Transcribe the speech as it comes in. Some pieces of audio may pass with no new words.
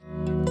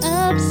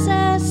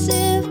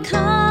Obsessive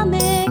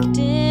comic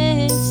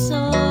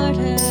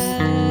disorder.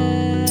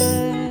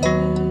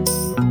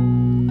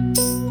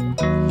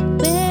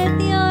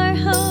 With your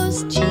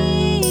host,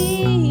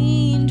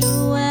 Gene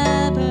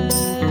Weber.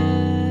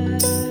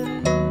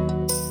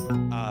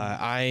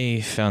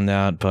 I found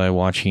out by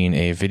watching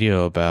a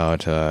video about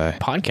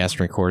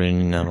podcast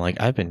recording, and I'm like,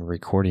 I've been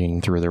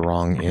recording through the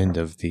wrong end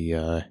of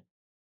the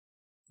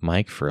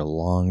mic for a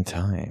long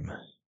time.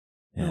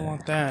 I don't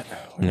want that.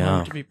 We No.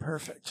 want it to be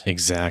perfect.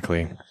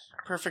 Exactly.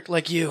 Perfect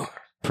like you.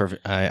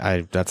 Perfect.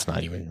 I that's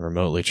not even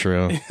remotely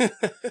true.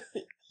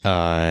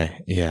 Yeah,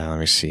 let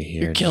me see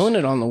here. You're killing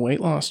it on the weight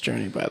loss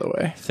journey, by the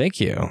way. Thank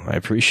you. I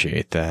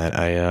appreciate that.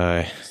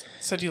 I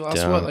Said you lost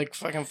Dumb. what, like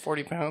fucking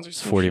 40 pounds or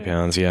something? 40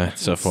 pounds, yeah,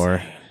 so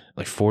far.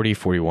 Like 40,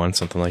 41,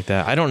 something like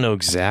that. I don't know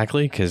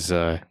exactly because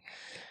like,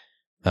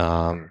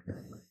 what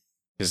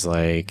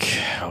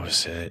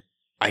was it?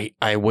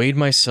 I weighed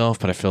myself,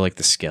 but I feel like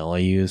the scale I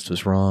used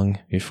was wrong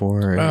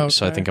before. Oh,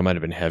 So I okay. think I might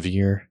have been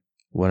heavier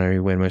when I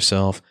weighed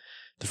myself.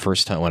 The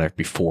first time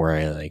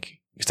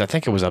because I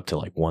think it was up to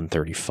like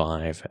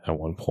 135 at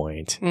one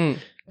point, Mm.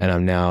 and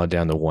I'm now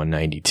down to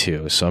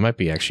 192. So I might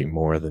be actually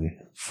more than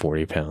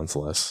 40 pounds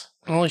less.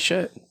 Holy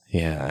shit.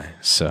 Yeah.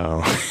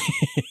 So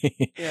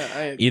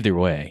Yeah, either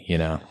way,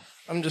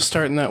 I'm just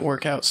starting that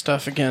workout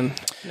stuff again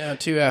now,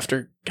 too,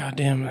 after,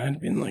 goddamn, it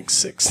had been like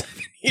 6-7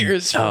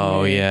 years. for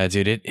Oh me. yeah,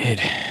 dude.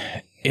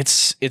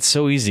 It's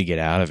so easy to get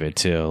out of it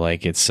too.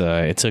 Like it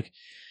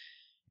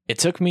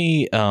took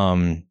me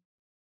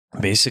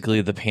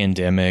basically the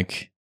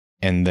pandemic,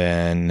 and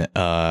then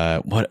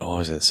what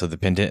was it? So the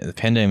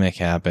pandemic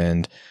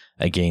happened.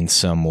 I gained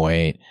some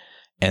weight,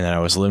 and then I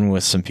was living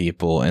with some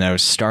people, and I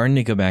was starting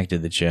to go back to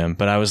the gym,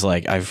 but I was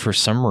like, I for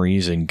some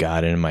reason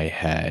got in my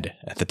head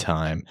at the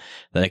time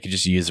that I could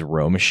just use a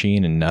row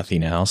machine and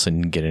nothing else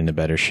and get into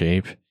better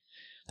shape.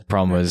 The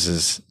problem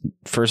is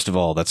first of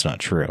all, that's not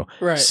true.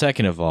 Right.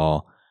 Second of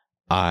all,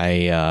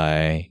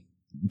 I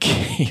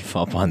gave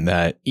up on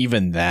that.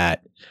 Even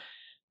that,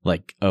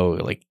 like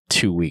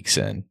 2 weeks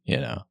in,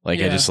 I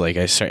just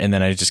I started, and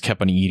then I just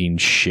kept on eating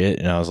shit,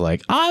 and I was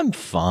like, I'm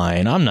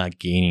fine. I'm not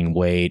gaining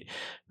weight.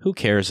 Who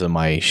cares that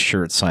my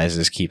shirt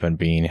sizes keep on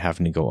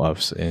having to go up?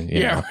 And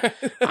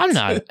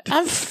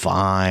I'm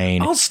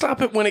fine. I'll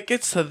stop it when it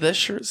gets to this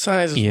shirt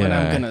size is when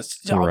I'm going to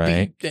stop.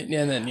 Right. And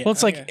then, Well,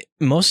 it's like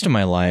most of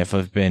my life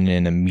I've been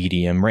in a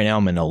medium. Right now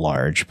I'm in a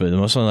large, but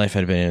most of my life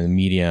I'd been in a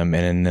medium,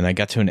 and then I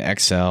got to an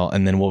XL,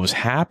 and then what was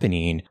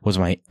happening was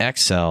my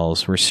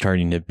XLs were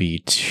starting to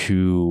be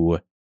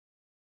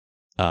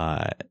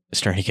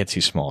starting to get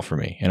too small for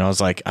me. And I was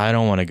like, I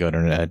don't want to go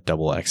to a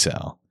double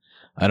XL.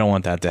 I don't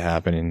want that to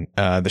happen.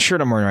 And the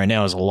shirt I'm wearing right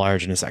now is a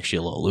large, and it's actually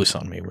a little loose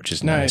on me, which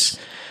is nice.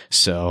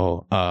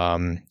 So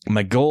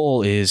my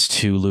goal is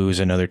to lose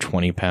another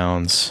 20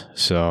 pounds.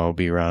 So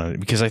be around,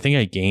 because I think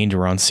I gained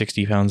around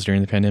 60 pounds during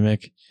the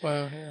pandemic.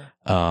 Wow, yeah.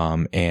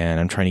 And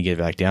I'm trying to get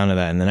back down to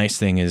that. And the nice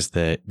thing is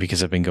that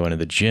because I've been going to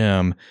the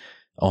gym,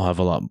 I'll have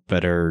a lot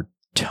better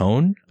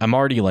tone. I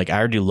already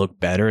look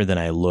better than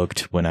I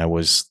looked when I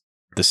was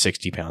the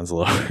 60 pounds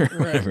lower, or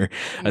whatever.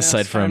 And Aside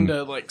it's time from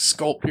to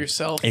sculpt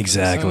yourself.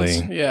 Exactly.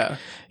 Yeah.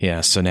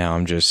 Yeah, so now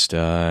I'm just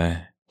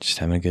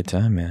having a good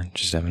time, man.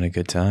 Just having a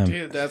good time.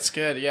 Dude, that's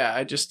good. Yeah,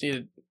 I just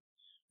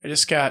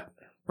got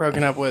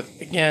broken up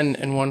with again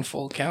in one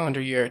full calendar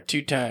year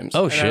 2 times.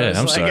 Oh, And I shit, was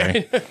I'm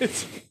like, sorry.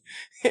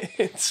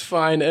 it's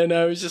fine. And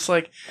I was just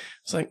like,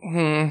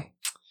 I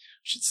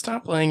should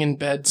stop laying in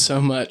bed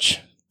so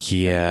much.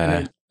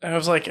 Yeah. And I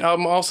was like,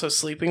 I'm also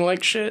sleeping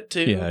like shit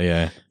too.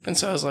 Yeah. And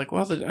so I was like,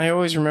 well, I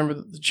always remember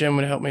that the gym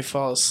would help me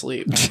fall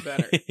asleep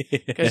better.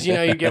 Because,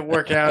 you get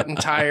worked out and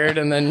tired,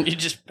 and then you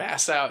just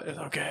pass out. It's,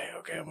 okay,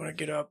 I'm going to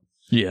get up.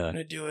 I'm Yeah. going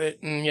to do it.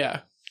 And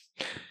yeah.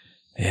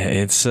 Yeah,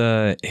 it's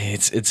a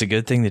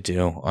good thing to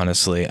do,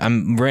 honestly.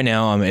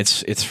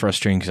 It's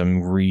frustrating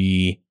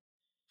because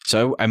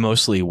so I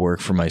mostly work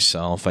for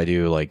myself. I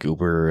do like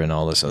Uber and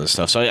all this other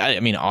stuff. So I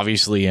mean,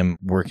 obviously I'm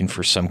working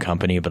for some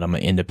company, but I'm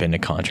an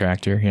independent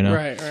contractor,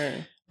 Right.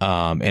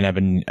 And I've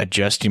been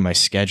adjusting my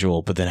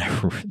schedule, but then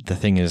the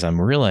thing is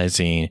I'm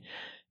realizing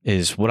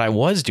is what I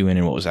was doing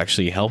and what was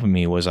actually helping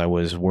me was I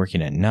was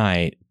working at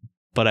night,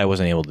 but I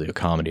wasn't able to do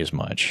comedy as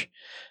much.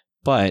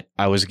 But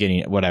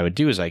what I would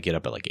do is I get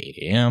up at like 8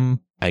 a.m.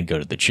 I'd go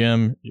to the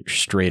gym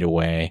straight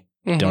away.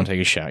 Mhm. Don't take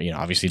a shower.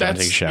 Obviously don't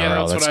take a shower. Yeah,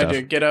 all that's that what stuff.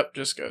 I do. Get up,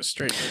 just go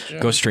straight to the gym.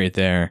 Go straight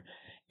there.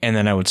 And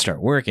then I would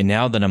start work. And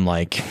now that I'm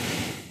like,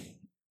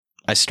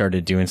 I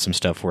started doing some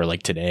stuff where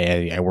like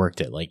today I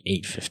worked at like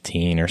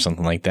 8:15 or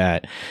something like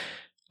that.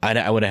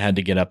 I would have had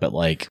to get up at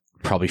like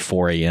probably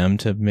 4 a.m.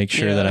 to make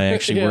sure that I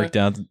actually worked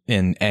out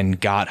and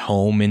got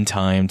home in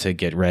time to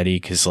get ready.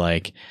 Cause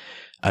like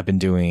recently I've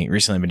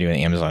been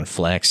doing Amazon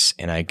Flex,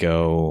 and I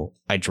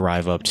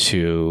drive up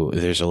to,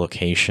 there's a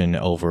location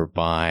over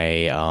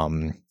by,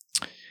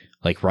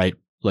 right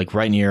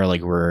near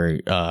like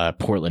where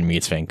Portland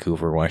meets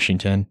Vancouver,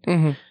 Washington.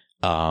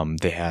 Mm-hmm.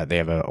 They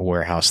have a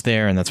warehouse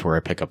there, and that's where I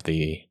pick up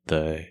the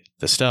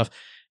stuff.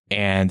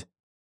 And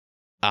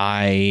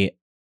I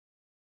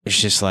it's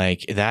just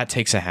like that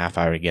takes a half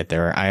hour to get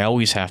there. I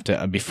always have to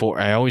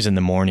I always in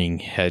the morning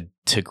head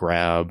to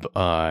grab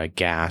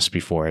gas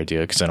before I do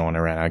it because I don't want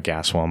to run out of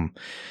gas while I'm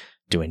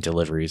doing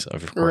deliveries,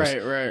 of course.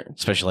 Right.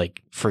 Especially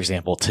like, for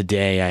example,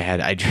 today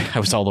I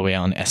was all the way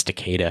out in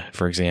Estacada,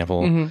 for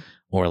example, Mm-hmm.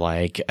 or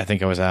like I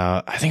think I was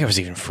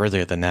even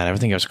further than that. I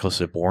think I was close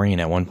to Boring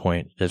at one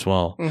point as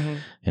well. Mm-hmm.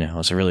 You know, it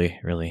was a really,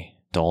 really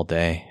dull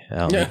day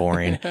out in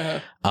Boring.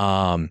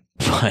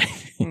 But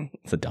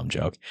it's a dumb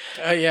joke.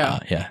 Yeah.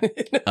 Yeah.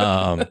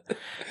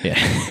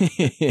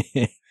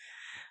 Yeah.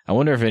 I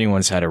wonder if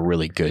anyone's had a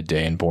really good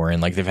day in Boring.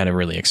 Like they've had a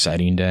really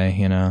exciting day,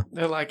 you know?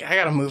 They're like, I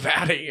gotta move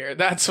out of here.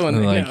 That's when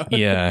they Like, know.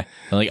 yeah.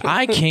 Like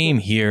I came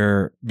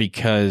here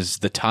because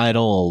the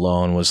title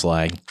alone was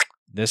like,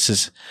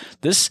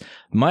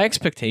 my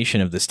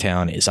expectation of this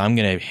town is I'm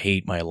going to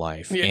hate my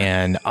life. Yeah.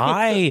 And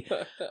I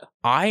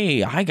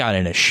got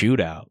in a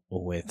shootout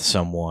with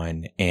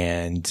someone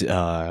and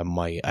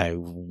I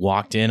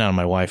walked in on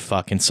my wife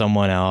fucking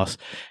someone else,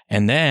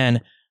 and then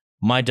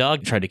my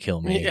dog tried to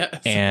kill me. Yes.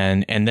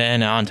 And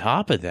then on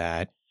top of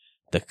that,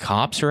 the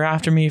cops are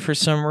after me for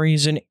some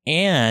reason,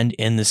 and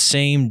in the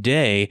same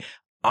day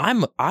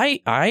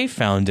I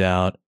found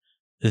out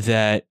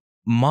that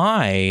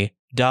my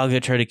dog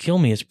that tried to kill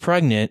me is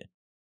pregnant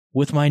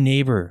with my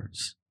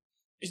neighbor's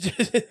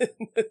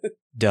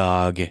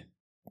dog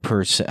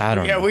person. I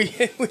don't know. We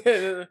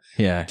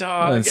Yeah.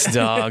 dog. Let's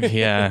dog.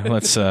 Yeah.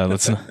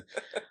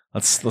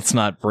 Let's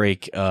not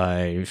break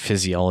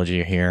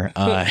physiology here.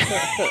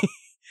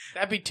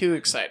 That'd be too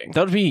exciting.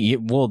 That would be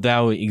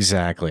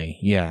exactly.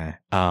 Yeah.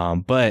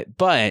 But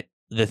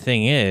the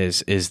thing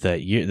is that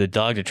the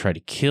dog that tried to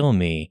kill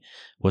me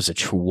was a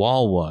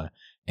Chihuahua,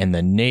 and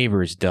the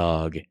neighbor's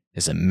dog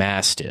is a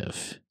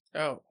Mastiff.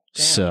 Oh, damn.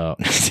 So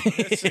That's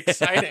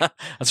exciting.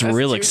 That's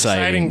real too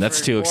exciting. exciting That's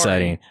for too Boring.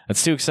 exciting.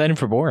 That's too exciting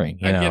for Boring.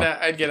 You know,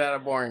 I'd get out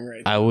of Boring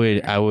right I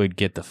would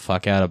get the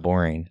fuck out of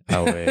Boring. I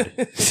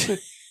would.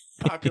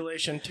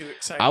 Population too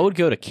exciting. I would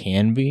go to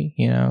Canby.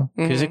 You know,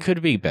 because it Mhm.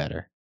 could be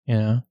better. You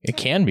know, it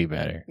can be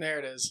better. There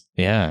it is.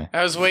 Yeah.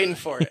 I was waiting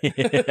for it.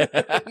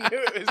 I knew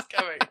it was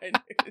coming.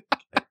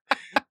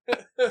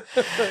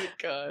 Oh,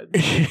 God.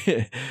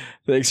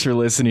 Thanks for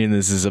listening.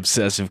 This is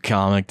Obsessive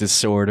Comic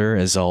Disorder.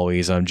 As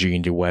always, I'm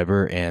Gene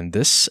DeWeber, and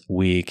this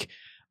week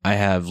I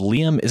have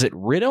Liam. Is it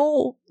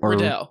Riddle or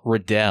Riddell?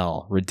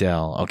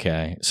 Riddell.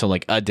 Okay, so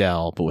like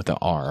Adele, but with the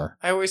R.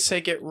 I always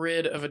say get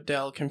rid of a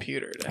Dell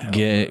computer. To help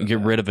Get with that.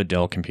 rid of a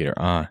Dell computer.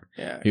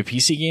 Yeah, You a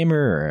PC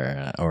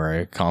gamer or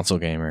a console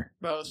gamer?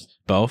 both.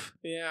 Both.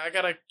 Yeah, I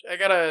got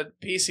a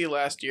PC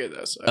last year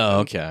though. So Oh, I'm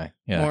okay.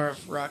 Yeah. more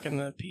of rocking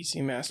the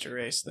PC Master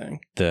Race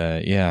thing.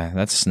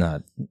 That's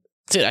not.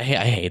 Dude, I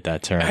hate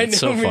that term. I know, It's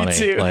so me funny.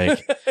 too. Like,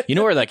 you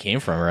know where that came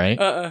from, right?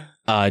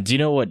 Uh-uh. Do you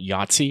know what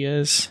Yahtzee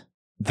is?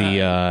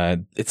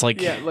 It's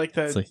like Yeah, like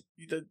it's like-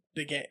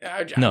 the game.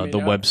 no, the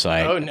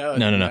website. Oh no,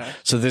 No.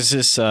 So there's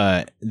this.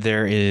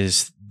 There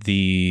is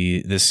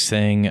this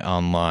thing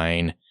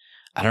online.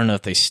 I don't know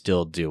if they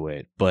still do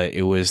it, but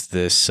it was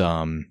this.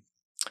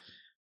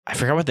 I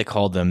forgot what they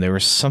called them. They were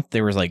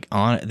like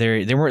on.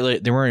 They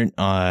weren't.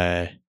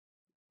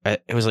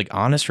 It was like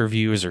honest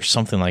reviews or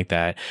something like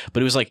that.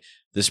 But it was like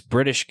this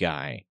British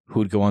guy who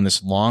would go on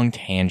this long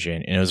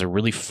tangent, and it was a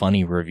really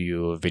funny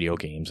review of video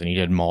games, and he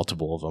did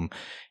multiple of them.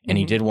 And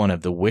he Mhm. did one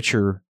of The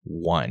Witcher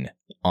 1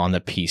 on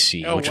the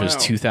PC, Oh, which was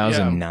wow.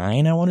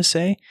 2009, I want to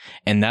say.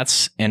 And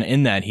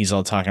in that, he's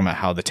all talking about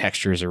how the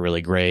textures are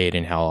really great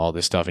and how all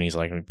this stuff. And he's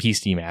like,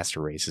 PC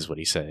Master Race is what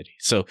he said.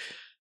 So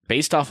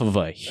based off of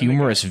a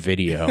humorous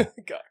video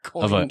got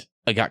of coined.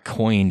 I got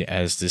coined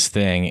as this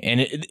thing.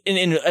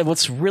 And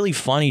what's really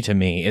funny to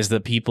me is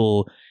that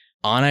people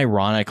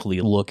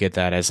unironically look at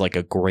that as like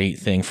a great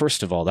thing.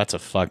 First of all, that's a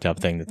fucked up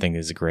thing to think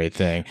is a great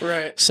thing.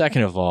 Right.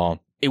 Second of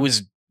all, it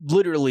was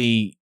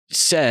literally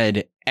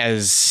said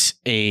as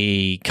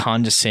a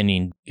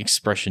condescending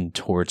expression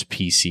towards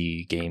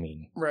PC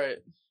gaming. Right.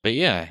 But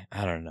yeah,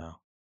 I don't know.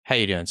 How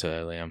you doing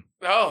today, Liam?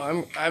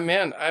 Oh,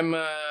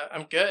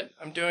 I'm good.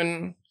 I'm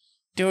doing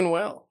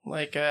well.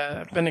 Like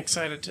I've been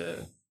excited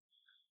to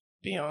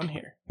be on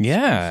here.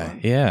 Yeah, fun.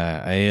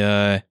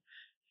 yeah.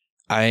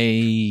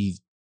 I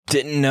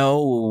didn't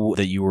know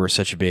that you were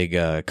such a big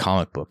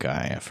comic book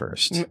guy at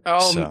first.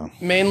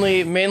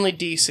 Mainly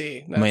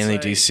DC. Mainly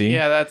DC?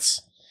 Yeah,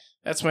 that's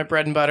my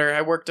bread and butter.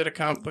 I worked at a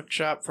comic book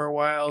shop for a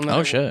while. And then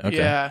Oh, shit, okay.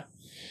 Yeah.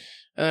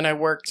 And then I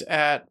worked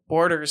at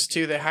Borders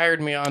too. They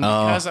hired me on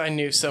because I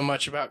knew so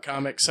much about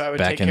comics. So I would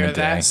Back take in care the of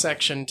that day.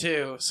 section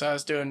too. So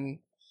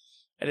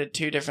I did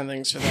two different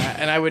things for that.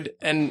 And I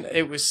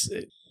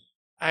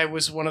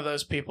was one of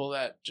those people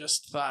that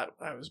just thought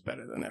I was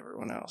better than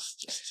everyone else.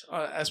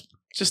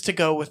 Just to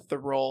go with the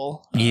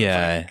role.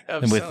 Yeah,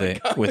 of selling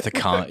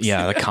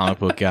the comic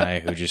book guy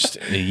who just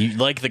you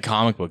like the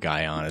comic book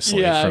guy,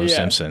 honestly, Yeah, from yeah.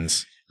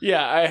 Simpsons.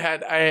 Yeah, I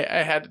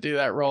had to do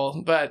that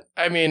role. But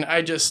I mean,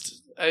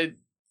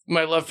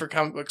 my love for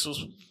comic books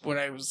was when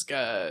I was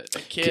a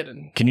kid.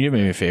 And Can you do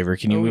me a favor?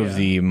 Can you Oh, move yeah.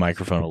 the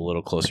microphone a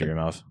little closer to your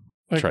mouth?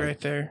 Like Try-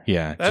 right there.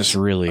 Yeah, That's- just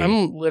really,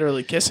 I'm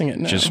literally kissing it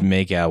now. just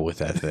make out with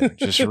that thing.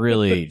 Just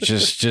really,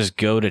 just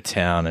go to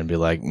town and be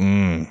like,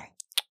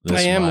 this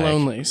I am mic.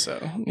 lonely, so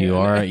You yeah.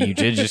 are. You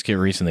did just get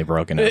recently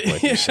broken up,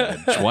 like you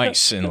said,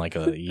 twice in like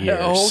a year.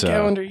 a whole so,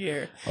 calendar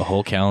year. A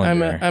whole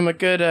calendar. I'm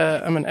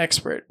an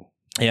expert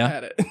yeah,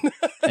 at it.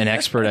 an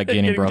expert at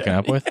getting broken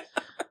up with.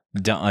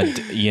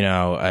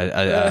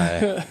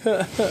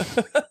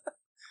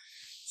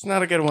 It's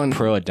not a good one.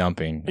 Pro at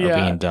dumping or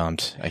Yeah. being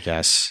dumped, I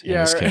guess, in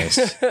Yeah, this right.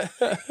 case.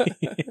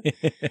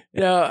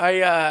 No, I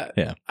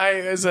Yeah.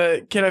 as a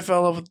kid I fell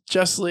in love with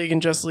Justice League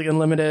and Justice League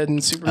Unlimited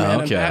and Superman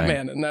and Okay.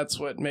 Batman, and that's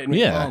what made me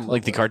fall in Yeah, love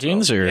like the with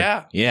cartoons them. or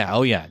yeah.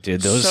 Oh yeah,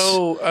 dude, those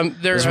they're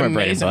those are my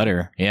bread and amazing.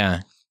 butter. Yeah.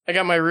 I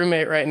got my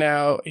roommate right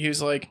now.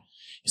 He's like,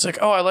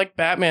 oh, I like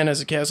Batman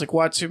as a kid. I was like,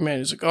 watch Superman.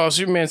 He's like, oh,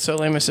 Superman's so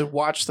lame. I said,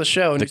 watch the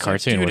show. And The he's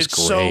cartoon like, dude, was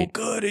it's so great.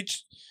 good.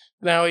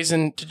 Now he's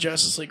into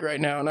Justice League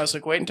right now, and I was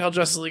like, wait until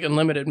Justice League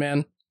Unlimited,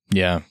 man.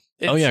 Yeah.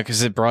 It's, Yeah,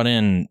 because it brought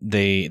in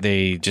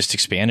they just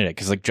expanded it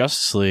because like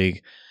Justice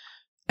League,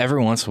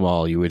 every once in a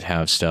while you would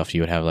have stuff.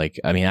 You would have like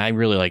I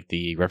really like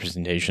the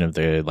representation of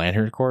the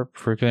Lantern Corp,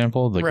 for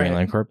example, the Green Right.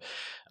 Lantern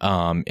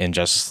Corp, in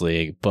Justice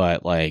League.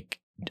 But like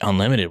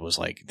Unlimited was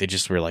like they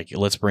just were like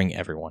let's bring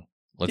everyone.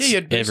 Let's you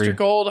had Booster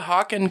Gold,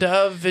 Hawk and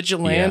Dove,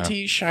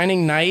 Vigilante,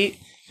 Shining Knight.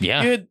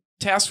 Yeah. You had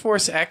Task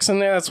Force X in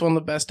there. That's one of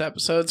the best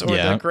episodes. Or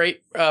Yeah. the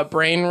Great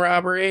Brain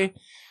Robbery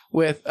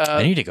with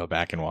I need to go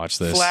back and watch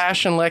this.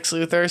 Flash and Lex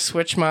Luthor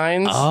switch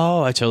minds.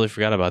 Oh, I totally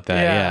forgot about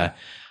that. Yeah. Yeah.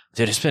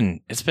 Dude,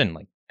 it's been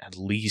like at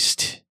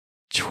least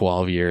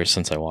 12 years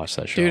since I watched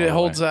that show. Dude, it all the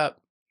way. holds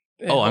up.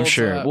 It Oh, I'm holds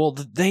sure. up. Well,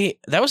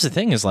 that was the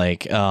thing is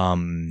like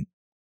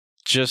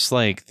just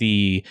like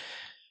the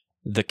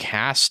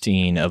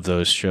casting of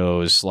those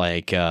shows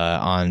like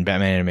on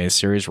Batman animated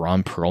series,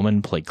 Ron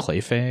Perlman played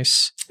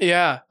Clayface.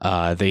 Yeah.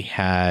 They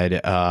had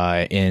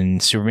in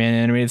Superman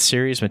animated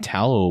series,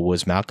 Metallo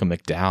was Malcolm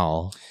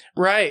McDowell.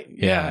 Right.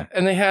 Yeah. Yeah.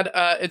 And they had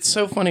it's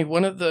so funny.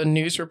 One of the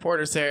news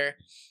reporters there,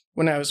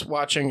 when I was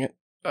watching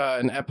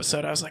an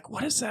episode, I was like,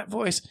 what is that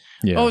voice?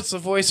 Yeah. Oh, it's the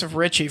voice of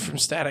Richie from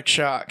Static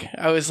Shock.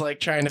 I was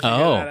like trying to figure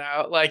Oh. that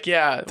out. Like,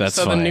 yeah. That's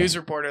so funny. the news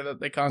reporter that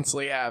they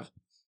constantly have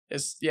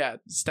is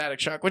Static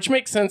Shock, which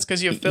makes sense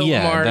because you have Phil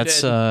yeah, Lamar.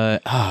 that's did-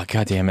 oh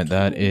god damn it,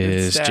 that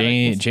is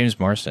Static. James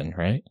Marsden,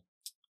 right?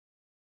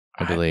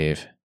 I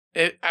believe.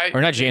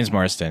 Or not James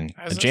Marsden.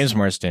 I was James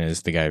Marsden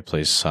is the guy who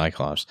plays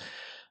Cyclops.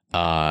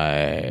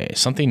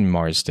 Something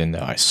Marsden,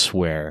 though, I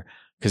swear.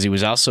 Because he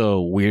was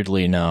also,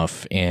 weirdly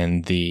enough,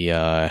 in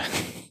the...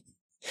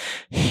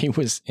 he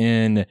was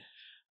in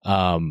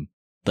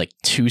like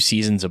 2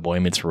 seasons of Boy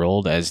Meets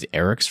World as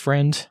Eric's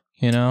friend,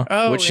 you know?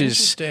 Oh, which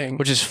interesting.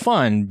 is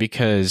fun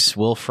because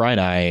Will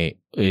Friday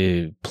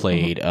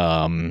played...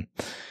 it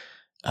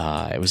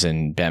was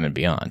in Batman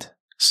Beyond.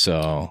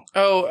 So...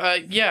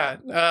 doing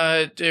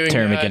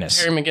Terry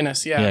McGinnis. Terry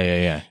McGinnis,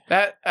 Yeah.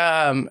 That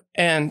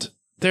and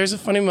there's a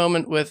funny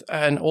moment with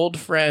an old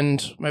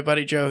friend, my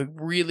buddy Joe, who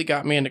really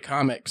got me into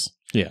comics.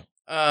 Yeah.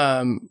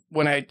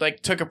 When I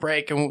like took a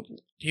break and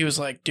he was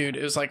like, dude,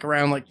 it was like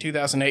around like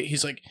 2008.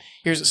 He's like,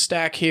 here's a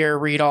stack here,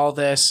 read all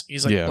this.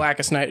 He's like, Yeah.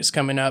 Blackest Night is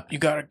coming up. You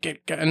gotta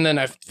get, and then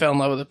I fell in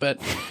love with it.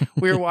 But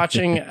we were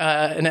watching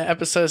an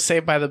episode of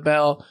Saved by the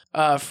Bell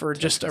for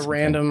just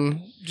random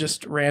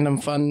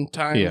fun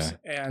times.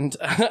 Yeah. And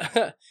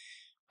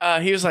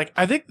he was like,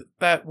 I think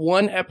that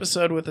one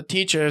episode with the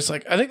teacher is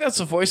like, I think that's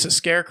the voice of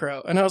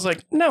Scarecrow. And I was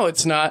like, no,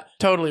 it's not.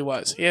 Totally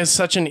was. He has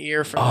such an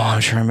ear for Oh, that. I'm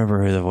trying to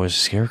remember who the voice of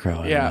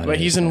Scarecrow is. Yeah, but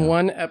he's in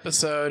one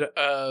episode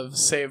of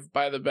Saved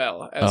by the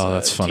Bell as Oh,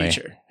 that's funny.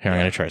 teacher. Here, I'm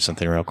going to try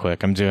something real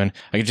quick. I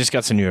just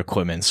got some new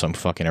equipment, so I'm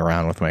fucking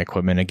around with my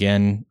equipment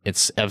again.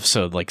 It's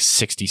episode like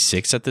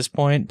 66 at this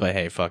point, but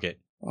hey, fuck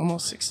it.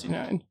 Almost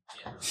 69.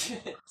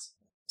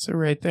 So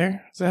right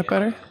there. Is that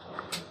better?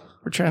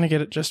 We're trying to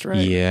get it just right.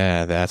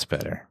 Yeah, that's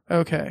better.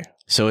 Okay.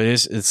 So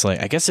it's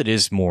like, I guess it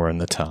is more in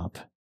the top.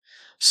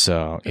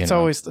 So, It's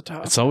always the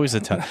top. It's always the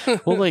top.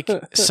 Well, like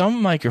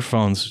some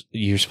microphones,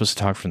 you're supposed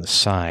to talk from the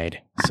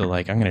side. So,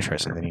 like, I'm going to try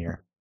something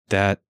here.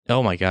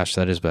 Oh my gosh,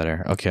 that is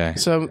better. Okay.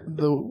 So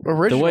the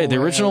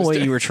original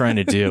way you were trying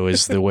to do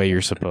is the way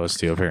you're supposed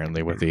to,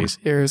 apparently, with these.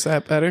 Here, is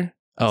that better?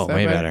 Oh, that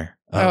way better?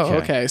 better. Oh,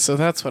 okay. So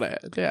that's what I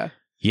had. Yeah.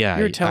 Yeah,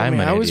 You're telling I'm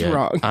me an I was idiot.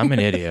 wrong. I'm an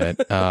idiot.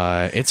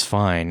 It's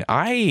fine.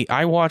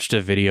 I watched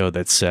a video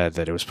that said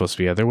that it was supposed to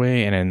be the other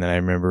way, and then I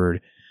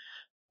remembered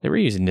they were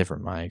using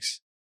different mics.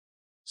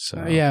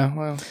 So Yeah,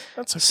 well,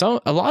 that's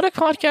okay. a lot of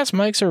podcast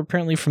mics are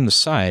apparently from the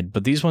side,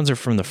 but these ones are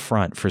from the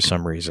front for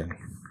some reason.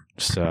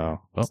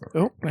 So,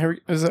 Oh,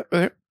 is that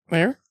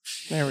there?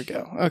 There we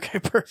go. Okay,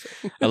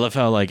 perfect. I love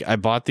how like I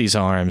bought these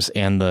arms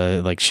and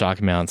the like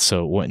shock mounts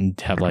so it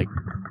wouldn't have like,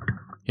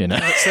 you know,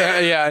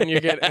 Yeah, and we're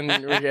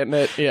getting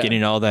it. Yeah.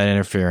 getting all that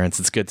interference.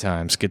 It's good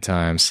times. Good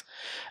times.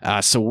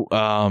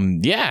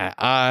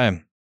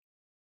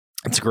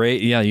 It's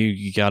great. Yeah,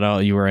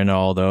 you were in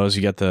all those.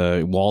 You got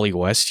the Wally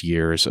West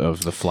years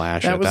of the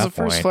Flash. That at was that the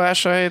first point.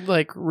 Flash I had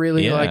like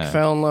really Yeah. like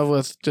fell in love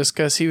with just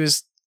because he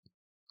was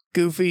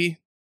goofy,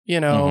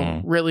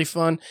 really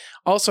fun.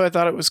 Also, I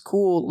thought it was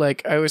cool.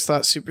 Like, I always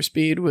thought Super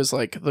Speed was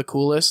like the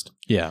coolest.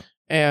 Yeah.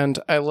 And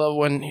I love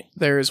when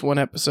there's one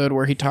episode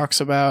where he talks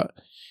about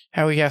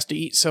how he has to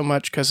eat so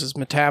much because his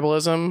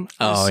metabolism is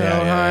so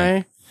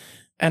high.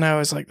 And I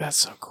was like, that's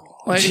so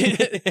cool. Like,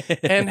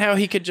 and how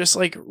he could just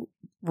like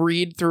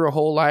read through a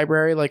whole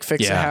library, like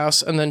fix a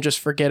house, and then just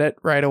forget it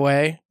right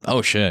away.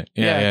 Oh shit!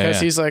 Yeah,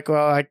 because he's like,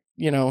 well, I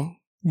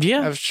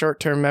have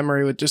short-term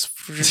memory with just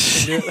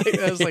do it. Like,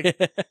 I was like,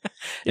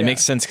 it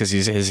makes sense because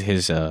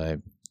his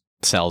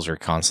cells are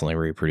constantly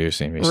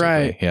reproducing, basically.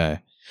 Right? Yeah,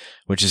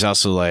 which is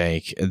also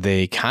like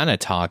they kind of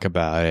talk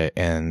about it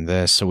in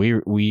this. So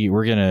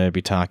we're gonna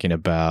be talking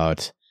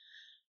about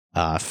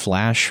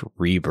Flash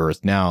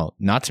Rebirth. Now,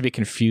 not to be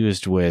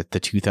confused with the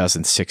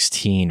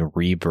 2016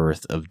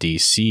 rebirth of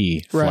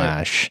DC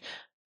Flash. Right.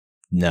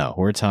 No,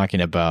 we're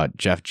talking about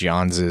Jeff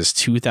Johns'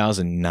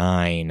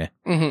 2009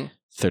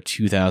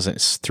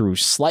 through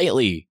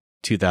slightly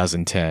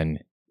 2010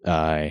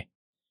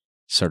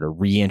 sort of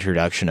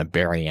reintroduction of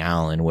Barry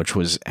Allen, which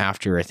was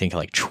after I think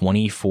like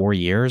 24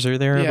 years or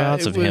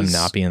thereabouts of him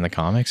not being in the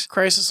comics.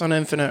 Crisis on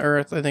Infinite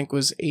Earth, I think,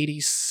 was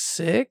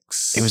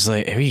 86. It was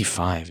like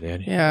 85,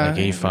 dude. Yeah, like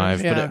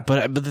 85. Yeah.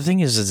 But the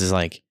thing is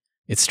like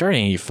it started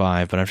in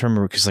 85, but I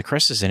remember because like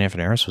Crisis on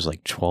Infinite Earth was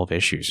like 12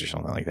 issues or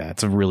something like that.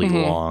 It's a really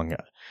long.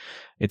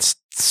 It's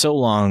so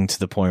long to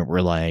the point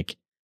where like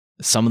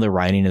some of the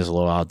writing is a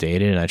little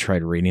outdated, and I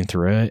tried reading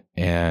through it,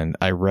 and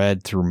I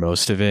read through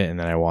most of it, and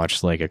then I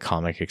watched like a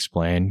comic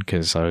explained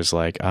because I was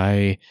like,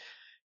 I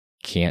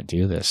can't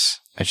do this.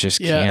 I just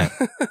can't.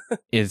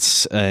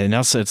 It's and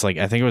also it's like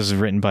I think it was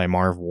written by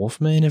Marv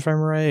Wolfman, if I'm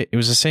right. It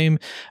was the same.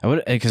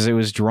 Because it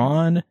was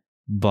drawn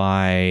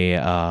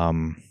by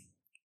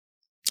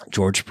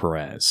George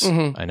Perez.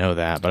 I know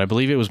that, but I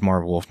believe it was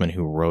Marv Wolfman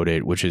who wrote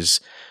it, which is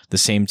the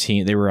same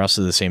team. They were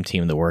also the same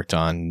team that worked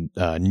on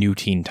New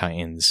Teen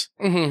Titans.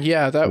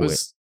 Yeah, that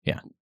was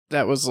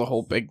the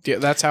whole big deal.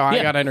 That's how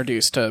I got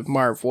introduced to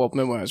Marv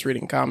Wolfman when I was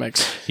reading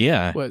comics.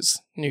 Yeah,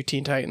 was New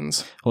Teen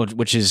Titans,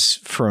 which is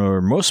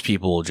for most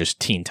people just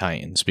Teen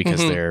Titans because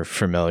they're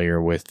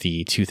familiar with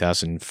the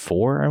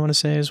 2004. I want to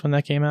say is when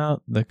that came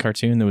out. The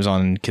cartoon that was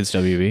on Kids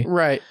WB.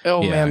 Right.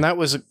 Oh man, that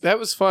was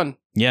fun.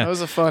 Yeah, that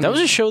was fun. That was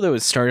a show that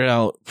was started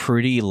out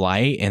pretty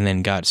light and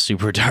then got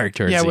super dark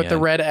towards the end. with the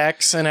red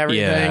X and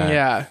everything.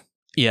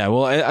 Yeah,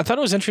 well, I thought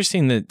it was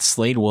interesting that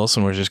Slade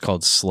Wilson was just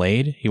called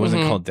Slade. He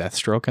wasn't called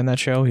Deathstroke on that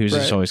show. He was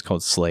just always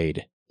called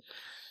Slade.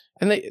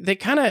 And they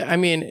kind of, I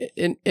mean,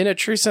 in a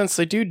true sense,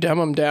 they do dumb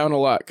him down a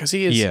lot because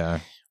he is. Yeah.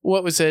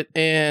 What was it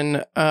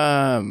in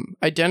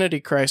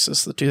Identity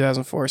Crisis, the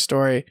 2004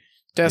 story?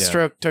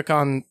 Deathstroke took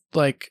on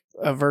like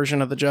a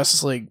version of the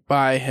Justice League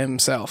by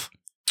himself.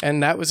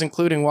 And that was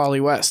including Wally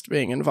West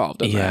being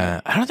involved in that.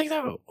 Yeah, I don't think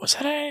that was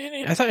that.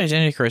 I thought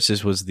Identity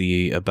Crisis was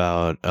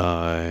about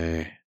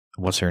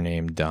what's her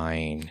name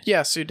dying.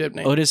 Yeah, Sue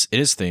Dibney. Oh, it is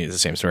the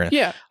same story.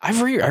 Yeah, I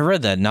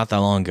read that not that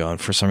long ago,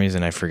 and for some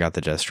reason I forgot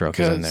the Deathstroke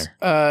is in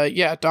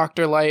there.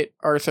 Dr. Light,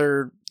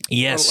 Arthur.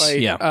 Yes,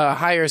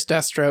 hires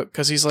Deathstroke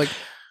because he's like,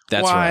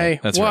 That's why?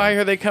 Right. Why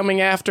are they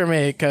coming after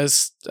me?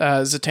 Because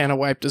Zatanna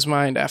wiped his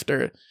mind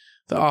after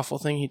the awful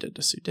thing he did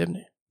to Sue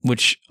Dibney.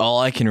 Which all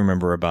I can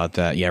remember about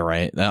that,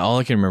 all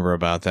I can remember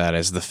about that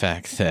is the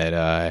fact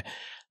that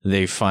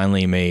they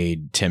finally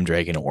made Tim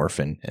Drake an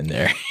orphan in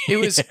there. It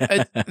was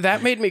that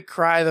made me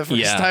cry the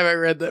first time I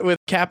read that with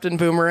Captain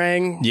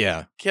Boomerang.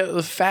 Yeah,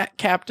 the fat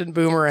Captain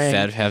Boomerang.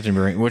 Fat Captain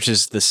Boomerang, which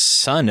is the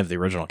son of the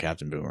original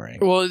Captain Boomerang.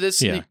 Well, the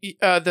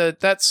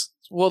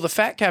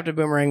fat Captain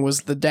Boomerang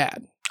was the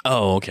dad.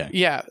 Oh, okay.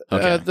 Yeah.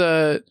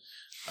 Okay.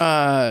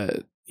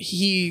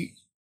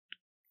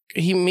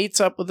 He meets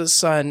up with his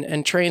son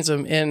and trains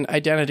him in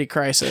Identity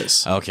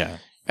Crisis. Okay.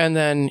 And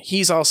then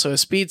he's also a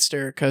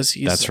speedster because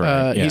he's That's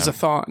right. He's a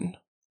Thawne,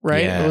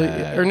 right?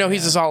 Yeah, or no,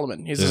 he's a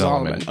Solomon. He's a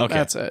Solomon. Okay.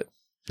 That's it.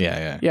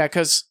 Yeah. Yeah,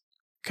 because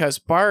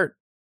Bart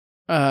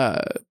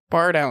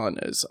Allen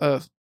is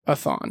a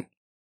Thawne.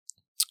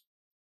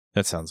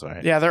 That sounds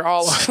right. Yeah, they're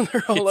all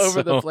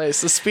over the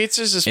place. The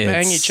speedsters just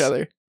bang each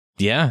other.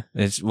 Yeah,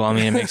 it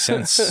makes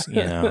sense. It's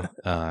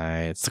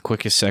the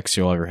quickest sex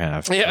you'll ever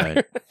have. Yeah.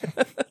 Right?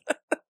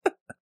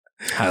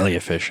 Highly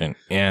efficient.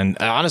 And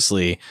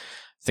honestly,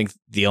 I think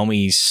the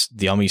only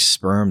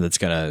sperm that's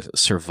going to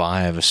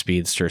survive a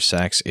speedster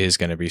sex is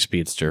going to be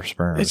speedster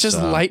sperm. It's just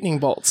lightning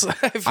bolts.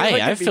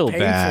 I feel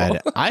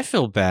bad. I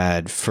feel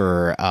bad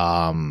for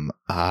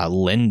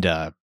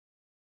Linda.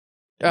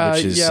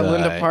 Which is,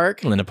 Linda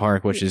Park. Linda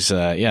Park, which is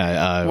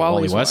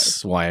Wally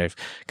West's wife,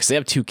 because they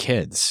have 2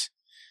 kids.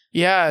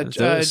 Yeah,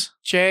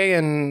 Jay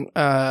and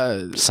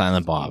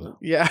Silent Bob.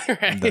 Yeah,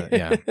 right.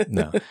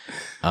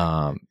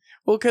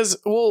 Well, because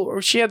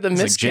she had the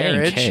miscarriage.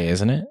 Like J and K,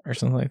 isn't it, or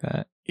something like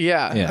that?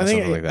 Yeah, I think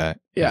something like that.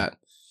 Yeah,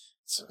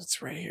 so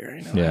it's right here.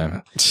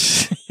 Yeah.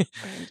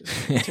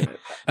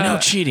 No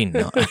cheating.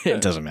 No,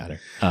 it doesn't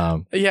matter.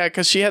 Yeah,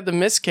 because she had the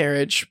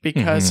miscarriage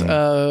because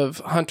of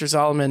Hunter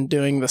Zolomon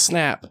doing the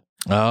snap.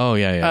 Oh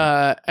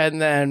yeah.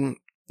 And then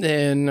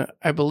in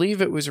I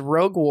believe it was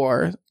Rogue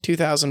War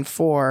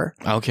 2004.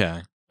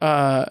 Okay.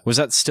 Was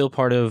that still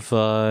part of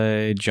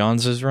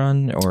Johns'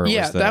 run, or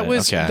yeah,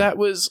 was that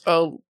was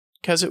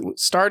because it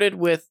started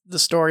with the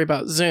story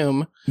about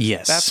Zoom.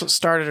 Yes, That's what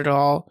started it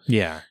all.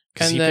 Yeah,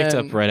 because And he picked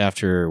then- up right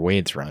after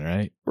Wade's run,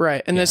 right?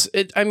 Right, and Yeah.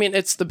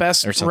 it's the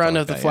best Or something run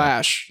like of the that, yeah.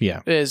 Flash.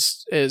 Yeah.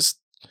 is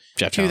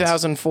Jeff Johns.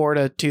 2004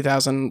 to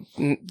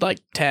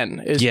 2010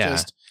 is Yeah.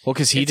 just Well,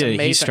 because he It's did. He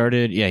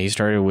amazing.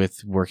 started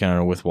with working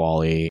on it with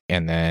Wally,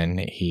 and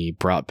then he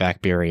brought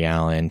back Barry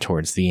Allen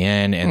towards the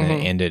end, and then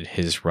Mhm. ended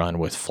his run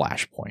with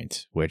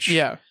Flashpoint, which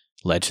yeah.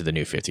 led to the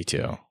New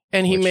 52.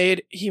 And he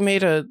Which-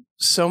 made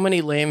so many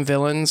lame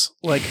villains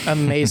like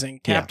amazing.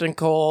 Yeah. Captain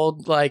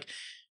Cold, like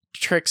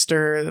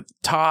Trickster,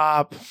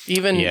 Top,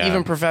 Yeah.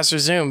 even Professor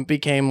Zoom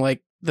became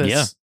like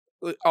this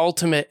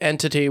ultimate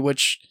entity,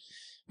 which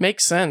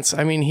makes sense.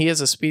 I mean, he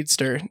is a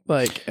speedster,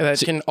 like that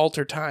So- can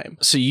alter time.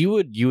 So you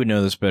would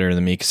know this better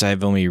than me because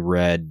I've only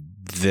read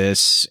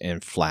this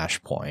and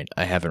Flashpoint.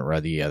 I haven't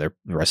read the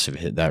rest of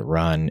that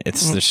run.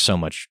 Mhm. There's so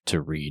much to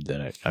read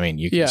that I mean,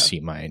 you can Yeah. see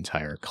my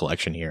entire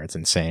collection here. It's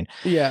insane.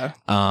 Yeah.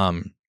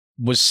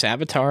 Was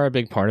Savitar a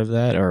big part of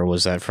that, or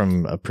was that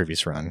from a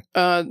previous run?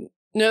 No,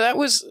 that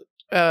was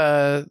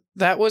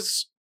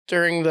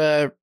during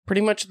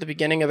pretty much the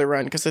beginning of the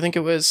run, because I think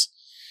it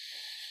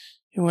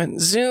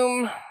went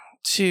Zoom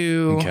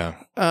to Okay.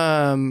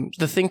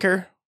 the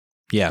Thinker.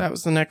 Yeah. That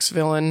was the next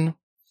villain.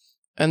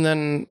 And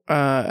then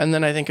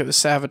I think it was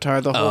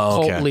Savitar, the whole Oh,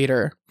 okay. cult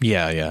leader.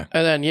 Yeah.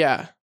 And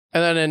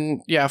then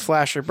in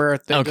Flash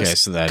Rebirth, they Okay.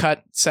 just So that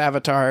cut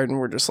Savitar, and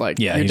we're just like,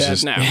 Yeah, you're he's dead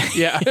just- now.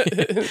 Yeah.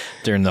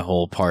 during the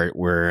whole part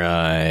where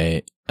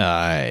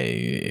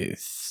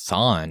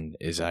Thawne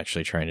is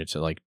actually trying to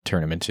like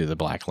turn him into the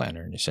Black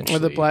Lantern, essentially. Or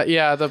the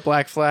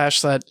Black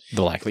Flash that,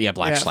 Black Yeah,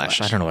 Flash.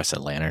 Flash. I don't know why I said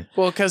Lantern.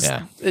 well, because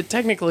Yeah.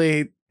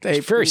 technically they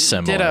It's very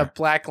similar. did a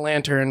Black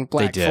Lantern,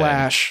 Black did.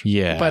 Flash.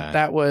 Yeah. But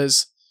that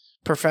was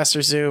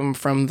Professor Zoom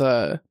from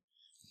the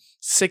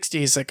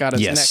 60s that got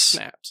his Yes. neck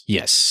snapped.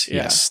 Yes, Yeah.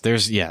 yes.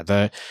 There's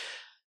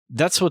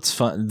that's what's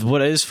fun.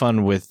 What is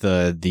fun with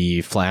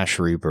the Flash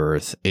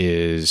Rebirth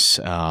is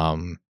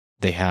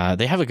they have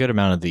a good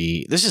amount of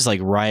this is like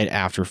right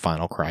after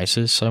Final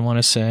Crisis, I want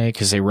to say,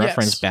 because they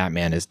reference Yes.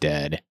 Batman is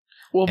dead,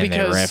 Well, and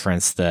because they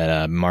reference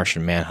that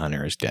Martian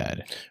Manhunter is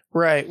dead.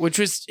 right, which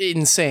was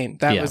insane.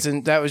 That Yeah.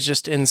 that was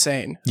just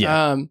insane.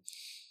 Yeah.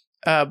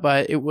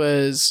 But it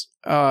was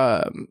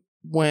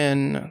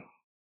when,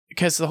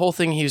 because the whole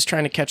thing, he was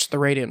trying to catch the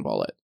Radiant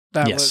Bullet.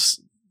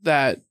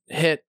 That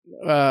hit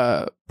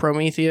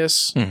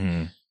Prometheus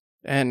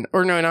Mm-hmm.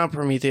 not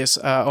Prometheus,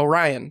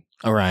 Orion.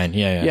 Orion,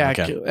 yeah.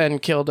 Okay.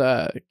 And killed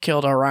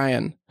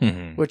Orion,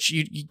 Mm-hmm. which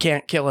you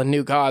can't kill a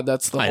new god.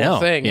 That's the I whole know.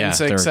 thing. Yeah, And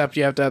so, they're- except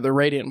you have to have the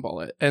Radiant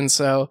Bullet. And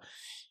so,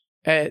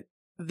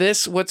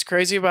 what's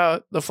crazy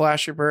about the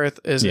Flash Rebirth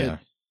is Yeah. it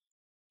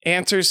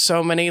answers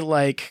so many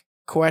like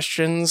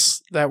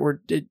questions that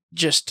were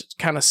just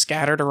kind of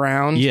scattered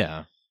around.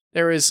 Yeah.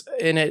 There is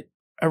in it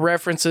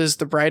references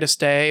the brightest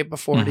day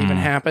before it even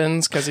Mhm.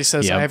 happens, because he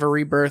says, Yep. I have a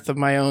rebirth of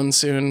my own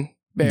soon,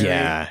 Barry.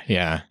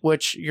 Yeah.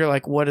 Which you're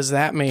like, what does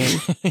that mean?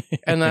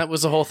 And that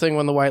was the whole thing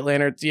when the White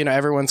Lantern,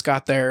 everyone's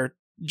got their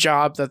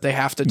job that they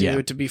have to do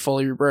Yeah. to be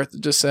fully rebirthed.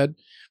 It just said,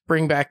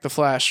 bring back the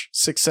Flash,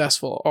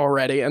 successful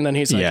already. And then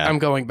he's like, Yeah. I'm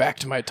going back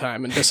to my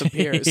time, and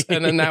disappears.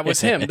 And then that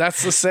was him.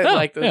 That's the set. Oh,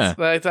 I thought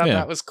yeah.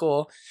 that was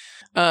cool.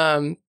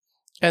 And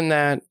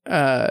that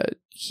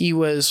he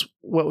was,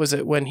 what was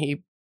it, when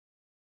he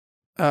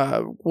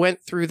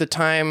went through the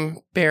time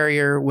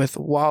barrier with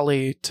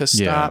Wally to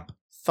stop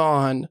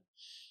Thawne,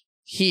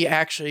 he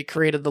actually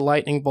created the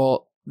lightning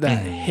bolt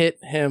that Mhm. hit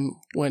him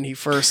when he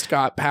first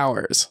got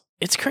powers.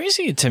 It's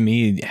crazy to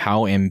me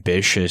how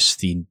ambitious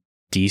the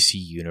DC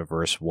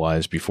universe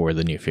was before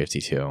the New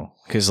 52.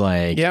 Because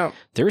like Yeah.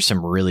 there was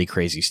some really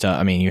crazy stuff.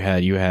 I mean, you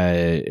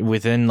had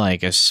within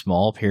like a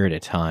small period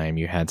of time,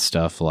 you had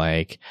stuff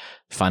like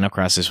Final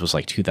Crisis was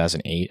like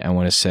 2008, I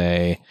want to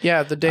say.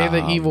 Yeah, the day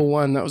the Um, evil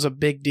won, that was a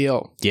big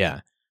deal.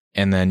 Yeah.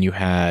 And then you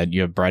had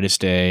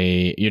Brightest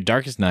Day, your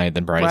Darkest Night,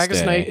 then Brightest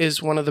Blackest Day. Night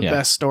is one of the Yeah.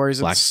 best stories.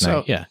 It's Blackest so,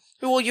 Night, yeah.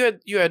 Well, you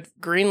had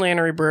Green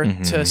Lantern Rebirth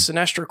to Mhm.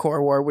 Sinestro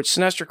Corps War, which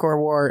Sinestro Corps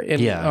War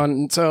Yeah.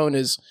 on its own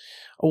is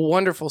a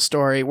wonderful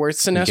story. Where You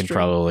can Sinestro,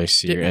 probably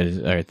see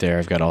right there.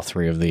 I've got all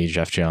three of the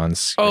Jeff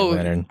Johns Green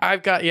Lantern.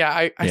 I've got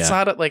I Yeah.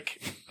 saw it at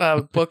like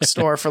a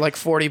bookstore for like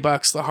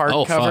 $40, the hardcover.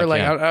 Oh, fuck, like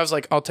yeah. I was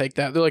like, I'll take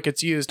that. They're like,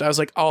 it's used. I was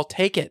like, I'll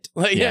take it.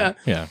 Like yeah.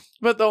 Yeah.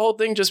 But the whole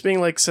thing just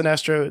being like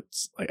Sinestro,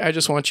 it's like, I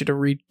just want you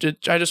to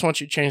I just want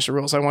you to change the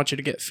rules. I want you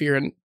to get Fear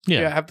and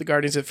Yeah. have the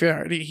Guardians of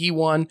Fear. He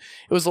won.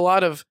 It was a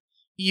lot of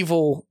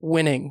evil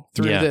winning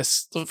through Yeah.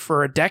 this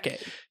for a decade.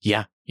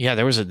 Yeah.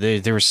 There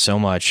was so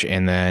much,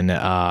 and then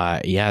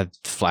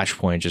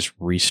Flashpoint just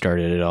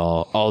restarted it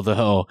all.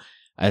 Although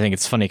I think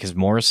it's funny because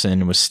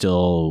Morrison was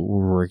still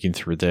working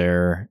through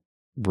their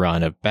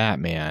run of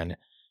Batman,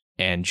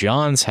 and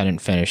Johns hadn't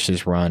finished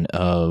his run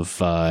of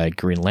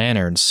Green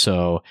Lantern,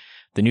 so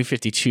the New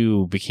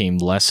 52 became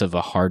less of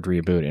a hard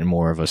reboot and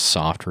more of a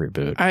soft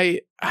reboot.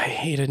 I I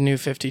hated New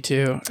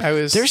 52.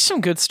 There's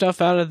some good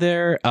stuff out of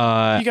there. You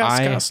got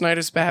Scott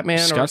Snyder's Batman.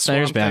 Scott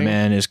Snyder's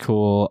Batman is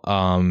cool.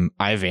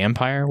 I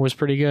Vampire was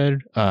pretty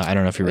good. I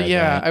don't know if you read that.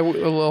 Yeah, a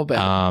little bit.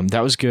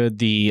 That was good.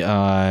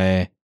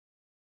 The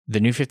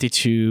New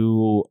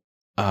 52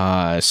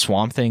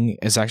 Swamp Thing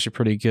is actually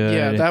pretty good.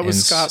 Yeah, that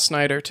was Scott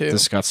Snyder too. The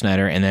Scott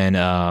Snyder, and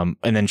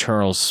then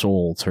Charles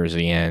Soule towards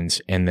the end,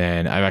 and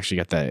then I've actually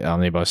got that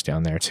omnibus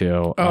down there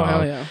too. Oh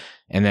hell yeah!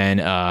 And then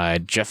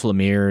Jeff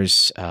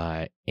Lemire's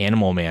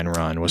Animal Man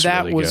run was really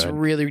good. That was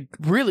really,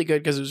 really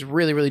good because it was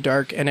really, really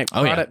dark, and it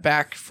brought it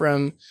back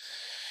from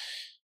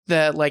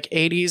the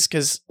 80s,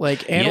 because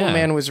Animal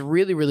Man was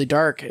really, really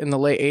dark in the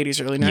late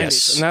 80s, early 90s.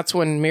 Yes. And that's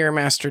when Mirror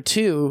Master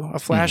 2, a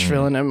Flash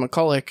villain, and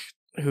McCulloch,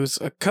 who's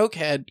a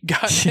cokehead,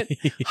 got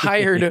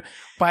hired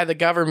by the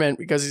government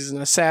because he's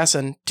an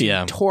assassin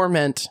to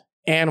torment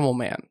Animal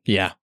Man.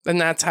 Yeah. And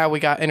that's how we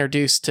got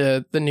introduced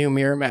to the new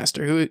Mirror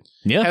Master, who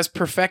has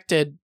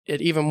perfected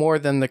it even more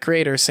than the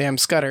creator, Sam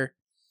Scudder,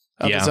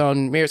 of his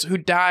own mirrors, who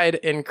died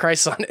in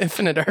Crisis on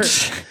Infinite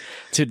Earth.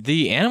 Dude,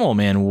 the Animal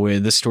Man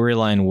with the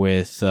storyline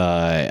with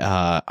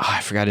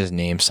I forgot his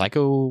name,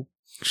 Psycho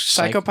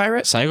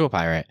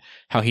Pirate.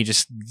 How he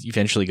just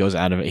eventually goes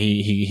out of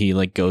he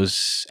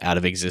goes out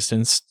of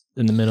existence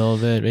in the middle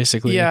of it,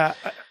 basically. Yeah,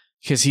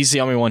 because he's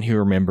the only one who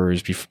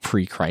remembers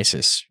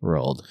pre-Crisis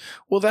world.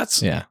 Well,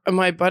 that's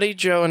my buddy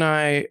Joe and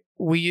I.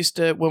 We used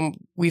to, when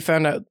we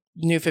found out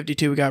New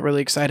 52, we got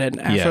really excited.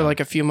 And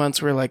after a few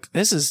months, we were like,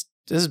 this is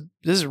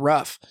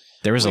rough.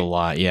 There was a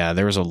lot. Yeah,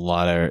 there was a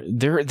lot of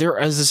there.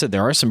 As I said,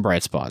 there are some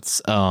bright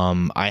spots.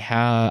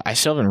 I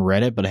still haven't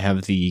read it, but I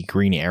have the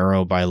Green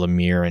Arrow by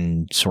Lemire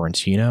and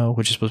Sorrentino,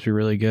 which is supposed to be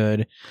really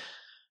good.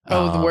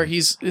 Where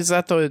is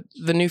that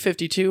the New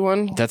 52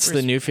 one? That's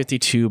the New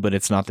 52, but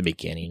it's not the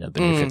beginning of the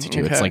New 52.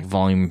 Okay. It's like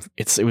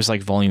it was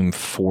like volume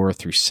 4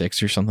 through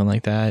 6 or something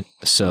like that.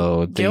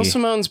 So Gail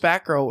Simone's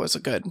Batgirl was a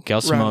good.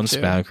 Gail Simone's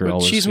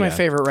Batgirl. She's my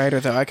favorite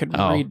writer, though. I could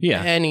read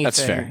anything.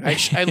 That's fair.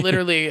 I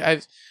literally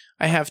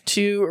I have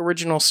 2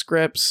 original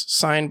scripts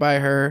signed by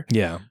her.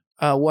 Yeah.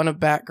 One of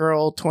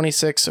Batgirl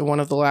 26 and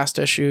one of the last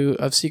issue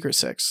of Secret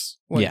Six.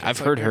 I've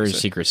heard her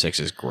Secret Six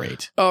is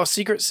great. Oh,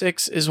 Secret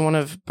Six is one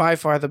of by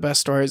far the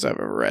best stories I've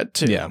ever read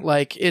too. Yeah.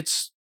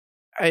 It's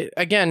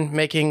again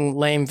making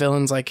lame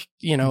villains like,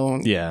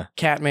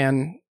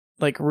 Catman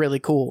really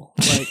cool.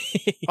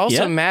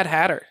 Also Mad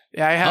Hatter.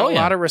 I have a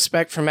lot of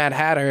respect for Mad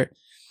Hatter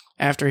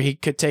after he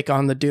could take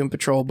on the Doom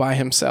Patrol by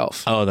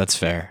himself. Oh, that's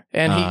fair.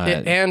 And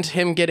and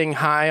him getting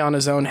high on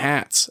his own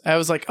hats. I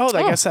was like,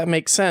 I guess that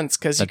makes sense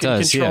because you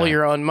can control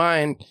your own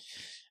mind.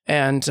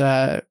 And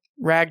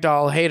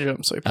Ragdoll hated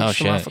him, so he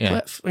pushed him off a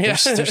cliff. Yeah.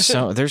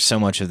 There's so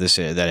much of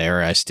that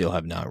era I still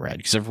have not read,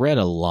 because I've read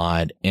a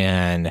lot,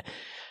 and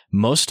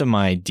most of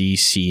my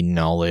DC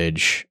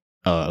knowledge,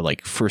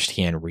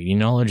 firsthand reading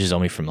knowledge, is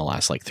only from the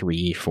last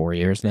 3-4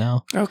 years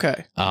now.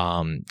 Okay.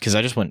 Because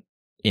I just went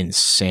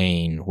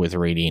insane with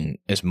reading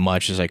as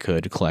much as I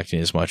could, collecting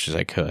as much as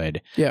I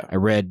could. Yeah. I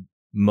read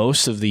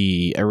most of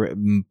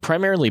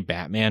primarily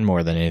Batman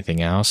more than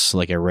anything else.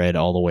 I read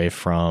all the way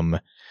from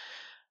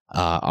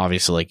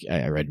obviously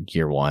I read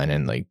Year One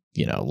and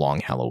Long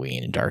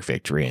Halloween and Dark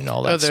Victory and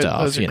all that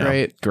stuff. Those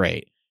are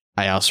great.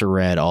 I also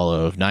read all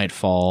of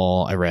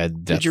Nightfall. I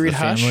read Death Did you read of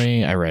the Hush?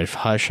 Family. I read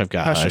Hush. I've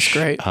got Hush. Hush is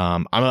great.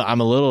 I'm a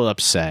little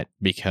upset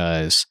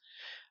because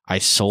I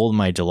sold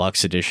my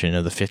deluxe edition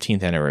of the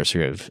 15th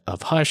anniversary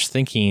of Hush,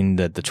 thinking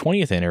that the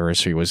 20th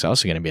anniversary was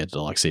also going to be a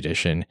deluxe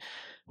edition,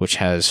 which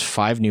has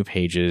 5 new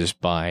pages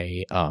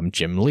by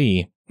Jim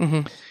Lee.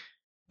 Mm-hmm.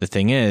 The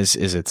thing is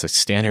it's a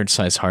standard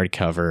size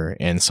hardcover,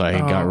 and so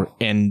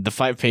and the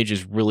 5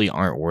 pages really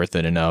aren't worth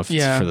it enough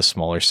for the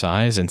smaller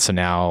size, and so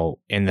now,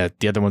 and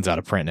the other one's out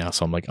of print now,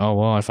 so I'm like, oh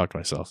well, I fucked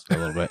myself a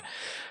little bit.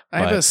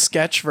 I have a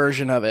sketch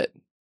version of it.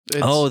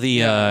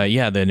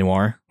 The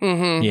noir.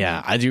 Mm-hmm.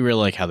 Yeah, I do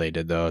really like how they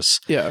did those.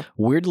 Yeah.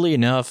 Weirdly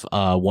enough,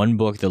 one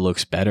book that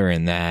looks better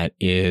in that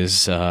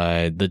is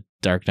The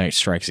Dark Knight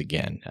Strikes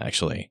Again,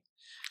 actually.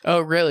 Oh,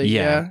 really?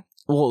 Yeah.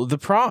 Well,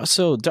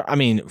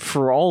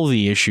 for all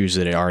the issues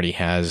that it already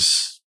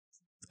has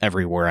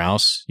everywhere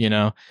else,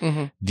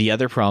 mm-hmm. The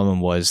other problem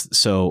was,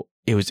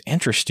 it was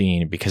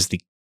interesting because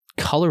the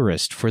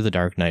colorist for The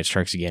Dark Knight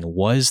Strikes Again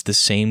was the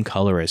same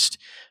colorist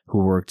who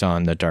worked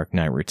on The Dark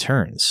Knight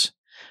Returns.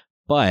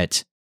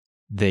 But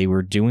they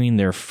were doing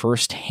their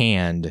first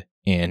hand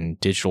in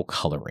digital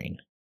coloring.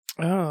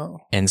 Oh.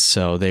 And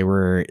so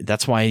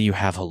that's why you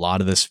have a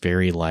lot of this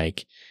very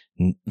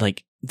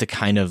the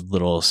kind of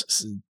little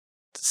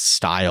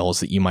styles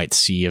that you might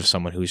see of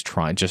someone who's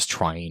trying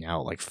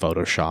out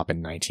Photoshop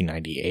in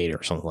 1998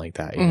 or something like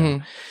that. You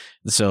know?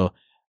 So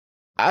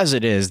as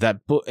it is,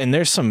 that book, and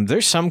there's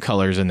some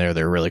colors in there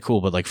that are really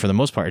cool, but for the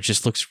most part, it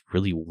just looks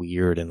really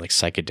weird and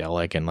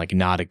psychedelic and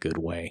not a good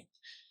way.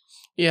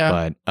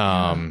 Yeah.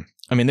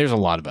 But there's a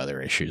lot of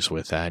other issues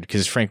with that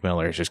because Frank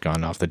Miller has just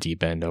gone off the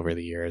deep end over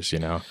the years,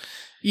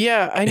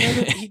 Yeah, I know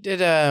that he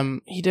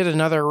did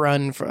another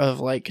run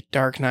of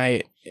Dark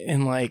Knight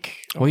in like.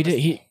 Well,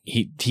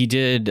 he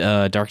did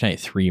Dark Knight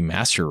 3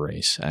 Master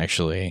Race,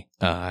 actually.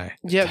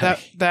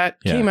 That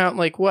came out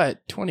like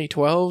what,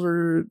 2012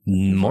 or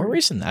more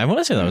recent? I want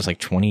to say that was like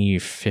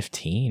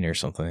 2015 or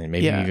something,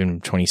 maybe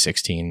even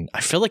 2016.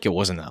 I feel like it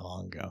wasn't that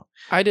long ago.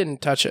 I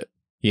didn't touch it.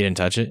 You didn't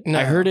touch it? No.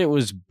 I heard it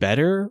was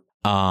better,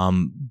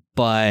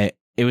 but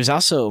it was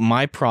also,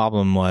 my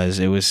problem was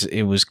it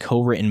was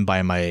co-written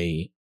by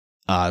my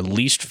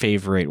least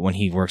favorite when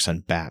he works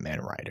on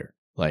Batman writer,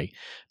 like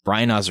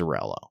Brian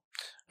Azzarello.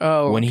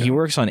 Oh, okay. When he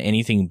works on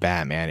anything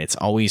Batman, it's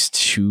always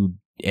too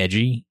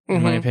edgy,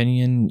 in my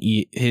opinion.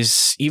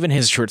 Even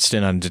his short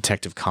stint on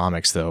Detective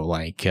Comics, though,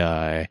 like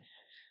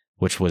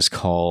which was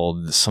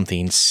called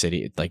something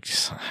City, like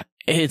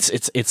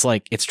it's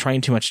like it's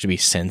trying too much to be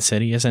Sin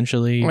City,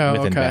 essentially,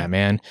 within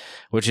Batman,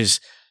 which is,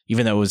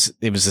 even though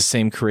it was the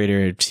same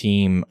creator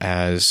team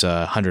as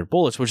 100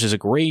 Bullets, which is a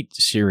great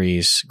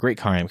series, great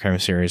crime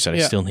series that I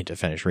still need to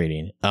finish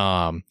reading.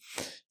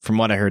 From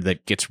what I heard,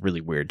 that gets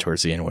really weird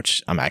towards the end,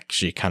 which I'm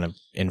actually kind of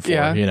in for.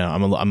 You know,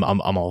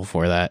 I'm all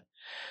for that.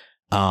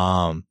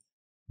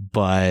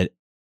 But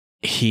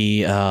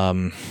he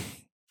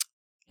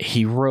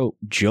wrote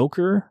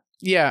Joker.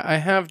 Yeah, I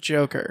have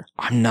Joker.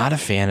 I'm not a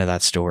fan of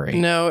that story.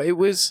 No,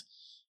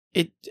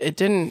 it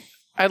didn't.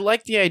 I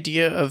like the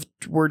idea of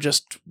we're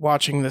just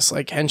watching this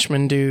like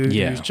henchman dude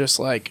who's just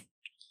like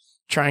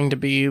trying to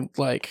be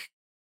like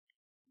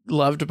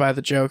loved by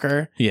the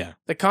Joker. Yeah,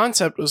 the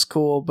concept was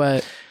cool,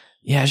 but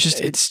yeah,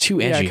 it's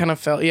too edgy. Yeah, I kind of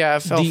felt it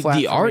fell flat.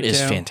 The art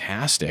is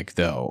fantastic,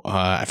 though.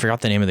 I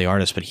forgot the name of the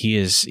artist, but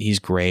he's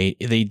great.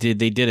 They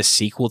did a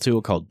sequel to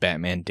it called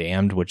Batman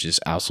Damned, which is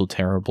also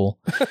terrible.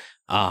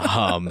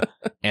 And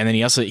then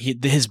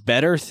his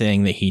better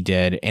thing that he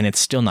did, and it's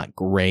still not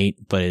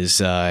great, but is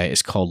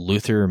called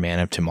Luthor, Man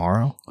of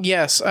Tomorrow.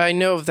 Yes, I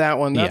know of that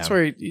one. That's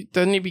where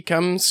doesn't he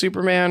become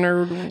Superman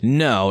or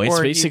no? It's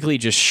basically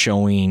just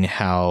showing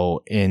how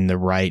in the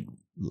right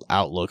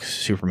outlook,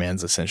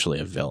 Superman's essentially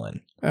a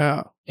villain.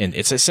 Oh. And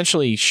it's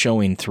essentially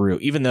showing through,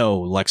 even though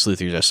Lex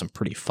Luthor does some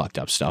pretty fucked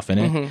up stuff in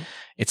it,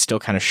 it still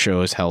kind of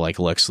shows how like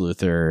Lex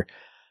Luthor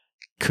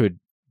could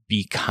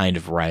be kind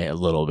of right a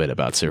little bit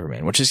about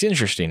Superman, which is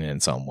interesting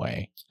in some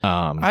way.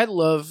 I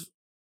love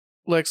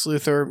Lex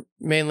Luthor,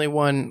 mainly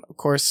one, of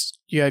course,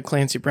 you had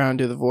Clancy Brown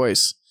do the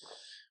voice.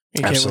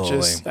 Okay, absolutely.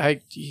 Which is,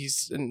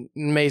 he's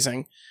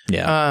amazing.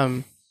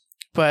 Yeah.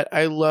 But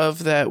I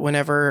love that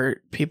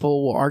whenever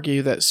people will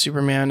argue that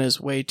Superman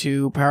is way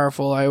too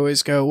powerful, I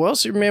always go, well,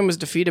 Superman was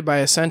defeated by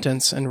a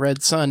sentence in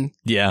Red Sun.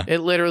 Yeah. It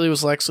literally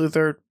was Lex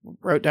Luthor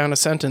wrote down a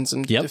sentence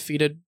and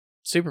defeated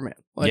Superman.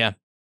 Like, yeah,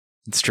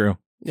 it's true.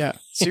 Yeah.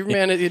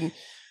 Superman,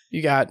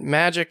 you got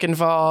magic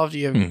involved,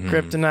 you have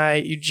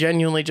kryptonite, you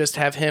genuinely just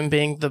have him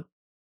being the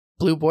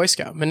blue Boy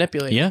Scout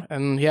manipulating. Yeah.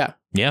 And yeah,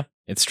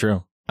 it's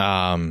true.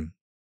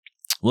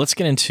 Let's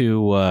get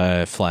into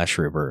Flash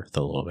Rebirth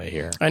a little bit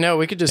here. I know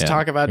we could just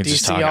talk about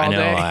DC all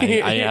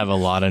day. I have a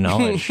lot of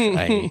knowledge.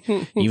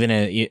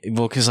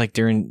 Because like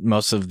during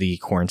most of the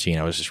quarantine,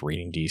 I was just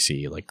reading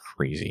DC like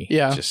crazy.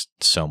 Yeah, just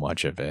so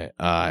much of it.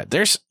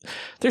 There's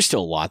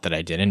still a lot that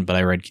I didn't, but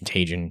I read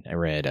Contagion. I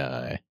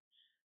read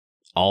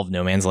all of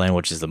No Man's Land,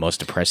 which is the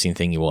most depressing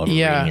thing you will ever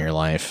read in your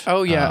life.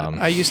 Oh yeah,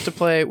 when I used to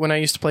play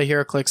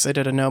HeroClix, I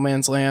did a No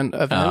Man's Land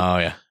event. Oh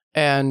yeah,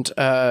 and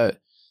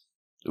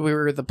we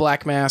were the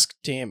Black Mask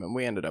team, and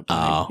we ended up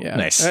winning. Oh, yeah.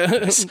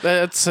 Nice.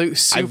 That's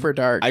super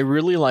dark. I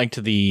really liked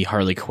the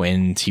Harley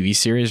Quinn TV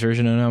series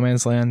version of No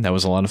Man's Land. That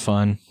was a lot of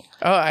fun.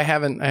 Oh, I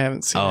haven't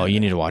seen it. Oh, you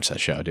need to watch that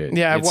show, dude.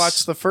 Yeah, I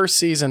watched the first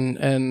season,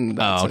 and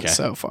that's it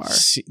so far.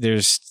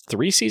 There's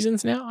 3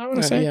 seasons now, I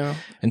want to say. Yeah.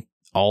 And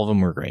all of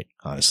them were great,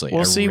 honestly.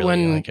 We'll see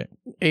when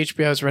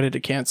HBO is ready to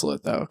cancel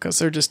it, though, because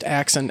they're just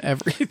axing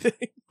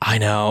everything. I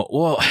know.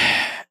 Well,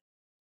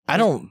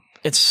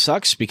 it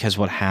sucks because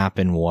what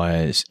happened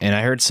was, and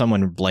I heard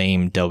someone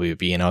blame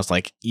WB, and I was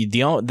like,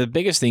 the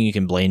biggest thing you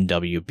can blame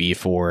WB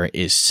for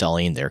is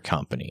selling their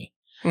company.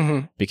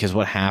 Mm-hmm. Because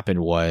what happened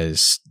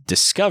was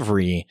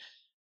Discovery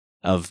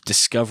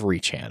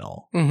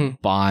Channel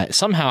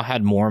somehow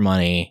had more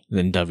money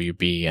than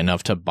WB,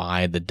 enough to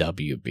buy the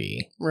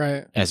WB.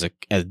 Right. As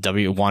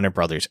Warner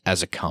Brothers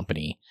as a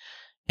company.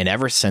 And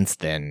ever since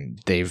then,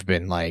 they've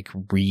been like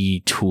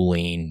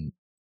retooling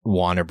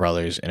Warner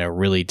Brothers in a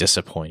really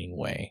disappointing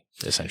way,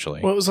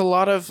 essentially. Well, it was a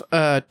lot of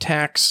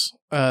tax.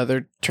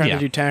 They're trying to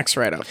do tax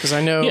write-off because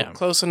I know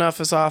Close Enough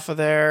is off of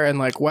there, and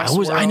like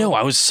Westworld.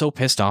 I was so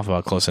pissed off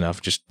about Close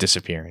Enough just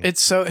disappearing.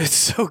 It's so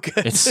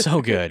good. It's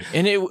so good,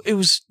 and it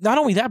was not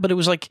only that, but it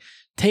was like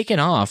taken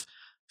off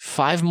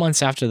 5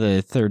 months after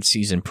the 3rd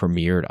season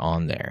premiered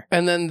on there,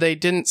 and then they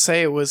didn't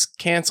say it was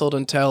canceled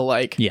until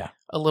like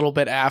a little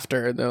bit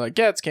after. They're like,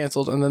 it's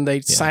canceled, and then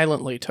they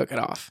silently took it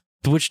off.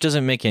 Which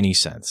doesn't make any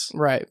sense.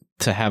 Right.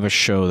 To have a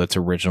show that's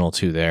original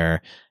to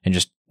there and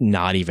just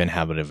not even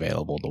have it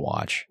available to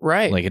watch.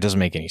 Right. Like, it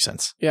doesn't make any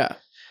sense. Yeah.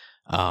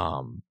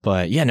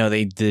 But yeah, no,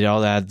 they did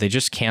all that. They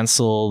just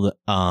canceled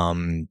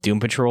Doom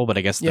Patrol, but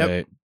I guess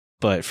the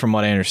But from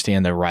what I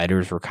understand, the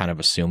writers were kind of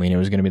assuming it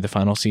was going to be the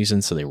final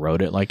season, so they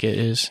wrote it like it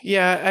is.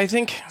 Yeah, I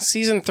think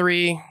season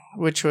 3,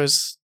 which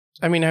was,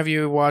 I mean, have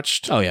you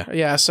watched? Oh, yeah.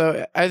 Yeah,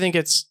 so I think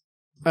it's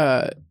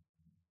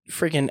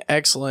freaking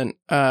excellent.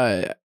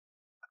 I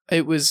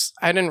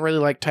didn't really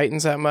like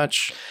Titans that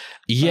much.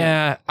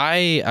 Yeah,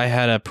 I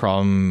had a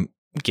problem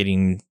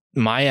getting...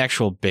 My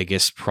actual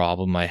biggest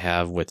problem I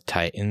have with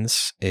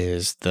Titans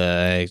is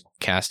the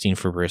casting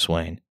for Bruce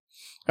Wayne.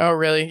 Oh,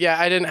 really? Yeah,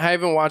 I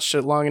haven't watched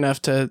it long enough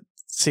to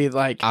see,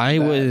 like...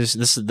 This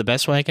is the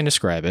best way I can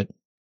describe it,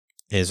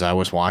 is I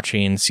was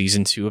watching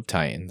season 2 of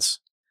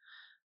Titans,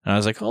 and I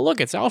was like, oh, look,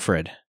 it's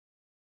Alfred.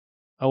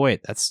 Oh,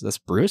 wait, that's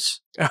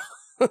Bruce?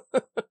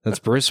 That's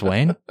Bruce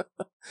Wayne?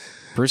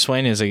 Bruce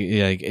Wayne is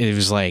it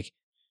was like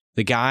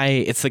the guy,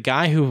 it's the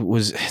guy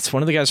it's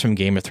one of the guys from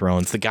Game of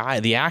Thrones.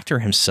 The actor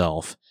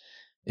himself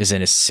is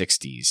in his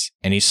 60s,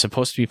 and he's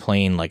supposed to be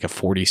playing like a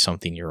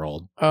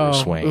 40-something-year-old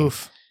Bruce Wayne.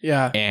 Oof.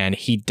 Yeah. And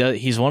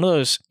he's one of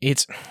those,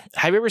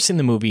 have you ever seen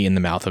the movie In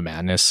the Mouth of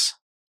Madness?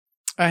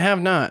 I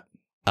have not.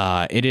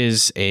 It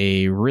is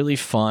a really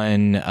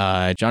fun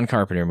John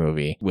Carpenter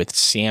movie with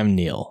Sam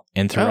Neill.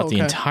 And throughout the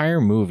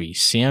entire movie,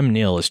 Sam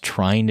Neill is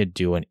trying to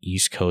do an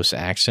East Coast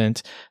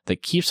accent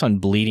that keeps on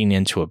bleeding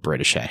into his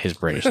British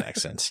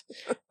accent.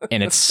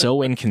 And it's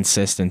so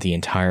inconsistent the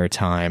entire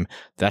time.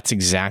 That's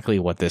exactly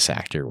what this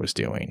actor was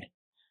doing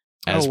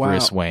as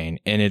Bruce Wayne.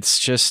 And it's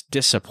just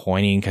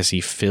disappointing because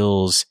he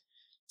feels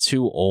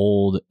too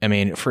old. I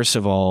mean, first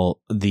of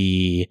all,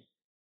 the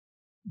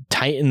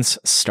Titans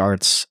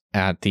starts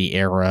at the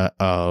era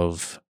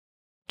of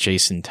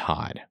Jason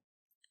Todd.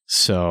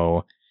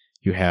 So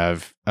you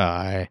have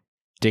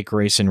Dick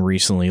Grayson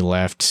recently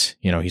left.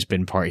 He's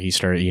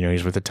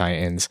with the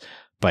Titans.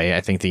 By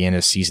I think the end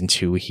of season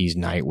 2, he's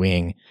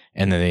Nightwing.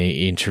 And then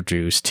they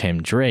introduced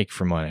Tim Drake,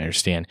 from what I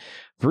understand.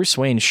 Bruce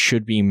Wayne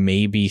should be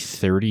maybe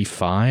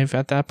 35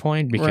 at that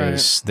point,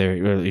 because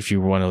if you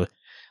want to,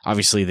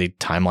 obviously the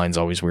timeline's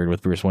always weird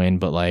with Bruce Wayne,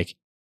 but like,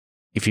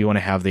 if you want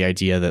to have the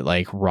idea that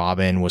like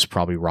Robin was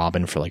probably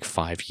Robin for like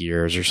 5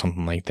 years or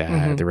something like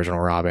that, the original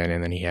Robin,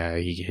 and then he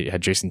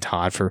had Jason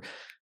Todd for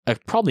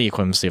probably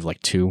equivalency of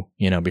like 2,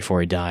 before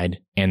he died,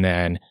 and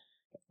then,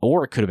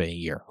 or it could have been a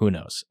year, who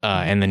knows?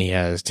 And then he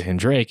has Tim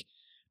Drake.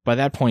 By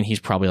that point, he's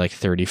probably like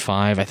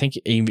 35. I think,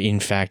 in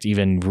fact,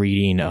 even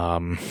reading,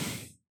 I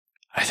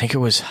think it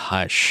was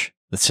Hush.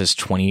 That says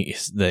 20.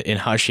 In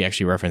Hush, he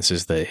actually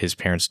references that his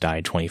parents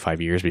died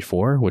 25 years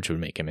before, which would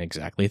make him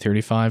exactly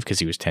 35 because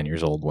he was 10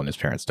 years old when his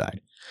parents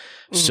died.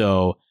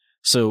 So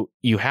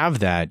you have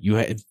that. You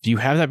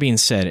have that being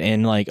said,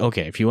 and like,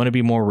 okay, if you want to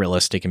be more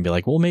realistic and be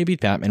like, well, maybe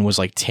Batman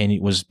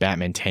was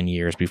Batman 10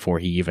 years before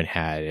he even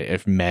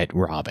met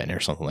Robin or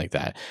something like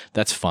that.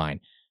 That's fine.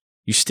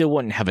 You still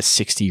wouldn't have a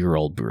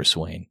 60-year-old Bruce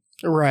Wayne,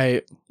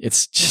 right?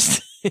 It's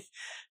just.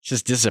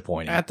 Just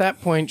disappointing. At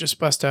that point, just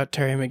bust out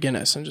Terry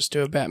McGinnis and just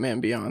do a Batman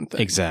Beyond thing.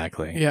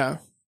 Exactly. Yeah.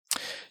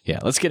 Yeah.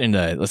 Let's get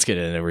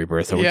into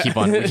Rebirth. We keep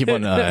on. We've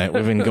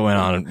been going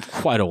on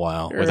quite a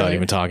while without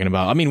even talking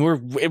about. I mean,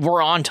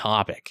 we're on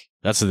topic.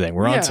 That's the thing.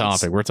 We're on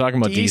topic. We're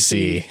talking about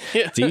DC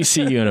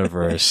DC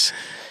Universe,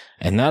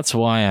 and that's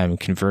why I'm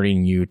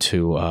converting you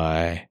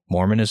to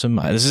Mormonism.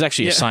 This is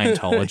actually a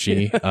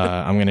Scientology.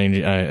 I'm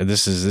gonna.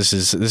 This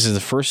is the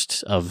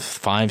first of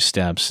 5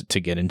 steps to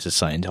get into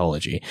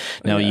Scientology.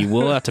 Now you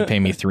will have to pay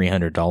me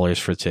 $300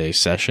 for today's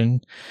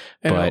session,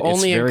 but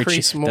only it's very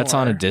cheap. More. That's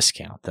on a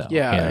discount, though.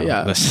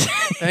 Yeah.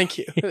 Thank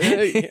you.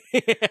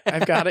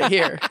 I've got it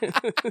here.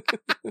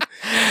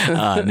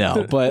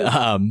 No,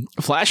 but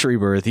Flash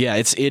Rebirth. Yeah,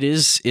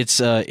 it's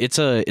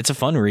a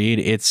fun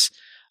read.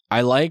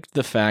 I like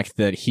the fact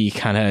that he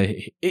kind of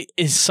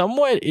is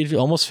somewhat. It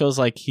almost feels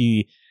like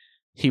he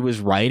was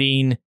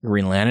writing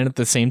Green Lantern at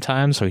the same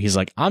time. So he's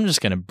like, I'm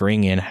just going to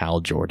bring in Hal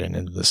Jordan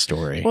into the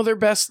story. Well,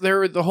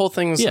 the whole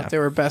thing was that they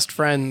were best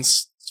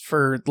friends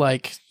for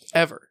like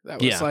ever.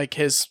 That was like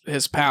his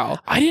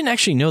pal. I didn't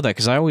actually know that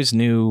because I always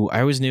knew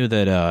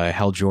that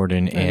Hal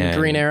Jordan and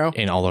Green Arrow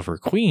and Oliver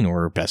Queen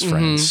were best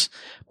friends,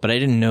 but I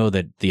didn't know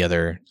that the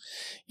other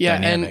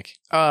dynamic.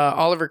 And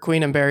Oliver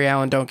Queen and Barry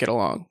Allen don't get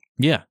along.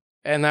 Yeah.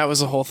 And that was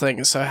the whole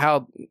thing. So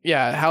Hal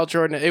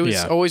Jordan, it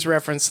was always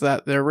referenced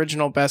that the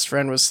original best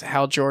friend was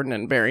Hal Jordan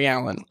and Barry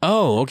Allen.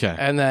 Oh, okay.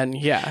 And then,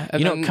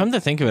 come to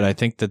think of it, I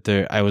think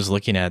that I was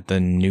looking at the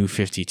New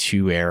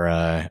 52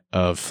 era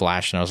of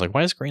Flash, and I was like,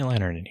 why is Green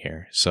Lantern in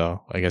here?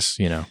 So I guess,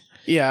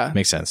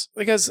 makes sense.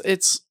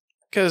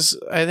 Because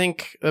I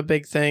think a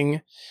big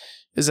thing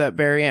is that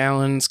Barry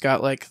Allen's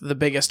got like the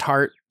biggest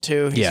heart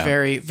too. He's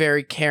very,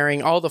 very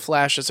caring. All the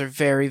Flashes are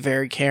very,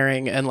 very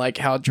caring, and like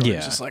Hal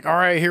Jordan's just like, all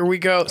right, here we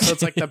go. So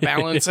it's like the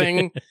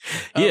balancing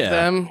of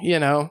them,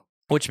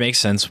 Which makes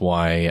sense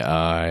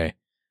why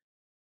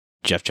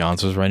Jeff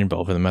Johns was writing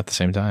both of them at the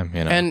same time,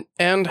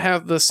 and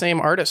have the same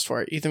artist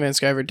for it. Ethan Van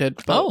Sciver did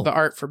the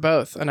art for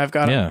both, and I've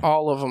got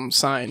all of them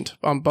signed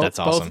on both. That's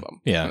awesome. Both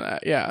of them.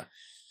 Yeah.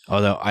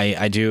 Although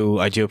I do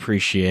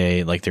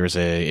appreciate, like, there was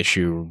a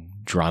issue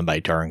drawn by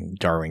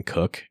Darwin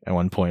Cook at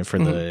one point for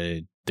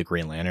the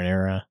Green Lantern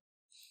era.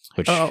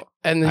 which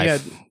and then I you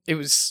f- had, it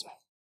was.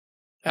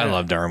 I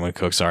love Darwin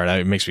Cook's art.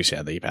 It makes me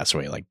sad that he passed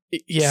away like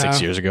Yeah.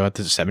 6 years ago,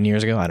 7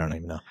 years ago. I don't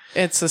even know.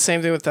 It's the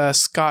same thing with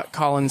Scott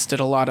Collins did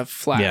a lot of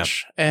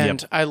Flash,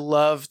 and I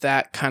love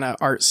that kind of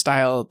art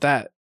style.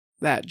 That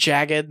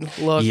jagged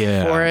look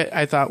for it,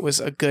 I thought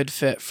was a good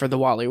fit for the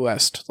Wally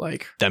West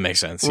That makes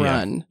sense.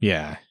 run.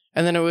 Yeah.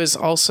 And then it was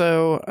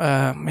also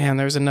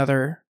there's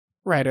another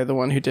writer, the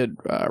one who did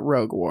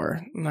Rogue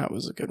War, and that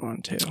was a good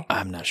one too.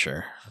 I'm not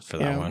sure for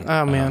that one.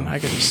 Oh man, I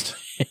could just.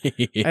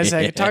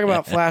 I could talk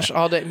about Flash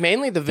all day.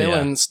 Mainly the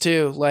villains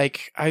too.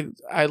 Like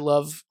I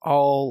love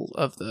all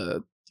of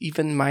the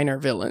even minor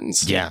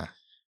villains. Yeah.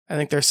 I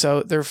think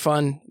they're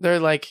fun. They're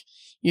like,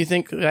 you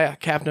think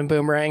Captain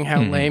Boomerang,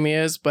 how lame he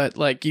is, but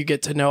like you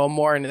get to know him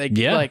more, and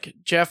like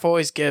Jeff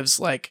always gives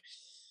like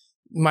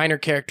minor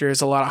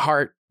characters a lot of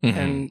heart.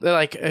 And they're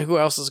like, who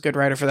else is a good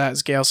writer for that?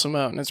 Is Gail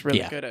Simone. It's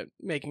really good at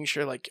making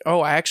sure, like,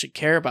 I actually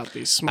care about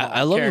these small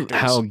I love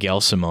characters. how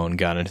Gail Simone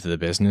got into the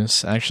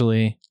business,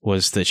 actually,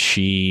 was that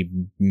she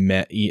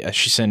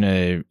sent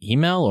an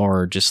email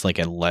or just like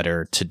a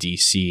letter to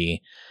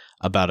DC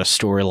about a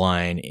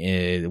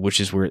storyline, which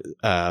is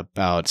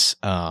about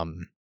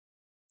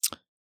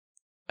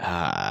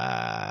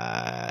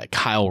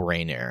Kyle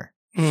Rayner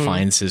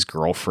finds his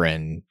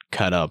girlfriend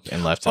cut up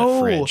and left in a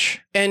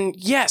fridge. And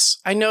yes,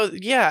 I know.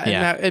 Yeah. And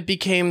that it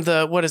became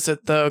the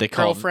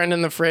girlfriend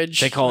in the fridge.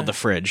 They call it the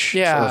fridge.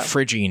 Yeah. Or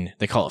fridging.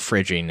 They call it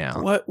fridging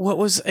now. What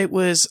was it?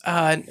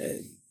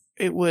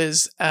 It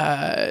was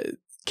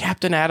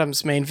Captain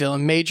Adam's main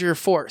villain, Major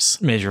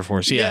Force. Major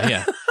Force.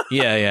 Yeah.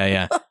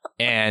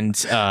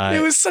 And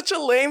it was such a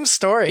lame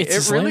story.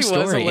 It really was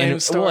a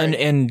lame story.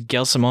 And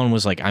Gail Simone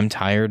was like, I'm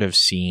tired of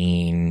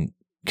seeing,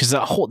 because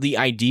the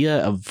idea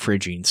of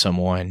fridging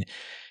someone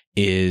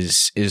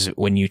is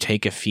when you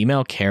take a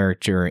female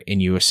character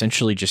and you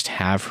essentially just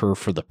have her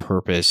for the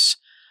purpose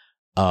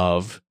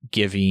of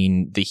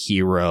giving the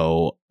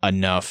hero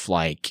enough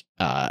a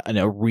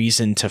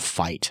reason to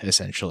fight,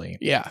 essentially.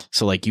 Yeah.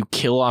 So like you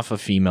kill off a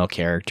female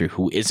character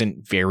who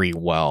isn't very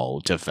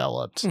well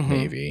developed,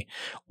 maybe,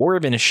 or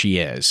even if she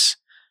is,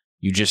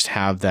 you just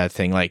have that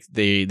thing. Like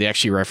they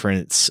actually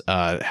reference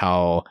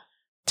how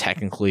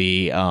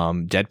technically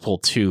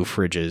Deadpool 2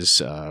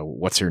 fridges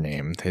what's her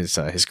name,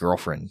 his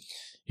girlfriend.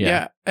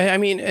 Yeah. I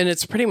mean, and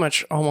it's pretty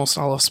much almost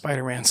all of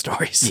Spider-Man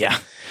stories. Yeah.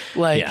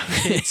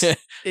 It's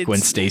Gwen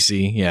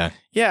Stacy. Yeah.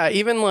 Yeah.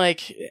 Even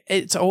like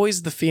it's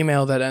always the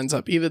female that ends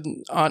up,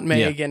 even Aunt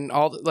Meg and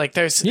all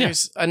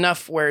there's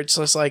enough where it's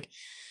just like,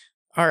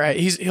 all right,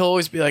 he'll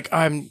always be like,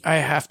 I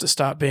have to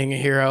stop being a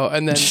hero.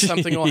 And then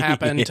something will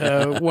happen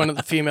to one of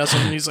the females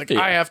and he's like,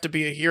 I have to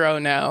be a hero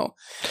now.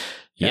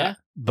 Yeah.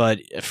 But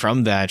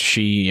from that,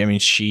 she's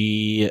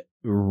been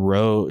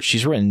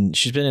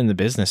in the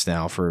business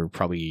now for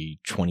probably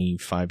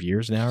 25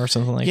 years now or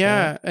something like that.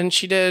 Yeah, and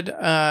she did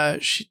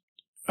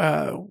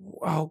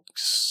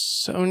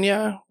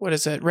Sonia, what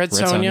is it? Red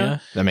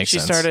Sonja. That makes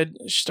sense.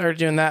 She started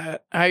doing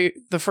that.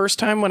 The first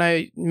time when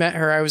I met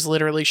her, I was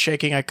literally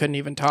shaking. I couldn't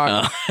even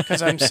talk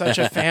because I'm such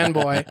a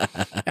fanboy.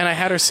 And I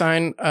had her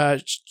sign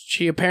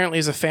she apparently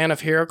is a fan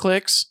of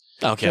HeroClix.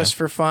 Okay. Just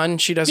for fun.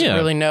 She doesn't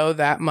really know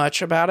that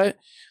much about it.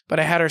 But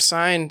I had her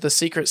sign the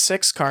Secret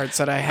Six cards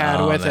that I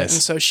had with it. And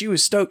so she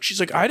was stoked. She's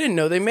like, I didn't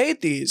know they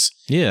made these.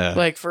 Yeah.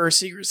 Like for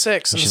Secret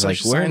Six. And she's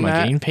like, where am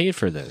I getting paid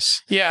for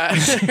this? Yeah.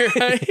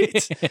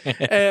 Right.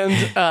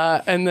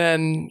 And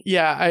then,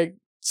 I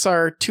saw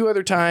her 2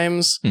 other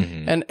times.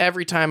 And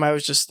every time I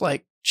was just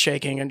like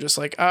shaking and just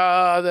like,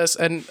 this.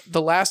 And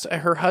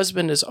her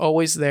husband is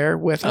always there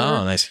with her.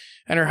 Oh, nice.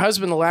 And her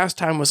husband the last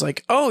time was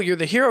like, oh, you're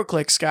the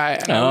HeroClix guy.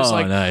 And I was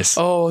like, nice.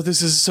 Oh,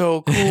 this is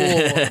so cool.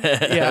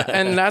 Yeah.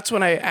 And that's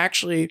when I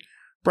actually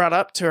brought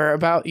up to her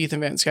about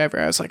Ethan Van Sciver.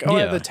 I was like, I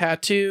have the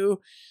tattoo.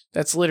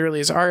 That's literally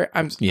his art.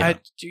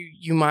 Do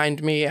you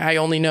mind me? I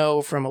only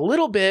know from a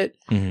little bit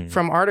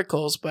from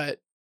articles,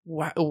 but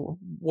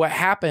what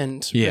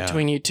happened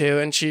between you two?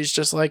 And she's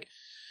just like,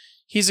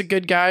 he's a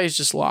good guy. He's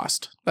just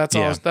lost. That's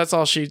all. That's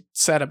all she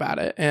said about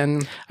it.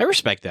 And I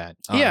respect that,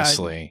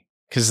 honestly.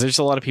 Because there's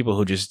a lot of people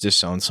who just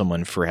disown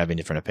someone for having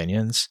different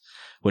opinions,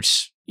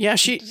 which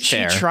she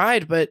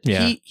tried, but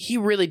he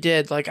really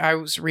did. Like I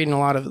was reading a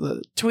lot of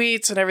the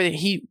tweets and everything.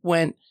 He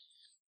went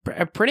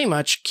pretty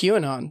much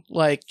QAnon,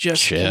 like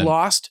just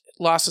lost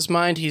his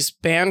mind. He's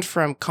banned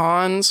from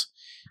cons.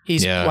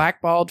 He's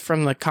blackballed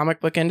from the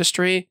comic book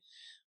industry.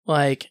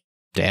 Like,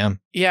 damn.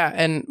 Yeah,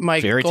 and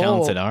my very goal,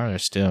 talented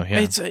artist too.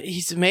 Yeah,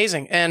 he's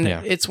amazing, and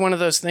it's one of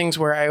those things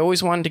where I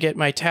always wanted to get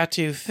my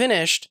tattoo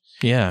finished.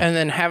 Yeah. And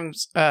then have him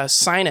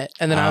sign it.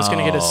 And then I was going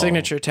to get a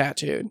signature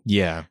tattooed.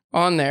 Yeah.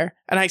 On there.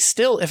 And I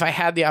still, if I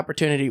had the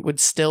opportunity, would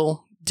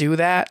still do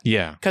that.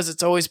 Yeah. Because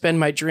it's always been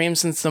my dream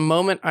since the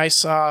moment I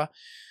saw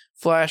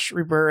Flash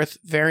Rebirth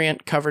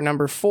variant cover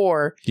number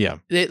 4. Yeah.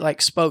 It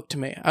like spoke to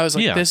me. I was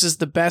like, this is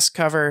the best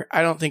cover.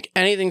 I don't think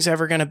anything's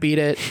ever going to beat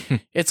it.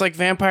 It's like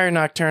Vampire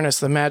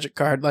Nocturnus, the magic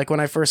card. Like when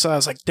I first saw it, I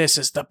was like, this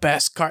is the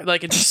best card.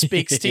 Like it just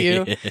speaks to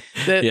you.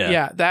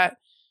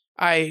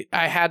 I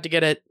had to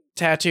get it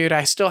tattooed.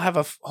 I still have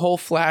a whole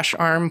Flash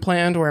arm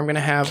planned where I'm going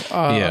to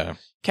have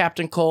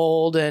Captain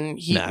Cold and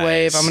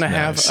Heatwave. I'm going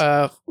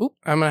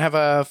to have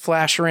a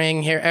Flash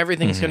ring here.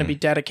 Everything's going to be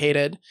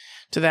dedicated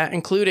to that,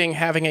 including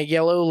having a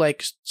yellow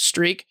like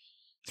streak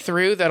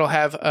through that'll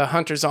have a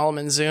Hunter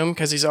Zolomon zoom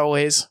because he's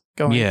always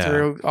going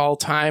through all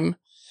time.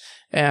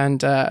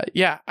 And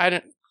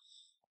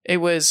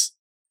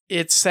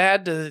it's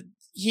sad to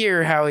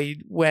hear how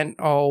he went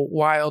all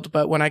wild,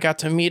 but when I got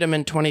to meet him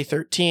in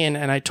 2013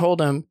 and I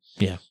told him,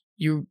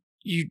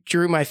 you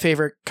drew my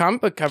favorite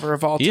comic book cover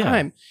of all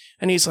time.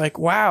 And he's like,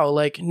 wow,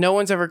 like no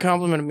one's ever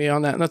complimented me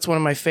on that. And that's one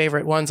of my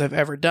favorite ones I've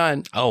ever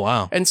done. Oh,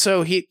 wow. And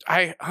so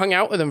I hung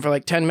out with him for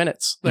like 10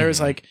 minutes. There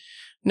was like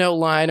no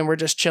line and we're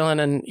just chilling.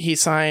 And he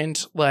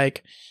signed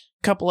like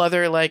a couple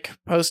other like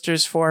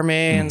posters for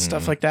me and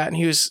stuff like that. And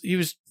he was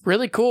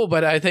really cool.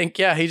 But I think,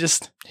 he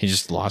just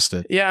lost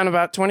it. Yeah. In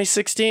about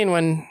 2016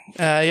 when,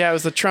 it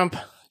was the Trump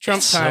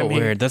It's time. so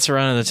weird. That's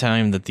around the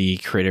time that the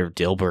creator of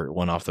Dilbert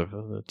went off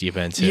the deep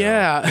end too.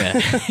 Yeah.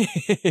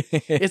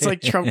 It's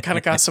like Trump kind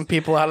of got some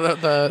people out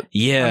of the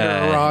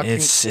under a rock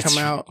and come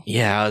out.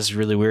 Yeah, it was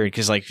really weird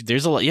because like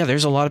there's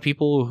a lot of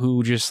people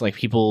who just like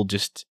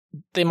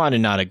they might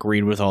have not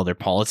agreed with all their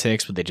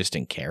politics, but they just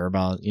didn't care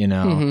about,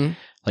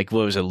 like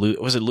what was it?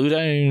 Was it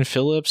Ludine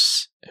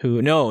Phillips?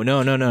 Who? No.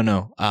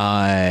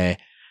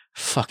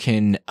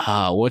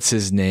 What's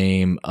his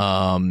name?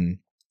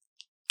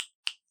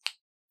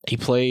 He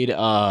played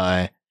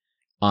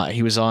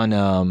he was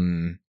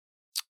on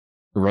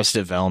Arrested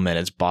Development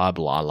as Bob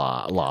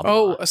La.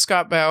 Oh,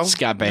 Scott Baio.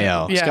 Scott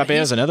Baio. Yeah, Scott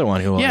Baio's another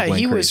one who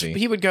went crazy.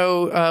 He would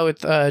go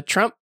with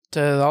Trump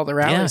to all the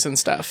rallies and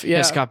stuff.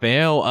 Yeah, Scott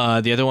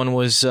Baio. The other one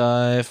was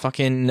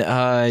Angelina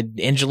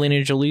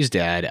Jolie's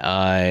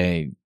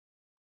dad.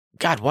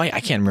 God, why I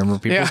can't remember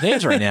people's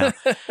names right now.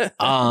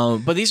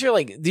 But these are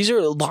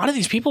a lot of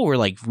these people were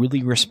like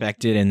really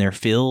respected in their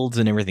fields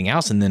and everything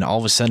else, and then all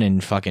of a sudden,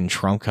 fucking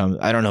Trump comes.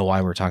 I don't know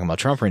why we're talking about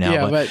Trump right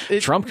now, but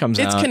Trump comes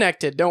out. It's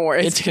connected. Don't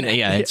worry.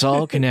 It's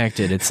all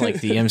connected. It's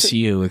like the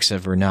MCU,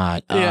 except for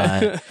not,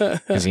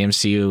 because the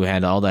MCU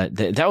had all that.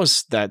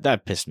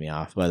 That pissed me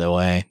off. By the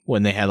way,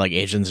 when they had like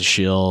Agents of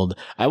S.H.I.E.L.D.,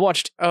 I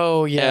watched.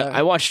 Oh yeah,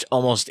 I watched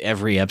almost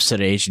every episode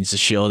of Agents of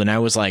S.H.I.E.L.D., and I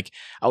was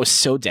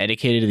so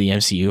dedicated to the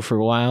MCU for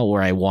a while,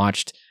 where I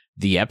watched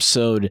the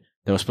episode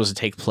that was supposed to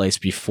take place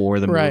before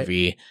the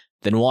movie,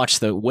 then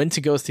went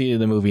to go see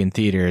the movie in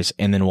theaters,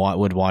 and then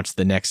would watch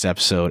the next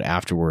episode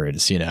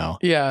afterwards,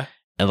 Yeah.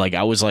 And like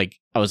I was like,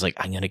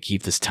 I'm gonna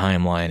keep this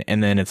timeline,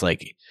 and then it's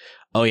like,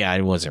 oh yeah,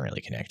 it wasn't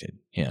really connected.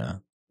 Yeah.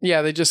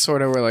 Yeah, they just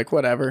sort of were like,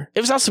 whatever.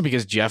 It was also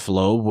because Jeff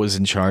Loeb was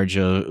in charge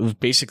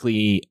of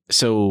basically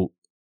Kevin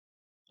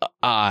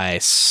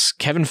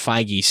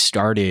Feige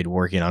started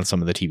working on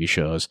some of the TV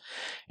shows,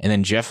 and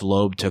then Jeff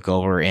Loeb took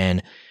over.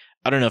 And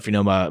I don't know if you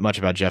know much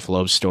about Jeff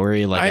Loeb's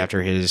story.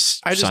 After his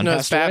I just son know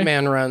passed away.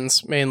 Batman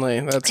runs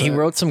mainly. He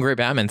wrote some great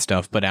Batman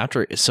stuff, but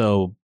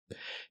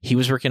he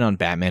was working on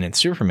Batman and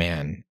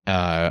Superman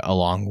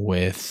along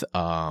with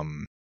God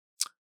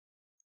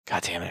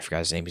damn it, I forgot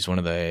his name.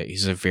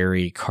 He's a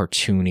very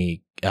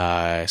cartoony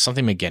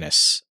something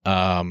McGinnis.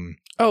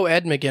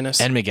 Ed McGinnis.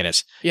 Ed McGinnis.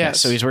 Yes. Yeah,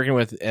 so he's working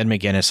with Ed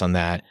McGinnis on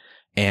that,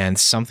 and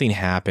something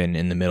happened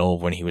in the middle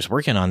of when he was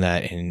working on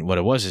that, and what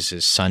it was is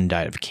his son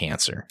died of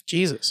cancer.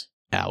 Jesus.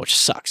 Which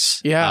sucks.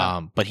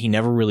 Yeah. But he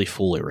never really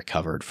fully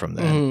recovered from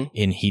that.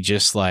 And he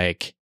just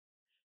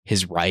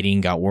his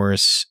writing got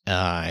worse.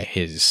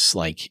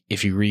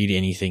 If you read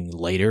anything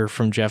later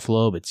from Jeff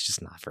Loeb, it's just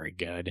not very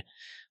good.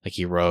 Like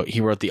he wrote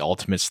The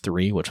Ultimates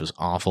 3, which was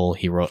awful.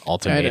 He wrote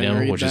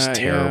Ultimatum, which is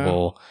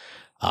terrible.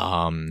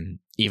 Yeah.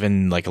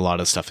 Even like a lot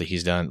of stuff that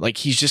he's done, like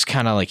he's just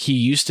kind of like, he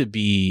used to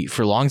be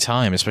for a long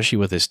time, especially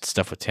with his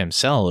stuff with Tim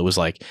Sell, it was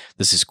like,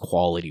 this is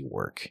quality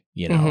work,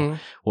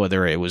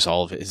 whether it was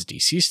all of his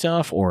DC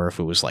stuff or if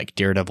it was like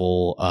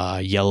Daredevil,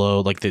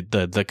 Yellow, like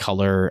the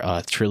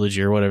color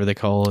trilogy or whatever they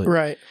call it.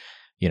 Right.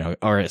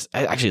 Or it's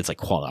like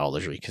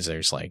quadrilogy, because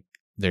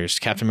there's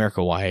Captain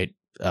America White,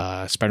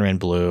 Spider-Man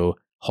Blue,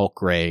 Hulk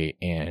Gray,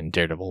 and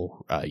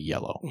Daredevil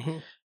Yellow.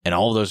 And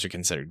all of those are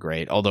considered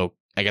great, although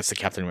I guess the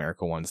Captain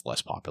America one's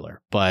less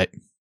popular. But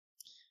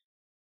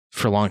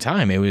for a long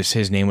time,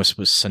 his name was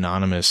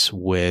synonymous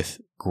with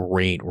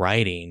great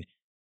writing,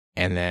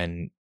 and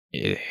then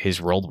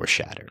his world was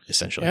shattered,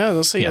 essentially. Yeah,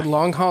 they'll say he had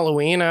Long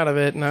Halloween out of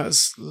it, and that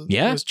was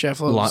Jeff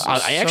Loeb.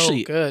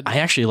 Good. I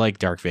actually like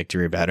Dark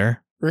Victory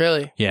better.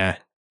 Really? Yeah.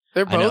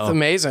 They're both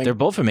amazing. They're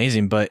both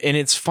amazing, and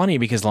it's funny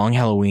because Long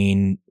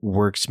Halloween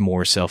works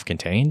more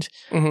self-contained.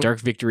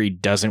 Dark Victory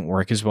doesn't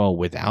work as well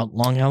without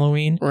Long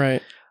Halloween.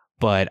 Right.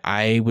 But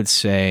I would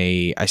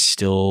say I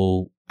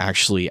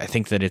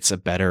think that it's a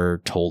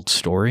better told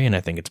story, and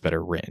I think it's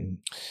better written.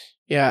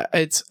 Yeah,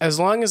 it's as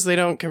long as they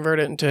don't convert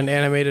it into an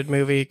animated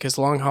movie, because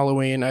Long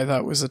Halloween I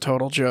thought was a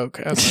total joke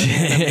as an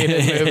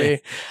animated movie.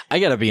 I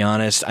gotta be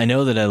honest. I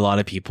know that a lot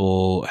of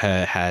people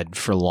had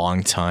for a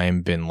long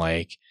time been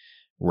like,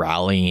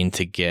 rallying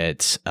to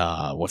get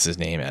what's his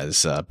name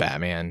as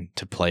Batman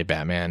to play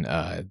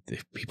Batman.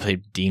 He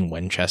played Dean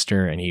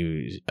Winchester, and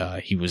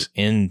he was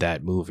in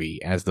that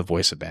movie as the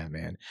voice of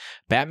Batman.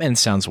 Batman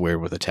sounds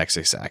weird with a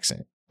Texas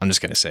accent. I'm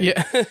just gonna say,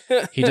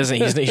 he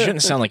doesn't. He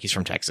shouldn't sound like he's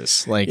from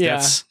Texas. Like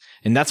that's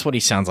what he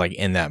sounds like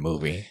in that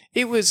movie.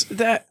 It was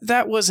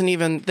that wasn't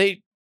even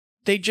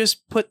they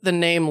just put the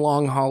name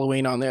Long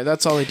Halloween on there.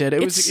 That's all they did.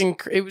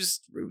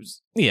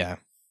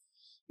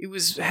 It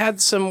was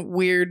had some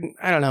weird,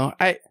 I don't know.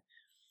 I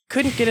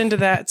couldn't get into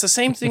that. It's the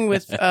same thing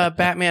with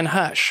Batman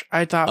Hush.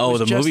 I thought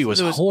the movie was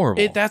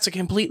horrible. That's a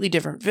completely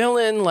different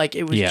villain. Like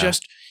it was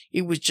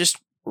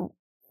just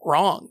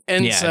wrong.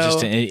 And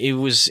it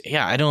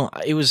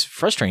was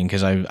frustrating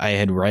because I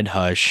had read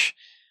Hush.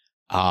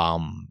 A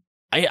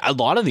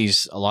lot of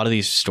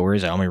these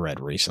stories I only read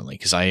recently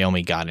because I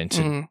only got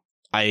into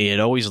I had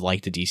always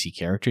liked the DC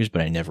characters,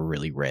 but I never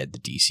really read the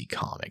DC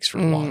comics for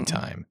a long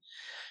time.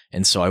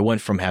 And so I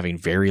went from having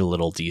very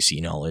little DC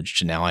knowledge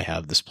to now I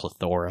have this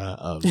plethora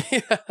of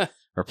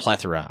or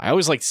plethora. I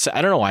always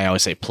I don't know why I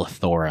always say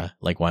plethora,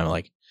 like when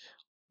I'm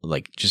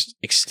like just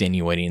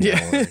extenuating the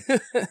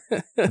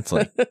word. It's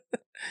like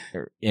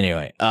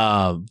anyway,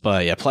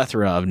 but yeah,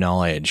 plethora of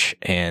knowledge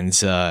and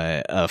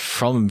for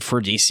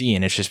DC,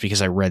 and it's just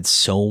because I read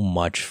so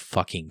much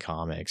fucking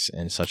comics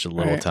in such a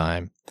little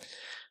time.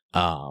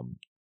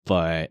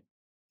 But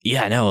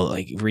yeah, no,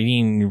 like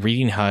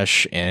reading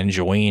Hush and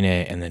enjoying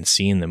it, and then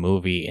seeing the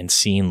movie and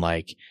seeing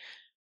like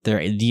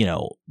they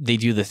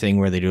do the thing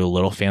where they do a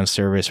little fan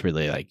service where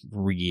they like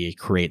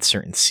recreate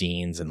certain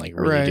scenes and like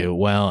really do it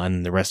well,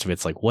 and the rest of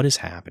it's like, what is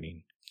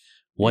happening?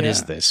 What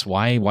is this?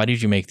 Why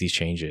did you make these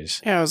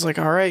changes? Yeah, I was like,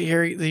 all right,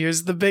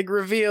 here's the big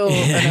reveal.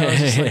 And I was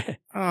just like,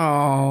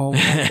 oh,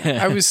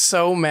 I was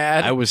so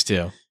mad. I was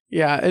too.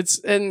 Yeah,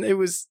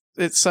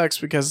 it sucks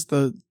because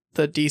the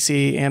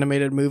DC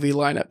animated movie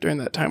lineup during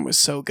that time was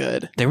so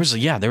good. There was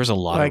a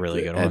lot of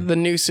really good ones. The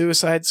new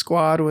Suicide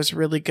Squad was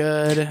really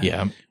good.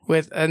 Yeah.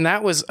 And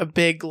that was a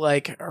big,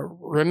 like,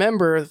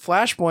 remember the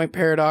Flashpoint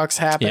paradox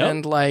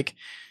happened. Yep. Like,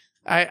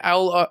 I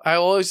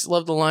always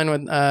love the line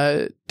when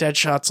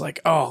Deadshot's like,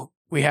 oh,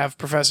 we have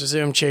Professor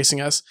Zoom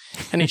chasing us,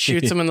 and he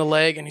shoots him in the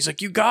leg, and he's like,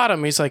 you got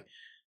him. He's like,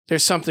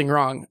 there's something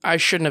wrong. I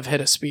shouldn't have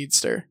hit a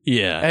speedster.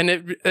 Yeah.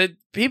 And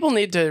people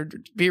need to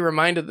be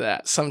reminded of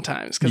that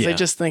sometimes because they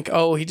just think,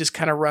 oh, he just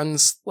kind of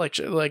runs like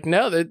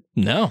no,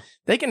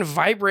 they can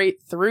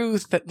vibrate through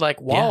like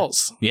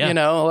walls. Yeah. You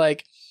know,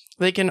 like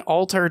they can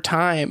alter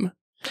time.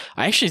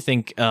 I actually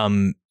think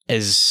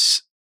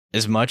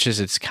as much as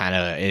it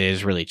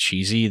is really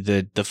cheesy,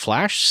 the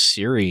Flash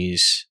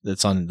series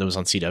that was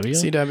on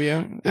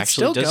CW. It's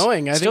still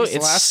going. I think it's the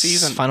last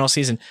season. Final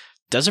season.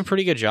 Does a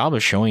pretty good job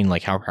of showing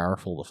like how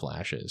powerful the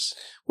Flash is.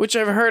 Which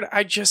I've heard,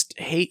 I just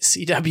hate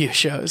CW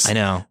shows. I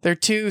know. They're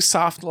too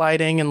soft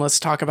lighting and let's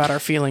talk about our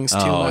feelings too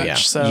much. Yeah.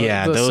 So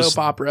those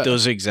soap opera.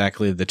 Those are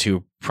exactly the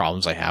two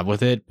problems I have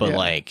with it. But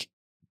like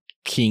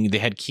they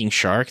had King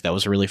Shark. That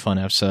was a really fun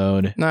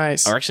episode.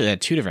 Nice. Or actually they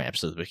had 2 different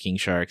episodes with King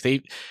Shark.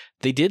 They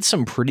did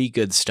some pretty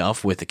good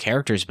stuff with the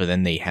characters, but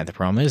then they have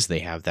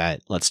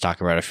that let's talk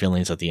about our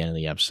feelings at the end of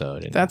the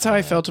episode. And, that's how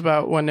I felt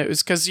about when it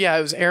was, because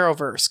it was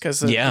Arrowverse,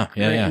 because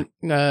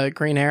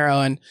Green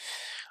Arrow, and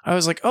I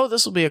was like, oh,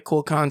 this will be a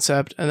cool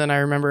concept. And then I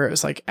remember it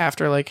was like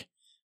after like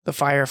the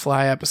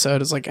Firefly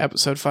episode is like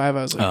episode 5.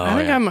 I was like,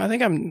 I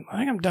think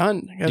I'm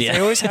done. Because they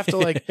always have to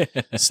like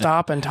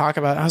stop and talk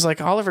about it. I was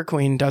like, Oliver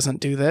Queen doesn't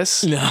do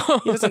this. No,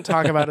 he doesn't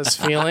talk about his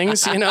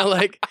feelings.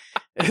 Like.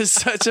 It's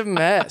such a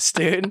mess,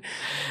 dude.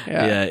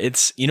 Yeah,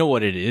 it's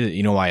what it is.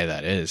 You know why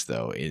that is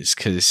though, is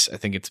because I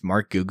think it's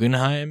Mark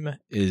Guggenheim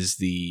is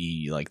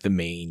the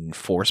main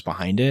force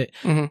behind it,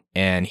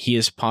 and he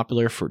is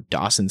popular for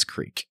Dawson's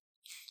Creek.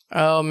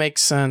 Oh,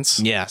 makes sense.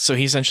 Yeah, so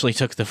he essentially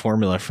took the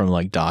formula from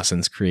like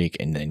Dawson's Creek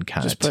and then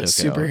kind of put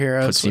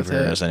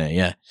superheroes in it.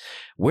 Yeah.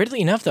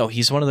 Weirdly enough, though,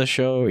 he's one of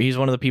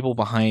the people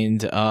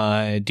behind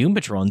Doom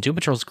Patrol, and Doom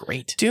Patrol's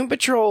great. Doom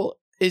Patrol.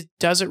 It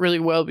does it really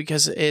well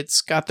because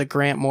it's got the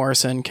Grant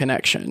Morrison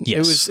connection.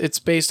 Yes. It's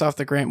based off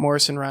the Grant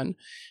Morrison run.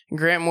 And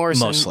Grant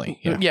Morrison mostly,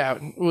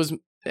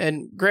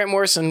 and Grant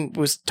Morrison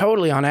was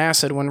totally on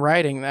acid when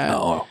writing that.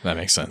 Oh, that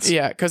makes sense.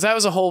 Yeah, because that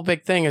was a whole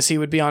big thing, is he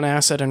would be on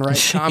acid and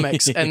write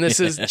comics. And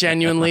this is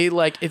genuinely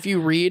like, if you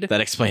read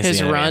that explains his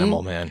the run,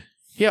 Animal Man.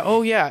 Yeah.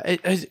 Oh yeah.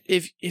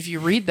 If you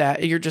read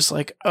that, you're just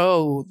like,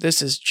 oh,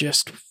 this is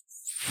just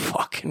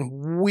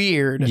fucking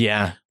weird.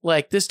 Yeah.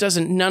 Like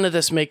none of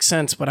this makes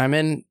sense, but I'm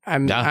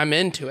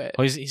into it.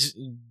 Well,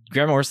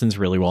 Grant Morrison's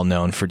really well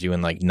known for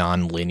doing like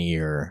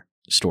non-linear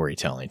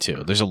storytelling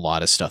too. There's a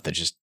lot of stuff that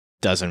just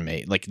doesn't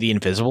make, like The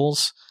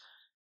Invisibles.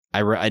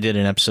 I did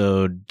an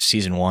episode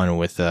season 1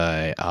 with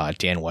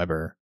Dan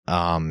Weber,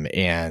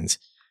 and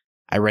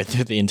I read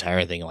through the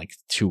entire thing in like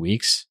 2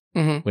 weeks,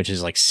 which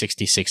is like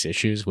 66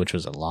 issues, which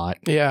was a lot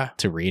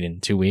to read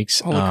in 2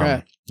 weeks. Holy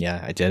crap.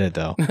 Yeah, I did it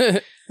though.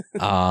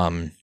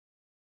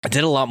 I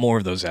did a lot more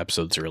of those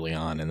episodes early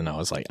on, and then I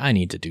was like, I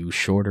need to do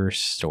shorter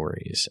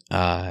stories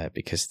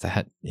because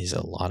that is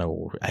a lot of.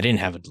 I didn't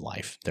have a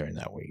life during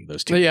that week.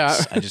 Those 2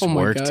 weeks. I just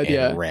worked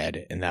and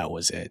read, and that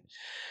was it.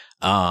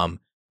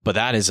 But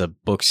that is a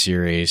book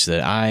series that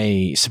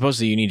I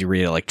supposedly you need to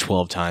read it like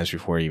 12 times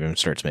before it even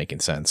starts making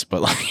sense.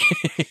 But like,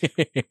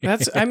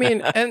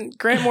 and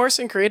Grant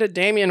Morrison created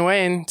Damian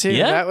Wayne too.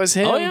 Yeah. That was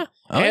him. Oh yeah.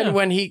 And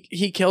when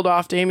he killed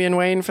off Damian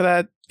Wayne for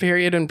that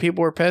period, and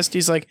people were pissed,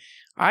 he's like,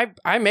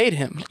 I made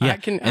him. Yeah.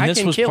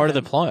 This was part him.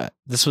 of the plot.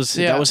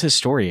 That was his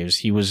story.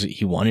 He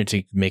wanted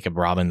to make a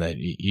Robin that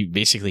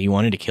he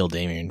wanted to kill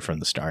Damian from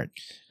the start.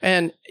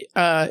 And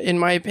in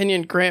my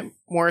opinion, Grant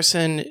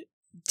Morrison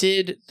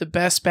did the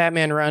best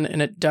Batman run,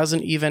 and it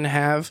doesn't even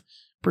have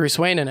Bruce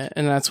Wayne in it.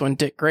 And that's when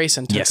Dick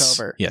Grayson took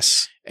over.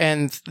 Yes.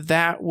 And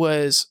that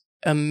was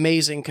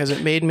amazing because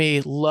it made me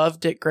love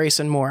Dick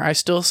Grayson more. I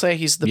still say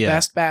he's the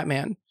best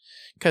Batman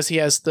because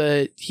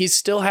he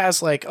still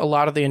has like a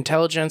lot of the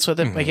intelligence with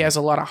it, but he has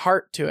a lot of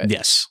heart to it.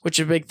 Yes. Which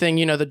is a big thing,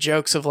 the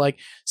jokes of like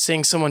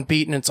seeing someone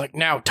beaten, it's like,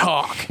 now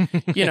talk,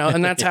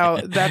 and that's how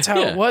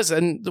it was.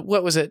 And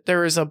what was it?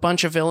 There was a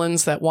bunch of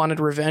villains that wanted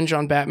revenge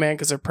on Batman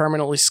because they're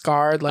permanently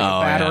scarred, like a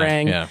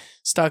batarang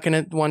stuck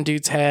in one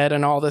dude's head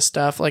and all this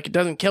stuff. Like it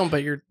doesn't kill him,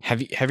 but you're.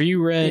 Have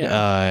you read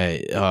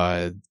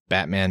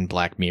Batman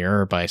Black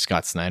Mirror by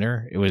Scott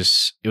Snyder? It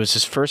was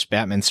his first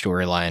Batman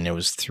storyline. It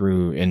was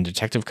in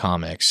Detective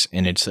Comics,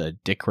 and it's a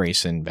Dick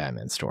Grayson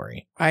Batman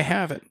story. I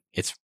haven't.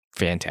 It's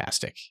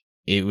fantastic.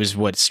 It was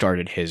what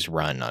started his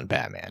run on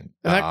Batman.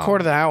 And that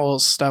Court of the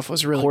Owls stuff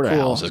was really cool. Court of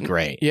the Owls is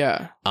great.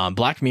 Yeah.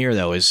 Black Mirror,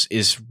 though,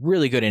 is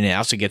really good, and it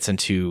also gets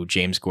into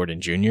James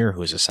Gordon Jr.,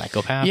 who is a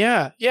psychopath.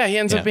 Yeah. Yeah, he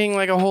ends up being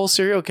like a whole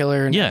serial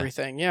killer and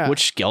everything. Yeah.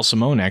 Which Gail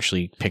Simone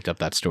actually picked up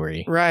that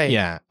story. Right.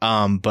 Yeah.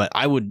 But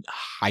I would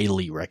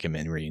highly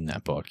recommend reading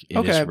that book.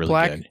 It is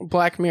really good.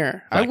 Black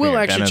Mirror. I will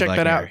actually check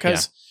that out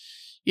because...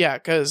 Yeah,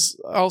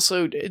 because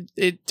also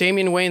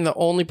Damian Wayne, the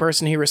only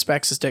person he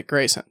respects is Dick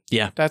Grayson.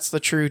 Yeah. That's the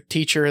true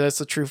teacher. That's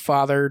the true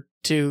father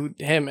to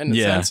him in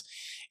a sense.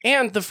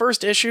 And the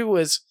first issue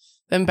was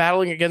them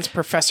battling against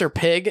Professor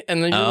Pig.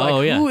 And then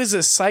you're who is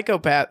this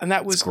psychopath? And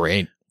that was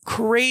great.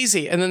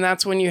 Crazy. And then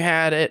that's when you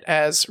had it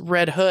as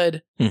Red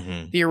Hood,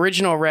 the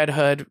original Red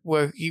Hood,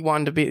 where he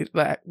wanted to be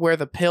wear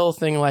the pill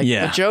thing like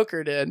the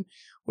Joker did.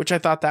 Which I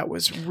thought that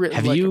was really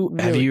have you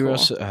cool.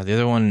 also the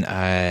other one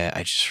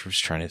I just was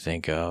trying to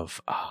think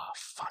of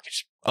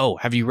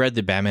have you read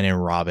the Batman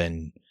and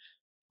Robin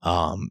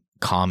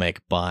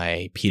comic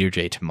by Peter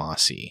J.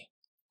 Tomasi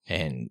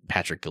and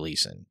Patrick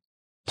Gleason?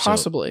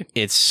 Possibly.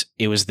 So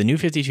it was the New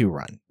 52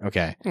 run,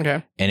 okay,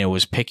 and it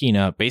was picking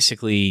up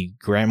basically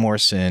Grant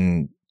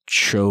Morrison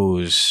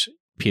chose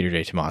Peter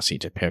J. Tomasi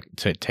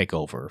to take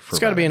over for. It's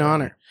got to be an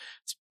honor.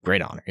 It's a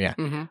great honor, yeah.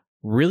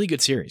 Really good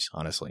series,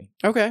 honestly.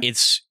 Okay.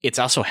 It's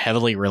also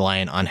heavily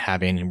reliant on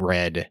having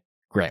read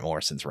Grant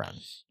Morrison's run.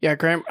 Yeah,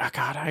 Grant. Oh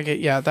God,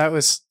 that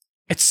was.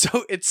 It's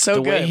so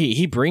the good. Way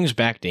he brings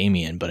back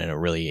Damian, but in a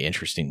really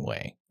interesting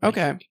way.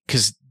 Okay.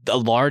 Because a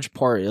large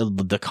part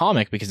of the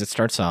comic, because it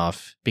started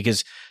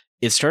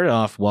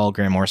off while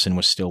Grant Morrison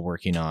was still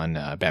working on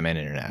Batman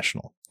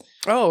International.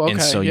 Oh, okay.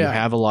 And so you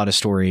have a lot of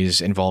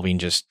stories involving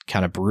just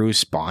kind of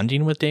Bruce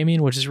bonding with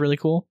Damian, which is really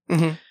cool.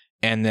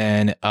 And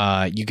then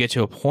you get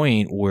to a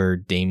point where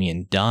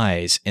Damian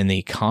dies, and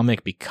the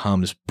comic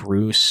becomes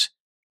Bruce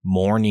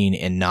mourning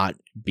and not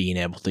being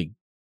able to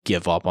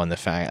give up on the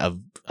fact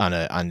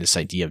on this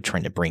idea of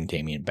trying to bring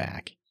Damian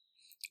back.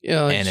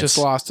 Yeah, he's just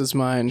lost his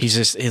mind. He's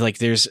just like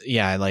there's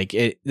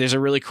a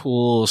really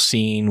cool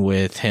scene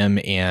with him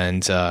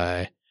and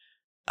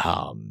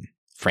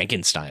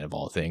Frankenstein of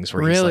all things,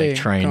 where he's like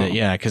trying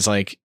to because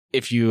like.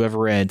 If you ever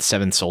read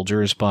Seven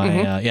Soldiers by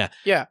that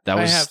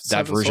was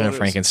that version of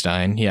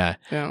Frankenstein,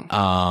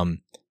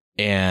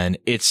 and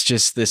it's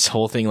just this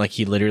whole thing like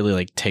he literally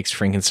like takes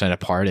Frankenstein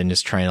apart and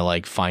is trying to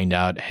like find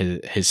out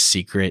his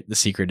secret. The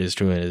secret is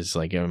to his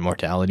like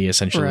immortality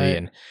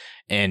essentially,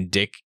 and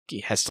Dick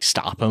has to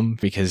stop him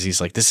because he's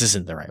like, this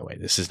isn't the right way.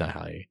 This is not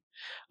how you.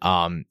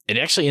 It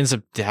actually ends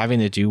up having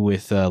to do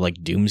with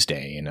like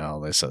Doomsday and all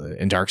this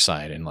and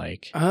Darkseid and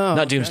like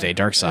not Doomsday,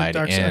 Darkseid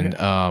and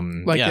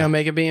the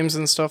Omega beams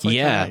and stuff like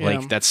that.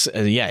 Like that's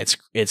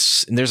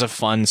it's there's a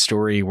fun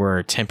story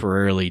where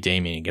temporarily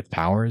Damian gets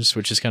powers,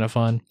 which is kind of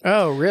fun.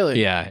 Oh, really?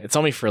 Yeah, it's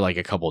only for like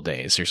a couple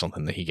days or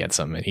something that he gets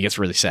them, and he gets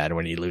really sad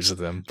when he loses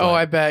them. But,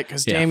 I bet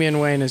because Damian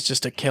Wayne is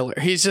just a killer.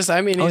 He's just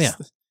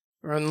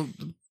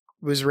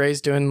was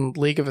raised doing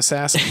League of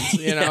Assassins,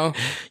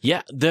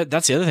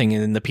 that's the other thing.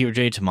 In the Peter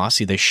J.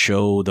 Tomasi, they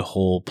show the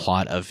whole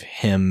plot of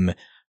him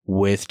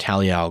with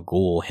Talia al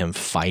Ghul, him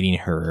fighting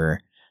her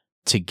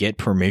to get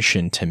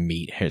permission to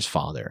meet his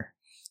father.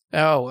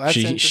 Oh, that's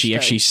she interesting.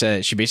 actually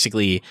said she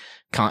basically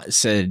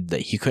said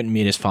that he couldn't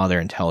meet his father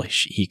until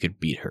he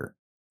could beat her.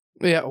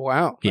 Yeah,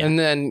 wow. Yeah. And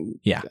then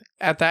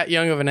at that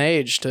young of an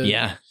age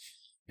to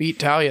beat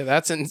Talia,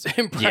 that's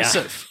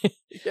impressive.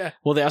 Yeah.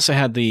 Well, they also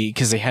had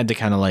because they had to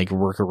kind of like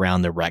work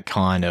around the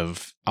retcon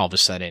of all of a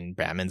sudden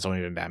Batman's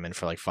only been Batman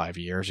for like 5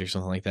 years or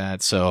something like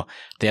that. So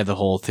they had the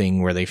whole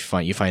thing where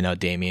you find out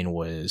Damian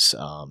was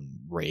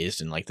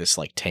raised in like this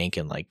like tank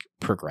and like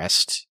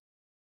progressed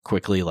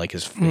quickly, like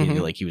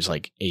like he was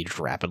like aged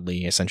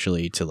rapidly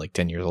essentially to like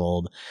 10 years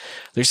old.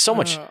 There's so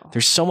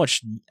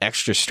much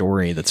extra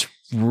story that's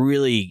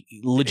really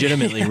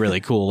legitimately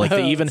really cool. Like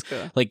they even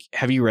like,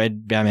 have you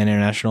read Batman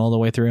International all the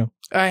way through?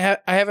 I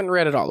haven't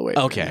read it all the way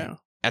through. Okay. No.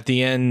 At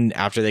the end,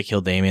 after they kill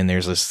Damian,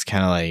 there's this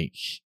kind of like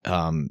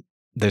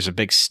there's a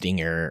big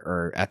stinger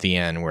or at the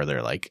end where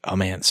they're like, oh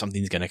man,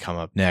 something's gonna come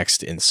up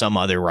next and some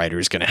other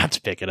writer's gonna have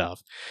to pick it up.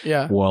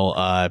 Yeah.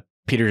 Well,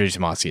 Peter J.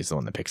 Tomasi is the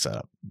one that picks that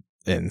up.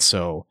 And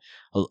so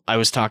I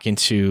was talking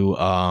to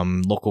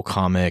local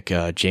comic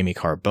Jamie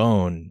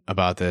Carbone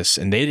about this,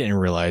 and they didn't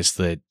realize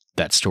that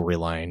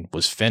storyline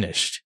was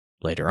finished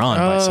later on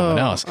by someone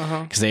else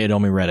because they had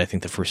only read, I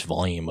think, the first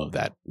volume of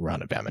that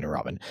run of Batman and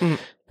Robin.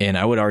 And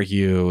I would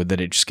argue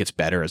that it just gets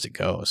better as it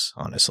goes,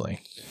 honestly.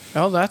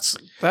 Oh, that's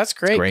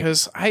great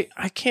because I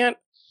can't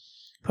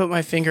put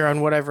my finger on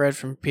what I've read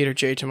from Peter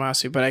J.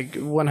 Tomasi, but I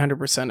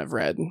 100% have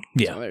read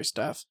some other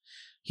stuff.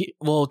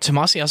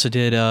 Tomasi also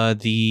did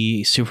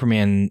the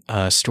Superman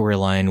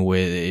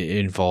storyline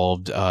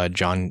involved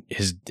John,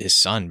 his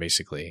son,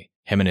 basically.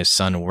 Him and his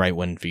son right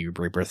when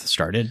Rebirth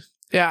started.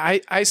 Yeah,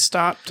 I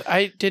stopped.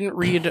 I didn't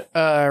read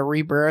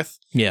Rebirth.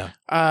 Yeah.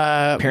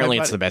 Apparently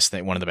it's the best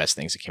thing, one of the best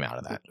things that came out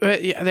of that.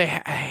 But yeah, they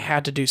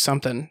had to do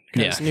something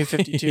because New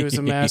 52 was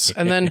a mess.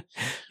 And then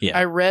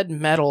I read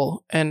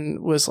Metal and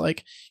was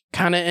like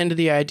kind of into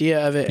the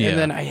idea of it. And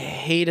then I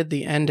hated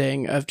the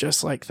ending of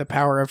just like the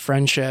power of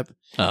friendship.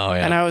 Oh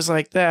yeah. And I was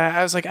like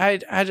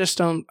I just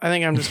don't, I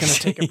think I'm just going to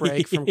take a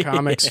break from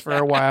comics for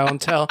a while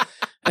until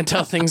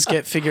things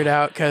get figured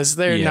out because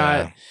they're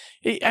not.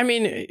 I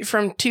mean,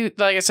 from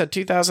like I said,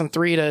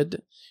 2003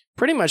 to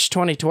pretty much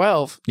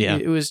 2012. Yeah,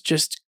 it was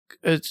just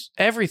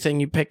everything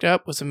you picked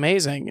up was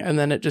amazing, and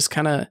then it just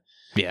kind of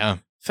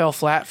fell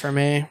flat for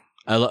me.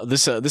 I love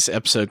this. This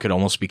episode could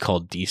almost be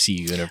called DC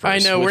Universe. I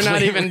know we're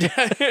not even.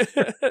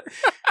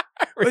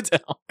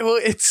 Well,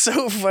 it's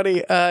so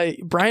funny.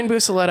 Brian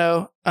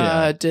Buccellato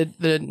did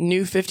the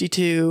New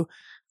 52,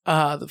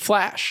 the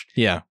Flash.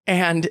 Yeah,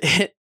 and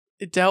it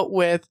dealt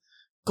with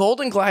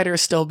Golden Glider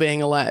still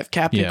being alive,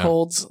 Captain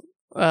Cold's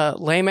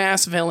lame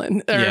ass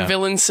villain or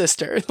villain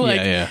sister,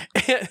 like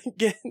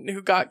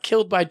who got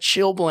killed by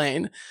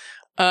Chillblain.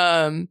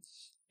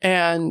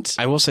 And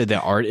I will say the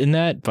art in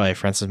that by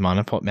Francis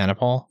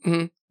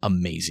Manapul,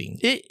 amazing.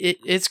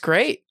 It's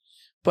great,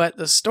 but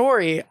the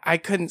story I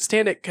couldn't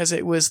stand it because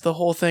it was the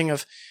whole thing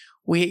of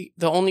the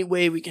only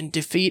way we can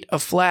defeat a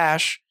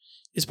Flash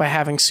is by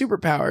having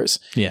superpowers.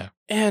 Yeah,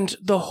 and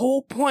the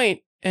whole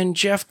point. And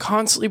Jeff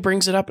constantly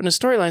brings it up in his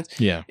storylines.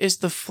 Yeah, is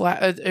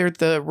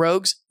the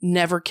Rogues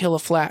never kill a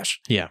Flash.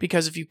 Yeah,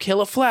 because if you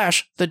kill a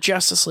Flash, the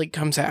Justice League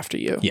comes after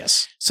you.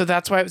 Yes, so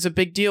that's why it was a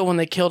big deal when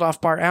they killed off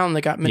Bart Allen.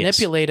 They got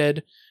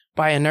manipulated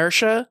by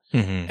inertia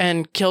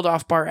and killed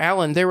off Bart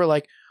Allen. They were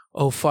like,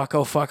 "Oh fuck,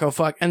 oh fuck, oh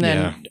fuck," and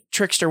then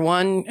Trickster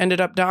 1 ended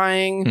up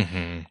dying.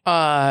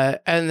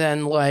 And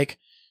then like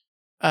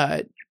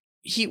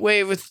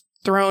Heatwave with.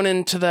 Thrown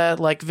into the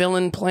like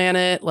villain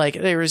planet, like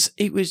it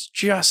was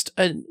just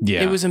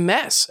it was a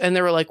mess, and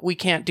they were like, we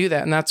can't do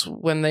that, and that's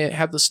when they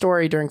had the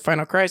story during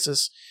Final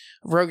Crisis,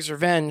 Rogue's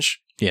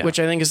Revenge, which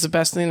I think is the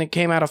best thing that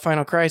came out of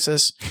Final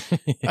Crisis.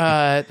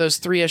 Those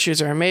 3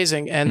 issues are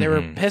amazing, and they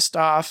were pissed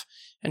off,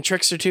 and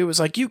Trickster 2 was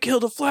like, you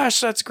killed a Flash,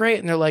 that's great,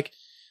 and they're like,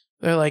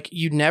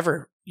 you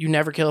never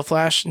kill a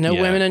Flash, no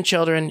women and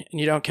children, and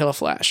you don't kill a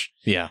Flash.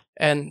 Yeah,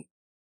 and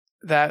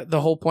that the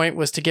whole point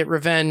was to get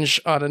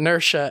revenge on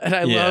inertia. And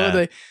I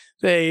love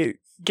they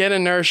get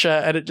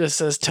inertia and it just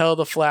says, tell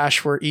the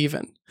Flash we're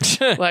even.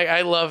 Like,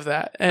 I love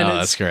that. And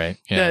that's great.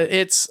 Yeah.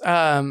 It's,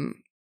 so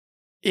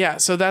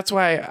that's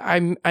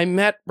why I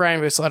met Brian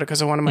Buccellato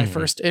because I wanted my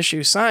first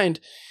issue signed.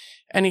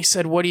 And he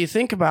said, what do you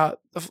think about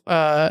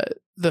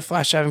the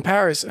Flash having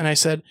powers? And I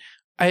said,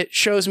 it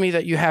shows me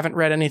that you haven't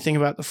read anything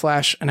about the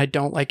Flash and I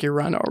don't like your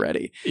run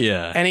already.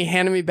 Yeah. And he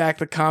handed me back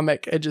the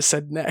comic and just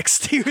said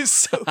next. He was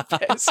so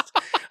pissed.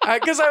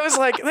 Because I was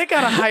like, they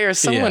got to hire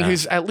someone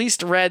who's at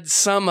least read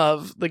some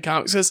of the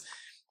comics. Because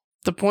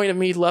the point of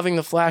me loving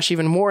the Flash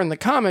even more in the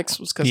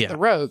comics was because of the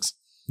Rogues.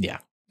 Yeah.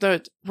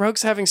 The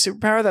Rogues having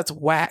superpower, that's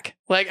whack.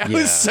 Like, I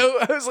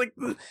was like,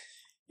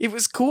 it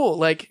was cool.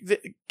 Like,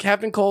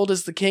 Captain Cold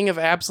is the king of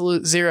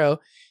absolute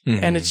zero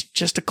and it's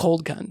just a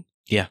cold gun.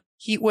 Yeah.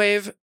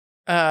 Heatwave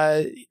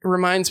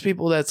reminds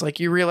people that it's like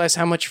you realize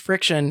how much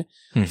friction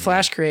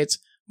Flash creates.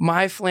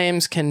 My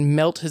flames can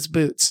melt his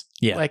boots.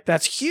 Yeah, like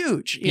that's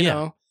huge, you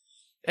know.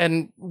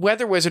 And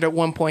Weather Wizard at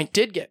one point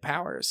did get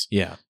powers.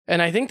 Yeah,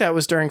 and I think that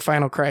was during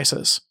Final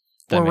Crisis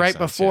or right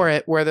before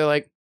it, where they're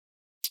like,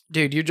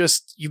 "Dude,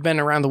 you've been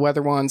around the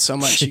Weather Wand so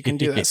much, you can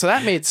do that." So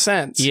that made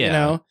sense, you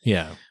know.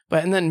 Yeah.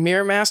 But and then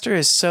Mirror Master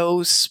is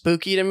so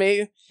spooky to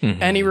me.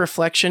 Any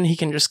reflection he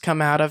can just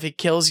come out of, he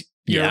kills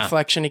your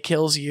reflection, he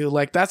kills you.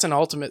 Like, that's an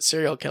ultimate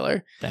serial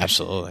killer.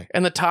 Absolutely.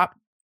 And the top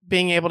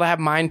being able to have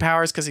mind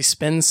powers because he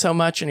spins so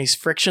much and he's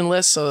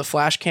frictionless, so the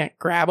Flash can't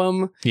grab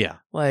him. Yeah.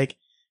 Like,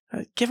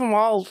 give him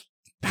all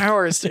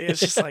powers. It's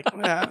just like,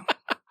 I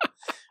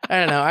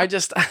don't know. I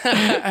just,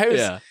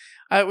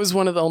 it was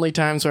one of the only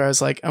times where I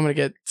was like, I'm going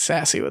to get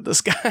sassy with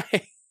this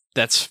guy.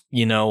 That's,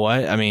 you know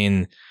what? I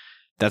mean,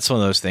 that's one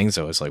of those things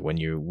though. It's like when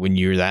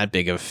you're that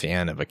big of a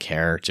fan of a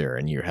character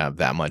and you have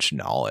that much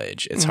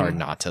knowledge, it's hard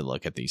not to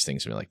look at these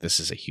things and be like, this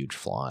is a huge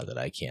flaw that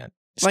I can't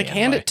like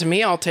hand it to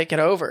me, I'll take it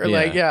over.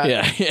 My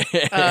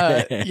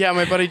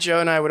buddy Joe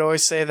and I would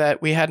always say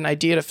that we had an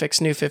idea to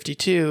fix New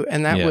 52,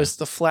 and that was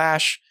the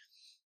Flash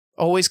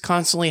always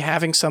constantly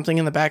having something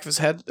in the back of his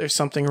head that there's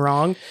something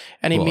wrong,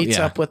 and he meets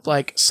up with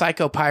like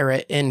Psycho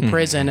Pirate in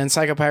prison, and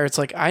Psycho Pirate's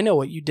like, I know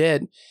what you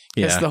did.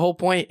 Because the whole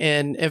point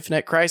in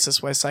Infinite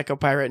Crisis, why Psycho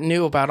Pirate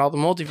knew about all the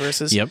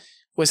multiverses,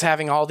 was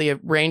having all the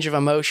range of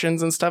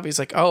emotions and stuff. He's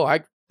like,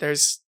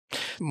 there's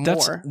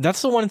more.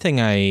 That's the one thing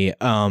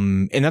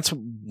and that's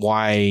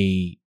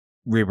why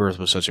Rebirth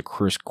was such a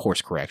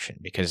course correction,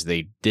 because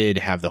they did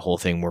have the whole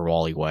thing where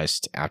Wally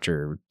West,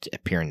 after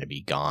appearing to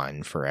be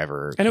gone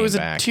forever, and it was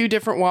two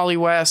different Wally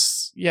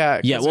Wests.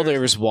 Well,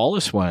 there was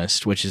Wallace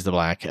West, which is the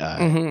black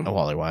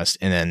Wally West,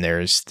 and then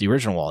there's the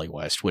original Wally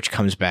West, which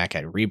comes back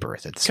at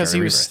Rebirth because he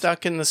was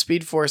stuck in the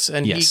Speed Force,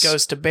 and he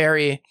goes to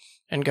Barry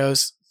and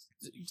goes,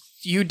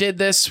 you did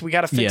this, we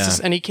got to fix this.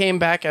 And he came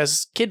back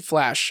as Kid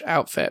Flash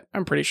outfit,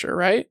 I'm pretty sure,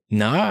 right?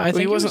 No, I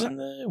think he wasn't in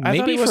the... I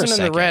thought he wasn't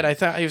in the red. I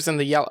thought he was in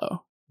the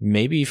yellow.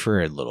 Maybe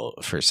for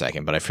a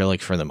second, but I feel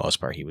like for the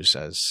most part he was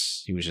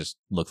just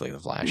looked like the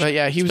Flash. But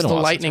yeah, he was the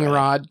lightning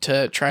rod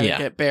to try to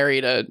get Barry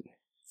to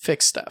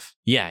fix stuff.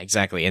 Yeah,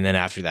 exactly. And then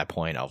after that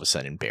point, all of a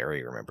sudden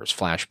Barry remembers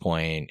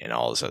Flashpoint and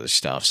all this other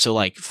stuff. So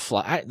like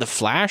the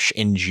Flash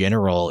in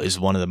general is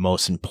one of the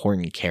most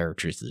important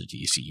characters of the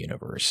DC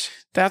universe.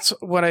 That's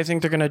what I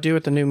think they're going to do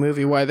with the new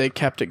movie, why they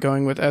kept it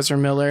going with Ezra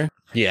Miller.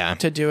 Yeah.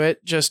 To do it.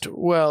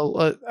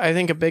 I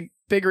think a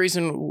big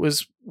reason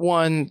was,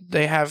 one,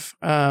 they have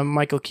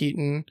Michael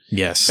Keaton.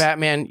 Yes.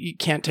 Batman, you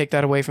can't take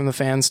that away from the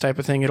fans type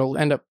of thing. It'll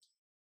end up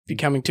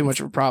becoming too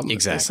much of a problem.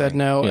 Exactly. They said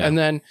no. Yeah. And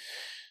then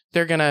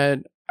they're going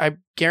to, I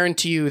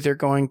guarantee you they're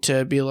going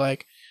to be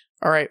like,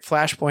 all right,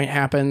 Flashpoint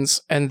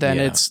happens, and then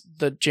it's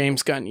the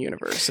James Gunn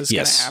universe is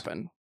going to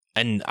happen.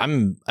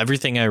 And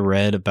everything I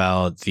read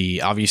about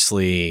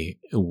obviously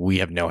we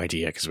have no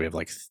idea because we have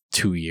like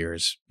 2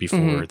 years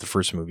before the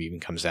first movie even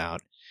comes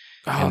out.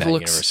 Oh,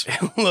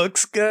 it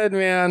looks good,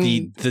 man.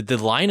 The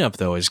lineup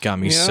though has got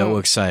me so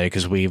excited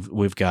because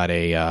we've got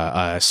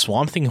a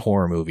Swamp Thing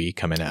horror movie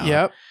coming out.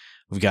 Yep.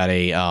 We've got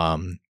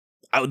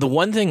the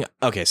one thing.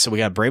 Okay, so we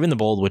got Brave and the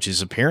Bold, which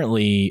is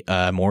apparently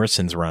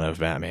Morrison's run of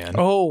Batman.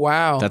 Oh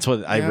wow, that's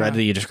what I read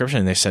the description,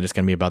 and they said it's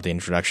going to be about the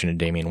introduction of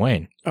Damian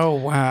Wayne. Oh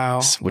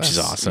wow, which is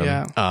awesome.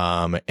 Yeah.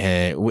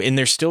 And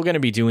they're still going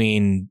to be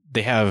doing.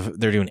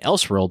 They're doing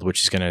Elseworld,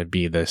 which is going to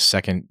be the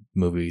second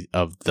movie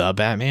of the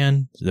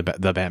Batman, the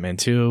Batman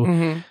 2.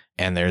 Mm-hmm.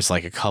 And there's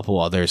like a couple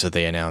others that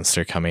they announced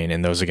are coming,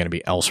 and those are going to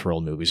be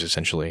Elseworld movies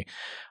essentially.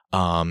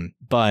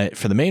 But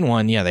for the main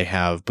one, they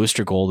have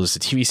Booster Gold as the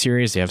TV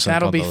series. They have something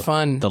that'll be called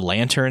fun. The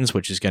Lanterns,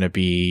 which is going to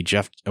be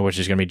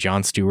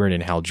John Stewart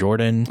and Hal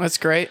Jordan. That's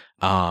great.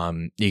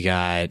 You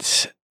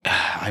got.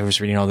 I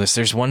was reading all this.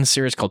 There's one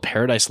series called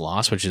Paradise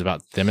Lost, which is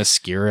about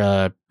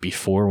Themyscira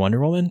before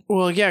Wonder Woman.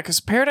 Well, yeah, because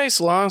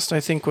Paradise Lost, I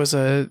think, was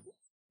a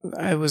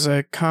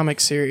comic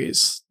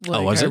series.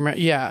 Like, was it?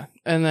 Yeah,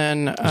 and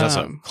then that's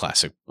a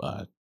classic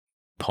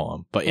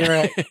poem, but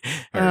right.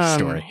 or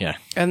story, yeah.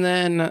 And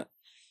then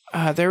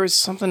there was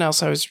something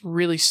else I was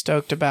really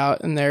stoked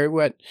about in there.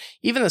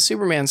 Even the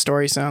Superman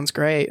story sounds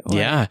great. Like,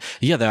 yeah.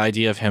 The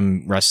idea of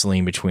him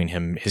wrestling between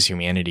his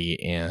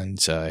humanity and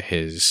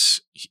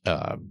his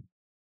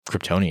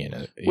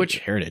Kryptonian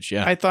heritage.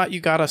 Yeah, I thought you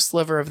got a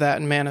sliver of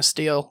that in Man of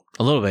Steel.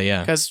 A little bit,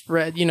 yeah. Because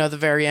the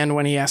very end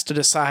when he has to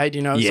decide,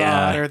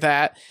 Zod or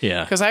that.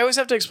 Yeah. Because I always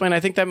have to explain, I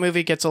think that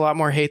movie gets a lot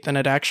more hate than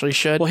it actually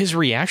should. Well, his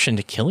reaction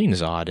to killing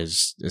Zod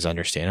is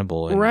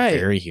understandable and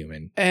very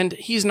human. And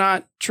he's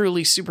not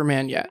truly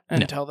Superman yet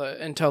until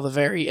the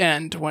very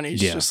end when he's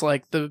just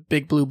like the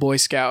big blue Boy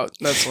Scout.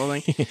 That's the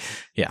thing.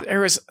 Yeah.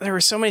 There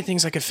were so many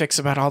things I could fix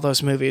about all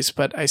those movies,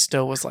 but I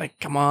still was like,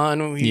 come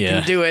on, we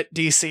can do it,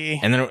 DC.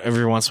 And then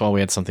every once in a while we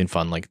had something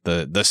fun, like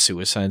the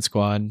Suicide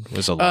Squad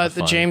was a lot of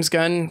fun. The James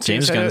Gunn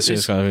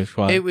Suicide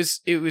Squad. It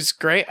was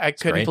great. I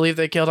couldn't believe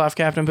they killed off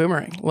Captain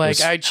Boomerang.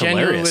 Like I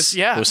genuinely was.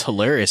 Yeah, it was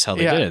hilarious how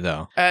they did it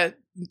though.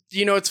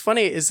 What's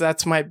funny is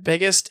that's my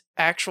biggest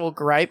actual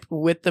gripe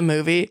with the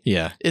movie.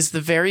 Yeah, is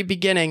the very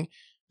beginning,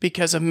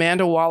 because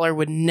Amanda Waller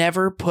would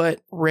never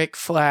put Rick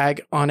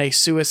Flag on a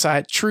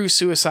true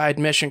suicide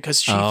mission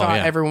because she thought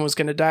everyone was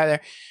going to die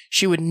there.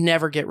 She would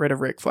never get rid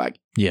of Rick Flag.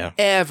 Yeah,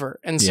 ever.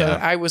 And so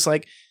I was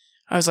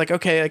like,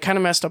 okay, I kind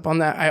of messed up on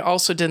that. I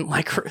also didn't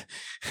like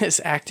his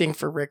acting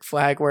for Rick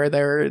Flag where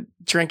they're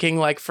drinking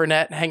like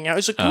Fernet and hanging out. I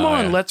was like, come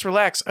on, let's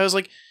relax. I was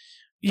like,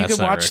 you could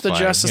watch the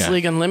Justice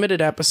League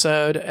Unlimited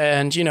episode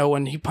and,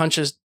 when he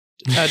punches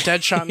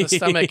Deadshot in the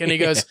stomach and he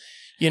goes,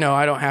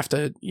 I don't have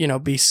to,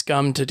 be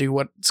scum to do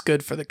what's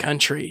good for the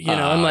country,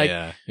 and like,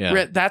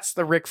 that's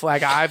the Rick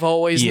Flag I've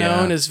always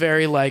known is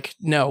very like,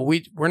 no,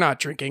 we're not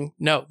drinking.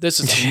 No, this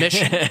is a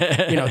mission.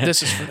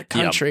 This is for the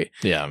country.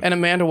 Yeah. And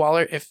Amanda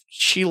Waller, if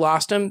she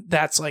lost him,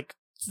 that's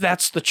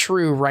the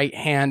true right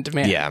hand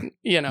man. Yeah.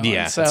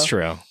 Yeah, that's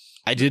true.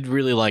 I did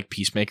really like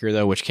Peacemaker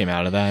though, which came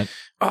out of that.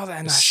 Oh,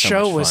 that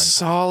show was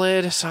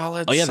solid.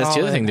 Oh yeah, that's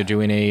the other thing. They're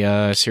doing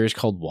a series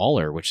called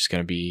Waller, which is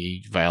going to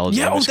be Viola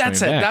Davis. Yeah,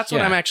 that's it. Back. That's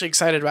what I'm actually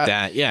excited about.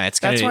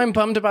 That's why I'm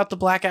bummed about the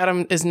Black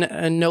Adam is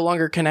no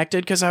longer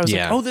connected, because I was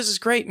like, oh, this is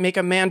great. Make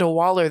Amanda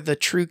Waller the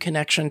true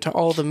connection to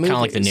all the movies. Kind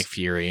of like the Nick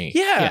Fury.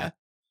 Yeah.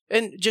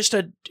 And just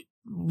a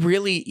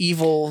really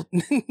evil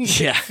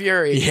Nick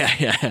Fury.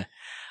 Yeah.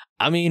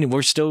 I mean,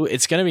 it's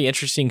going to be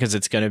interesting because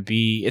it's going to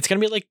be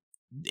like,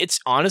 it's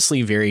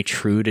honestly very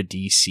true to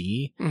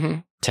DC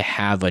to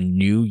have a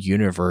new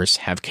universe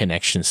have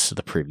connections to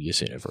the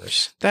previous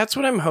universe. That's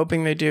what I'm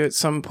hoping they do at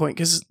some point,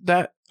 because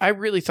I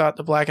really thought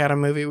the Black Adam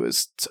movie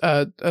was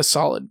a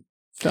solid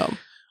film.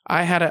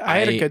 I had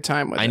a good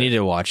time with it. I need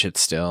to watch it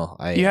still.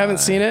 You haven't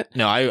seen it?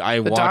 No,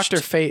 I watched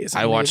Dr. Fate is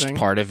amazing. I watched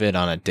part of it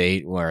on a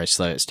date where I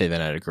stayed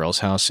then at a girl's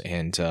house,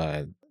 and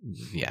it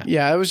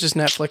was just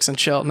Netflix and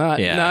chill, not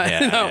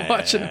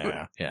watching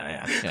it.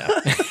 Yeah.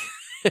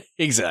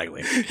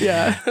 Exactly.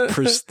 Yeah.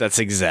 That's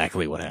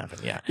exactly what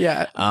happened. Yeah.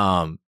 Yeah.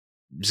 It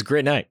was a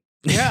great night.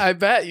 Yeah, I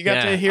bet. You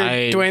got to hear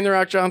Dwayne The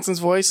Rock Johnson's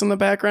voice in the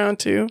background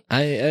too.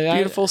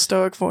 Beautiful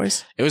stoic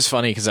voice. It was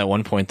funny because at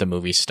one point the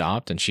movie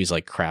stopped and she's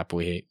like, crap,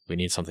 we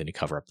need something to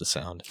cover up the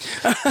sound.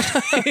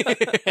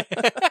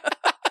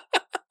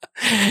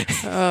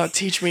 Oh,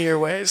 teach me your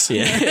ways.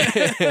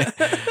 Yeah.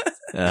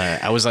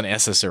 I was on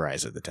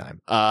SSRIs at the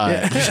time.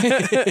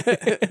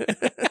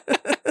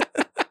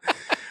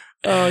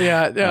 Oh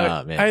yeah,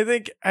 no, man. I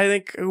think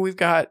we've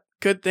got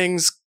good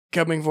things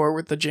coming forward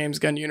with the James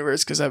Gunn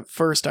universe, because at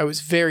first I was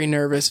very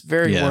nervous,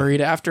 very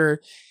worried after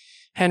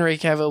Henry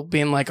Cavill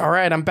being like, all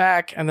right, I'm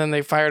back, and then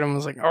they fired him. I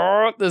was like,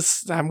 oh,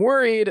 I'm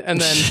worried,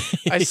 and then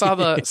I saw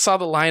the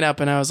lineup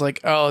and I was like,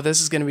 oh, this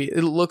is gonna be,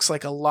 it looks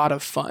like a lot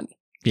of fun.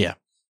 Yeah.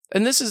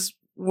 And this is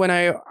when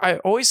I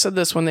always said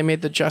this when they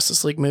made the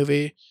Justice League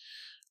movie,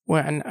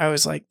 when I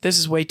was like, this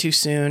is way too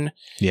soon.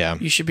 Yeah.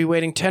 You should be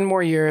waiting 10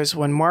 more years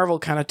when Marvel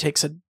kind of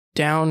takes a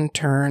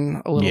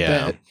downturn a little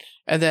bit,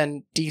 and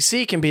then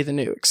DC can be the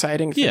new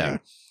exciting thing. Yeah.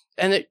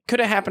 And it could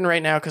have happened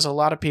right now, because a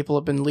lot of people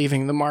have been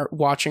leaving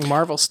watching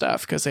Marvel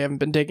stuff because they haven't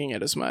been digging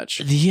it as much.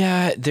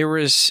 Yeah, there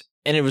was,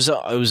 and it was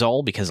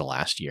all because of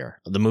last year.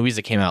 The movies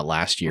that came out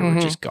last year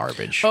were just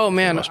garbage. Oh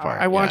man,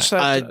 I watched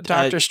that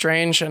Doctor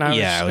Strange, and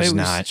it was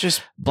not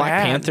just Black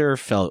bad. Panther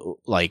felt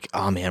like,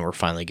 oh man, we're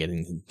finally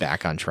getting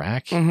back on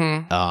track.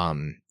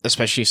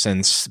 Especially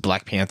since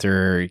Black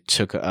Panther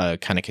took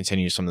kind of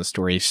continued some of the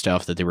story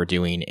stuff that they were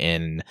doing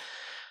in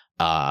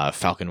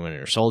Falcon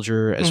Winter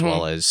Soldier, as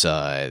well as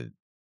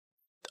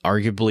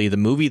arguably the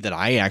movie that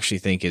I actually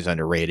think is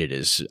underrated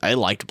is, I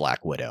liked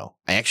Black Widow.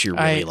 I actually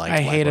really liked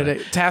Black hated Widow.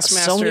 it.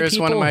 Taskmaster is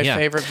one of my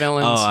favorite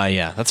villains. Oh,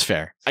 yeah, that's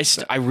fair.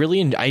 I really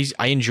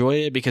enjoy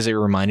it because it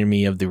reminded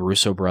me of the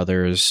Russo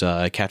brothers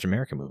Captain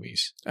America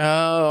movies.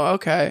 Oh,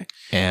 okay.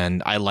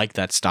 And I like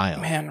that style.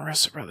 Man,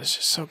 Russo brothers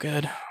are so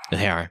good.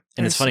 They are.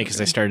 And it's funny because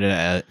they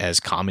started as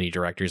comedy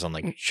directors on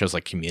like shows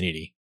like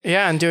Community.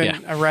 Yeah, and doing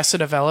Arrested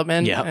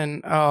Development,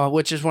 and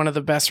which is one of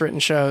the best written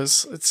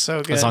shows. It's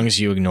so good. As long as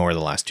you ignore the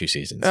last 2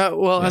 seasons. I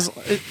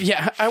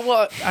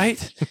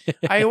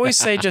always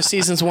say just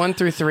seasons 1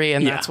 through 3,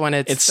 and that's when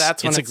it's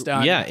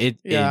done. Yeah,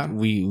 it's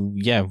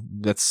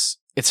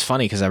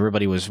funny because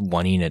everybody was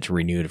wanting it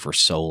renewed for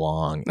so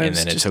long, and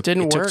then it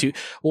didn't work.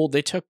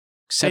 They took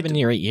 7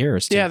 or 8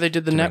 years. They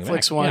did the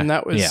Netflix one.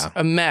 That was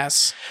a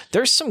mess.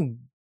 There's some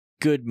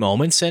good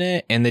moments in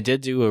it, and they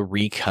did do a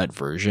recut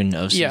version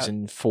of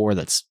season 4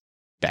 that's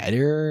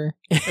better.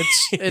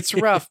 It's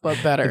rough but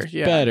better.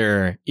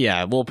 Better.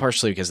 Yeah, well,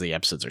 partially because the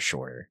episodes are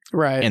shorter,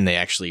 right? And they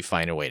actually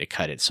find a way to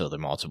cut it so the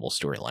multiple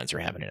storylines are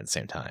happening at the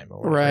same time,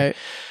 right?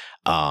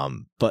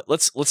 But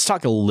let's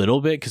talk a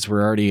little bit, because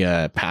we're already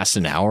past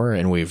an hour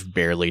and we've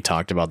barely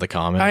talked about the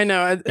comic. I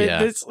know.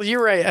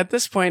 You're right. At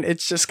this point,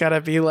 it's just got to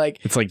be like,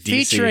 it's like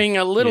DC. Featuring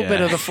a little bit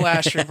of the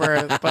Flash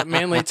Rebirth, but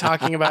mainly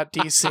talking about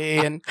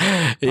DC and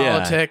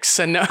politics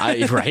and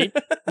right.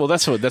 Well,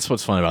 that's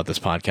what's fun about this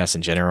podcast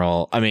in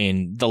general. I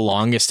mean, the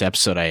longest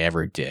episode I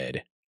ever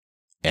did,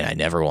 and I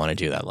never want to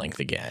do that length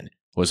again,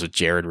 was with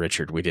Jared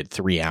Richard. We did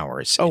 3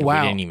 hours. Oh,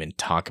 wow. We didn't even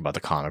talk about the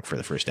comic for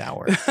the first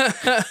hour.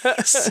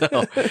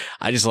 So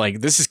I just like,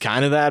 this is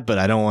kind of that,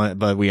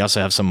 but we also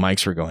have some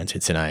mics we're going to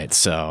tonight.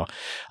 So,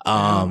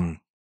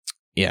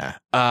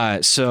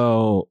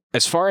 so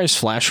as far as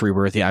Flash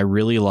Rebirth, I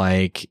really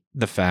like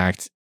the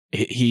fact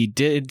he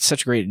did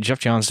such Jeff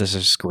Johns does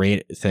this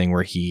great thing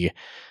where he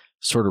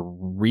sort of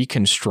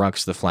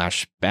reconstructs the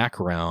Flash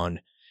background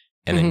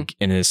and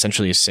then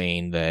essentially is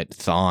saying that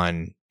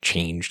Thawne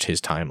changed his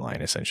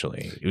timeline,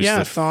 essentially.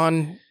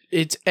 Thawne,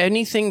 it's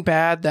anything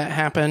bad that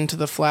happened to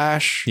the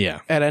Flash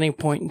at any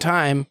point in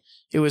time,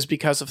 it was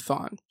because of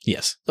Thawne.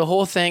 Yes. The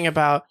whole thing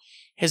about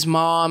his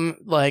mom,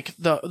 like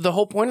the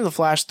whole point of the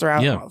Flash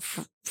throughout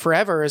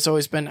forever has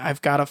always been,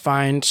 I've got to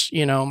find,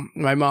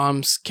 my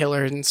mom's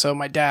killer, and so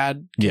my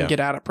dad can get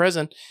out of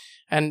prison.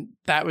 And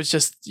that was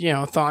just,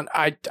 thought,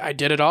 I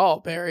did it all,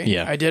 Barry.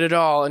 Yeah. I did it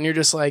all. And you're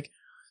just like,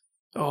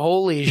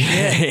 holy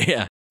shit.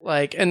 Yeah.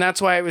 Like, and that's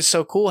why it was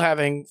so cool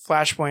having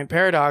Flashpoint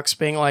Paradox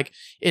being like,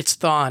 it's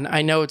Thawne.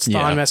 I know it's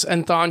Thawne mess.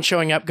 And Thawne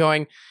showing up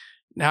going,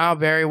 "Now,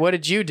 Barry, what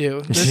did you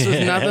do? This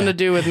has nothing to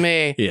do with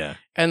me." Yeah.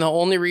 And the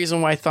only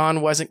reason why Thawne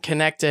wasn't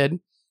connected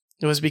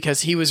was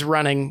because he was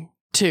running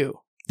too.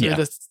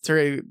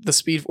 Through the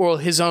speed, or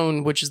his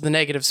own, which is the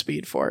negative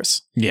speed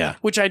force. Yeah.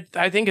 Which I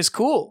think is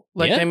cool.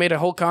 Like, they made a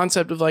whole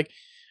concept of like,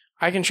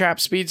 I can trap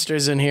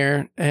speedsters in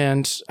here,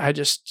 and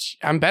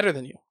I'm better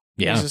than you.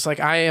 Yeah. He's just like,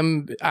 I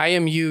am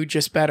you,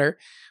 just better.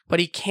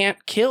 But he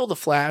can't kill the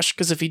Flash,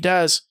 because if he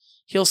does,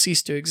 he'll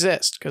cease to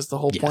exist. Because the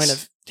whole point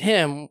of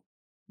him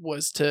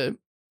was to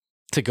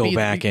go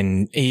back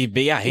and he's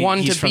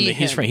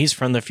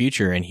from the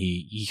future, and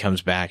he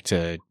comes back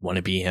to want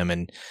to be him,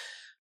 and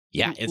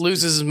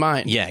loses his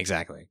mind. Yeah,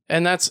 exactly.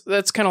 And that's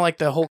kind of like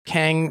the whole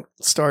Kang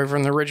story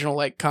from the original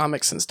like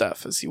comics and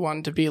stuff, is he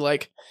wanted to be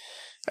like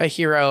a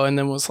hero, and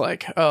then was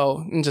like,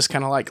 and just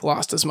kind of like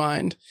lost his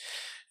mind.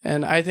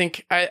 And I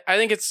think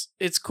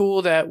it's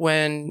cool that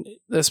when,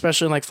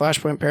 especially in like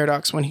Flashpoint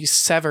Paradox, when he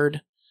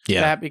severed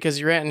that because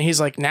you're in, and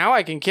he's like, now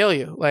I can kill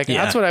you. Like,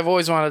 that's what I've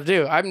always wanted to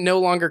do. I'm no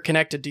longer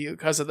connected to you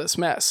because of this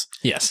mess.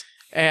 Yes.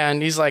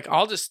 And he's like,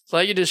 I'll just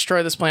let you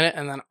destroy this planet,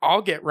 and then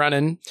I'll get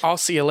running. I'll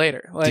see you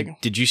later. Like,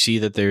 did you see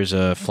that there's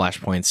a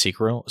Flashpoint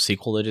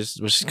sequel that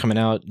was coming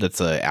out? That's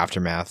the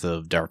aftermath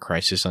of Dark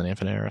Crisis on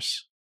Infinite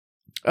Earths.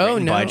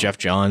 Written by Jeff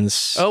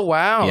Johns. Oh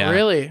wow,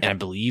 really? And I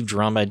believe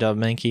drawn by Dub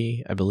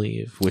Mankey,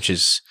 which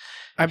is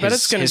I bet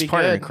it's going to be his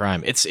partner good. in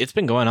crime. It's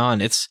been going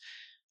on.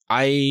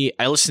 I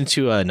listened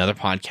to another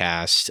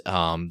podcast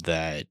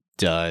that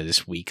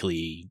does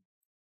weekly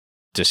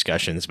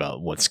discussions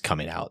about what's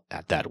coming out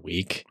at that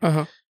week,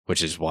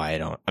 which is why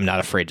I'm not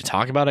afraid to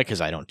talk about it,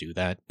 because I don't do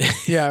that.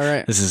 Yeah,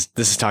 right. This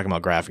is talking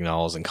about graphic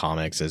novels and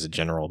comics as a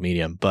general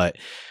medium, but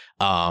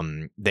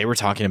they were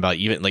talking about,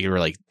 even like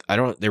I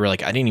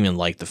didn't even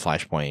like the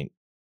Flashpoint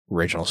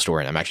original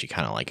story, and I'm actually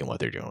kind of liking what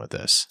they're doing with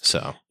this.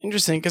 So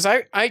interesting, because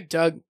I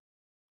dug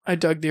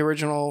the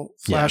original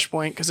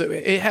Flashpoint, because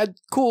it had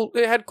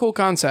cool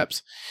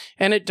concepts,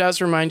 and it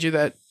does remind you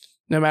that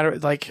no matter,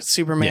 like,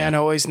 Superman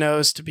always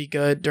knows to be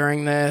good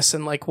during this,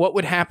 and like what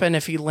would happen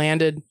if he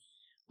landed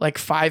like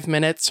 5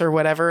 minutes or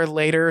whatever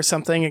later or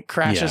something, it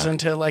crashes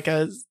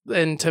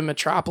into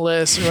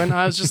Metropolis, and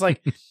I was just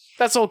like,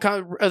 that's all.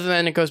 Other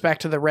than it goes back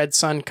to the Red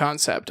Sun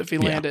concept. If he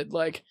landed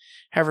like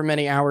however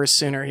many hours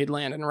sooner, he'd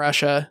land in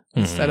Russia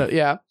instead of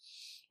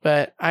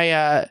But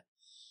I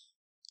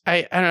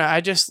don't know. I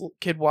just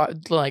could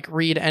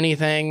read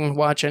anything,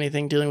 watch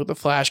anything dealing with the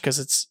Flash,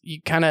 because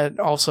you kind of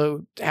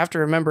also have to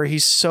remember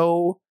he's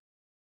so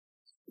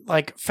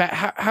like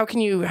fat. How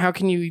can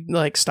you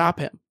like stop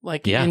him?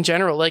 Like in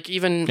general, like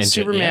even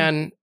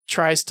Superman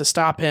tries to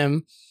stop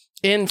him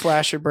in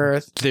Flash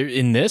Rebirth.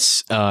 In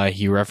this,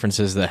 he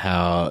references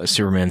how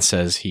Superman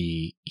says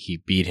he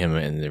beat him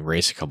in the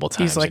race a couple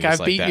times. He's like,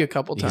 I've beat you a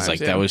couple times. He's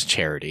like, that was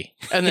charity.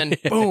 And then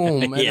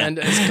boom, and then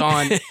it's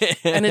gone.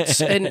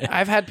 And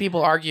I've had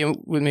people argue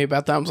with me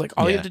about that. I was like,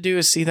 all you have to do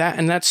is see that,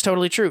 and that's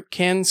totally true.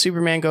 Can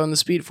Superman go in the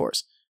Speed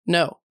Force?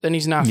 No, then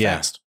he's not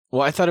fast.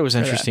 Well, I thought it was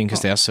interesting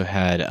because they also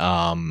had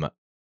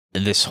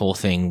this whole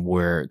thing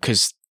where,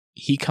 because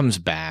he comes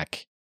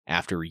back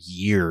after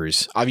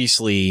years,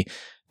 obviously.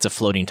 It's a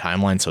floating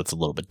timeline, so it's a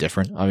little bit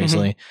different,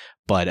 obviously.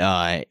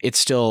 But it's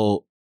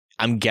still,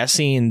 I'm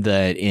guessing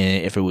that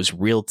if it was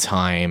real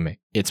time,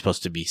 it's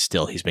supposed to be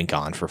still, he's been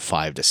gone for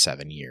 5 to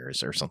 7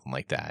 years or something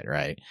like that,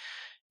 right?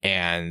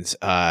 And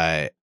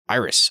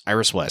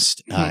Iris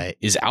West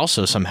is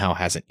also somehow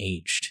hasn't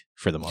aged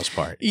for the most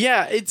part.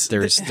 Yeah,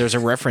 there's a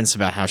reference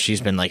about how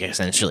she's been like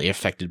essentially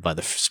affected by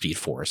the Speed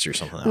Force or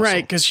something else.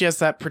 Right, because she has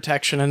that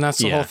protection, and that's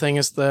the whole thing,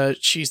 is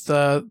she's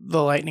the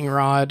lightning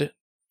rod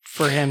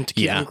for him to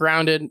keep him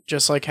grounded,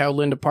 just like how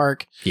Linda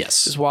Park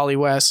is Wally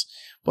West.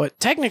 But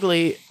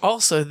technically,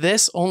 also,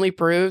 this only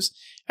proves,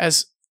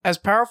 as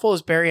powerful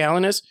as Barry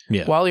Allen is,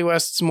 Wally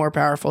West's more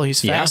powerful.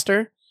 He's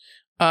faster.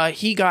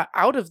 He got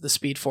out of the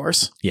Speed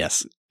Force.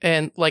 Yes.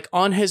 And like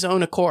on his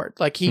own accord,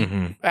 like he,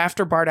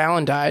 after Bart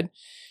Allen died,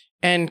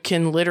 and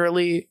can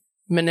literally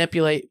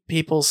manipulate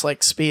people's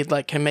like speed,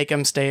 like can make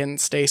them stay in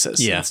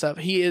stasis and stuff.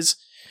 He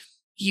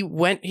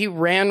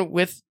ran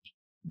with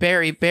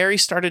Barry. Barry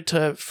started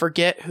to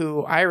forget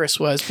who Iris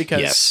was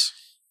because,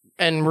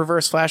 and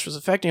Reverse Flash was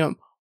affecting him.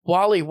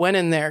 Wally went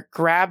in there,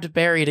 grabbed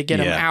Barry to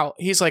get him out.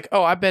 He's like,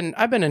 "Oh, I've been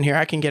in here.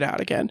 I can get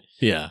out again."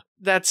 Yeah,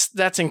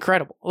 that's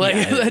incredible. Like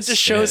that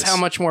just shows how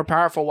much more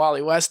powerful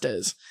Wally West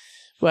is.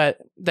 But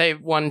they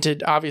wanted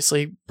to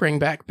obviously bring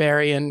back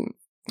Barry and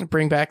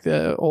bring back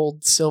the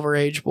old Silver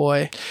Age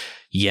boy.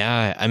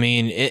 Yeah, I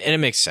mean, and it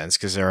makes sense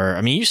because there are.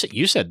 I mean,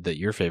 you said that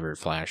your favorite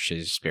Flash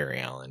is Barry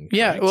Allen.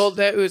 Yeah, correct? well,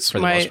 that was For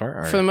the most part,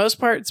 or- for the most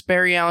part, it's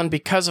Barry Allen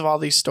because of all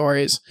these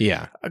stories.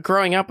 Yeah.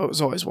 Growing up, it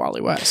was always Wally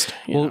West.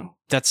 You know?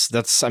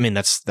 That's. I mean,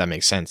 that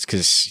makes sense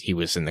because he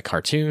was in the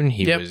cartoon.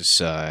 He Yep.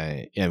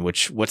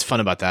 was. What's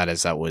fun about that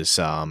is that was.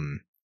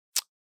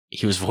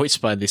 He was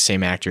voiced by the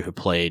same actor who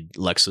played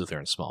Lex Luthor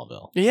in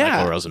Smallville. Yeah.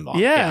 Michael Rosenbaum.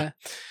 Yeah.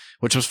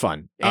 Which was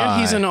fun. And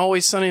he's in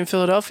Always Sunny in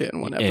Philadelphia in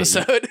one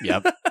episode.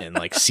 Yep. In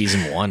like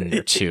season 1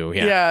 or 2.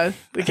 Yeah. Yeah, the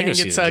think gang it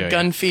was gets season 2,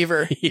 gun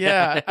fever.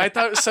 Yeah. Yeah, I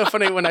thought it was so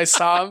funny when I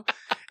saw him,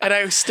 and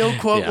I still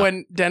quote Yeah.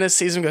 when Dennis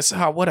sees him, goes,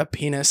 "Oh, what a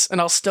penis!" And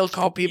I'll still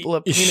call people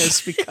a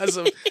penis because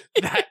of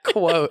that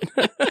quote.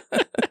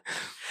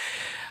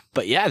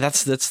 But yeah,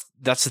 that's the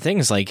thing.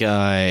 Is like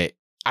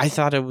I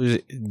thought it was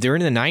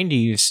during the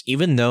 90s,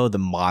 even though the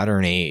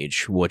modern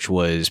age, which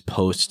was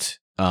post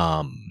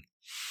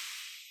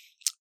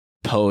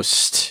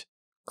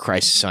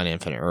Crisis on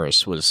Infinite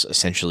Earths, was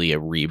essentially a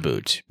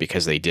reboot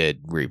because they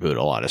did reboot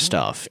a lot of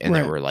stuff, and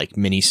there Right. were like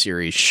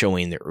miniseries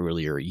showing the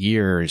earlier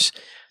years.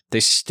 They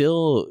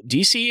still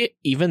DC,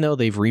 even though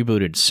they've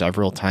rebooted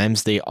several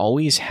times, they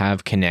always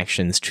have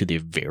connections to the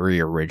very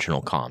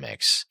original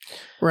comics.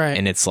 Right.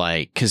 And it's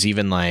like, because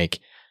even like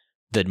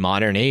the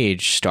modern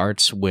age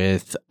starts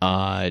with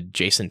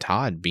Jason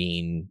Todd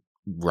being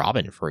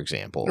Robin, for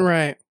example.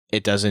 Right.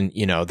 It doesn't,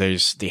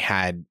 they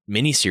had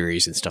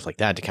miniseries and stuff like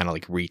that to kind of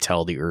like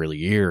retell the early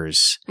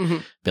years,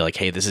 Mhm. be like,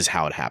 hey, this is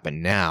how it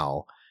happened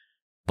now.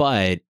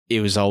 But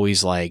it was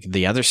always like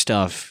the other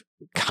stuff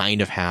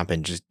kind of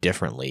happened just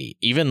differently.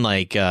 Even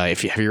like,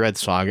 have you read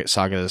Saga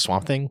of the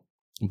Swamp Thing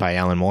by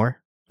Alan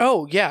Moore?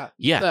 Oh yeah.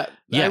 Yeah.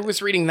 Yeah. I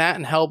was reading that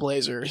in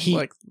Hellblazer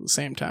like the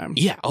same time.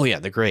 Yeah. Oh, yeah.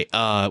 They're great.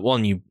 Well,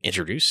 and you get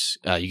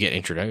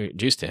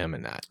introduced to him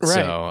in that. Right.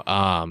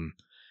 So,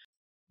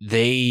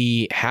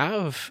 they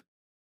have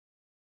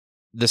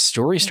the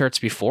story starts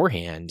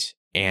beforehand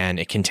and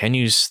it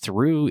continues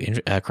through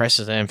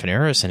Crisis on Infinite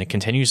Earths, and it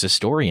continues the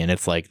story. And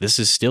it's like, this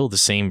is still the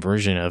same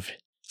version of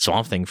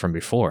Swamp Thing from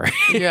before.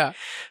 Yeah.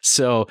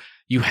 So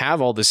you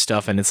have all this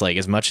stuff, and it's like,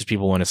 as much as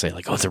people want to say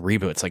like, oh, it's a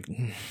reboot, it's like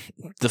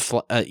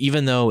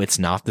even though it's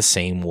not the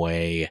same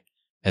way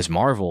as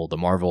Marvel, the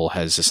Marvel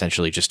has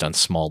essentially just done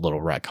small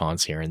little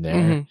retcons here and there,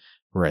 Mhm.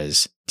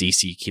 whereas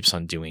DC keeps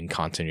on doing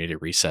continuity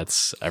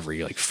resets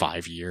every like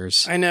 5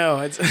 years. I know.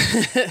 It's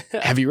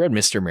Have you read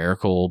Mr.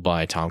 Miracle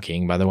by Tom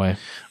King, by the way?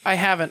 I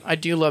haven't. I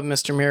do love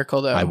Mr.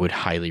 Miracle though. I would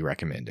highly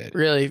recommend it.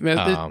 Really.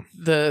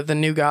 The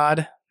new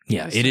god.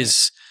 Yeah, it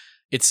is.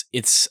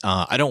 It's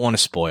I don't want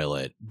to spoil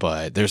it,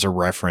 but there's a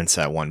reference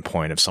at one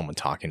point of someone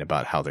talking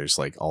about how there's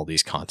like all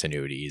these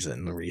continuities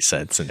and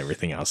resets and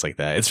everything else like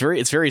that. It's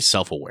very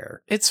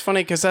self-aware. It's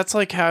funny because that's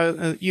like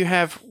how you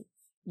have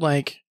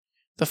like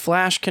the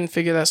Flash can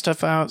figure that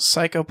stuff out.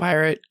 Psycho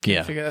Pirate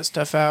can figure that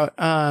stuff out.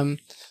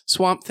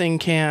 Swamp Thing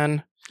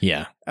can.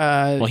 Yeah.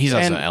 Well, he's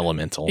also and- an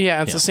elemental.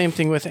 Yeah, it's the same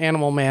thing with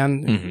Animal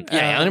Man. Mhm.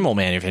 Yeah, Animal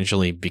Man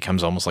eventually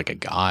becomes almost like a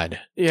god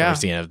Yeah. towards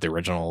the end of the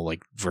original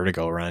like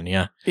Vertigo run.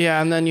 Yeah.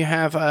 Yeah, and then you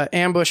have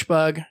Ambush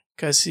Bug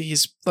because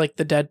he's like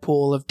the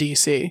Deadpool of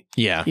DC.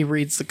 Yeah. He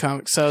reads the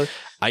comics. So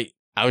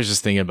I was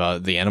just thinking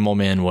about the Animal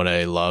Man. What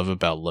I love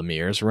about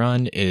Lemire's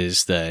run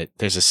is that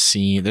there's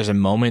a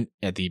moment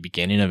at the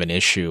beginning of an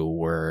issue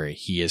where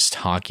he is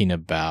talking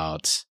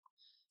about,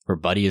 where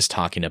Buddy is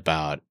talking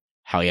about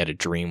how he had a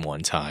dream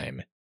one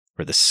time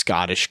where the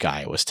Scottish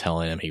guy was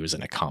telling him he was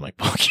in a comic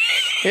book.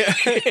 Yeah.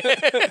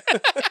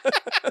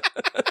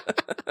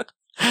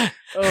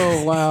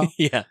 Oh wow.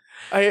 Yeah.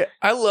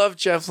 I love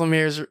Jeff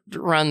Lemire's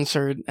runs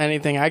or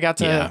anything. I got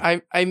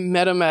to I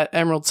met him at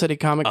Emerald City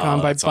Comic Con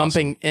Oh, by that's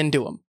bumping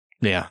into him.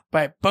 Yeah.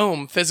 By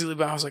boom, physically,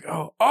 but I was like,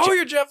 oh,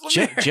 you're Jeff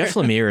Lemire. Jeff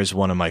Lemire is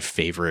one of my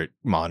favorite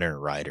modern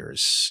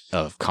writers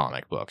of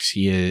comic books.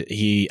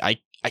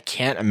 I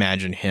can't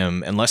imagine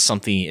him unless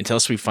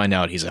we find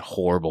out he's a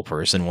horrible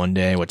person one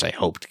day, which I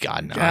hope to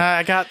God not.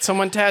 I got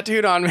someone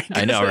tattooed on me.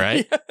 I know,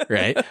 right?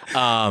 Right.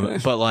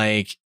 But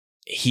like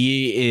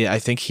I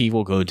think he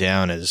will go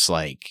down as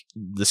like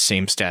the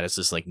same status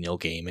as like Neil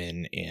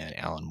Gaiman and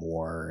Alan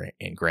Moore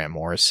and Grant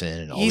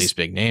Morrison and all these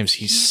big names.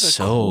 He's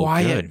so a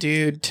quiet good.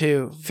 dude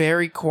too.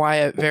 Very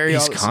quiet.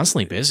 He's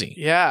constantly busy.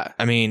 Yeah.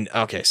 I mean,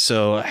 okay,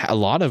 so a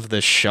lot of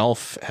the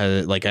shelf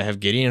has, like, I have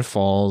Gideon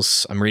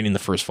Falls. I'm reading the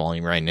first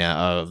volume right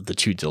now of the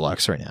 2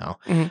 Deluxe right now.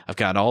 Mhm. I've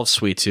got all of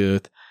Sweet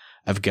Tooth.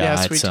 I've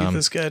got Sweet Tooth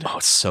is good. Oh,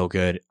 it's so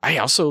good.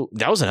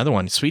 That was another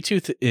one. Sweet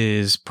Tooth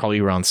is probably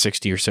around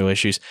 60 or so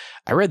issues.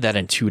 I read that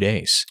in 2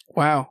 days.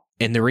 Wow.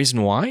 And the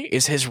reason why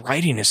is his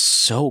writing is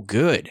so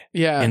good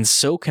Yeah. and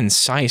so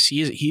concise.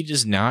 He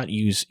doesn't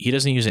use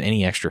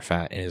any extra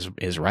fat in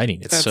his writing.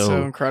 It's That's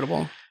so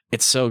incredible.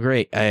 It's so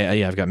great.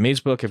 I've got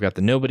Maeve's book. I've got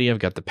The Nobody. I've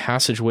got The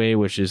Passageway,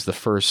 which is the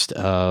first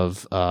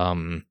of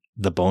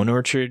the Bone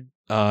Orchard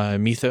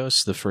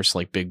mythos, the first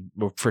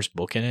first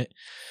book in it.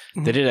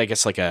 Mm-hmm. They did, I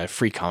guess, like a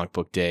free comic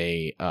book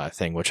day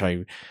thing, which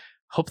I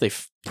hope they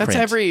That's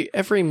print.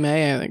 every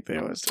May, I think they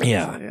always do.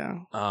 Yeah. that,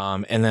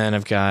 yeah. And then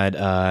I've got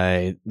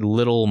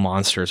Little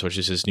Monsters, which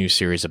is his new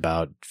series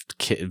about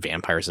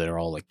vampires that are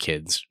all like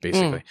kids,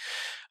 basically.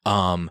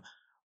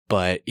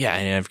 But yeah,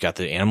 and I've got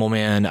the Animal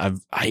Man.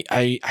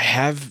 I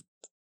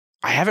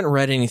haven't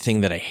read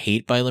anything that I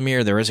hate by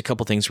Lemire. There was a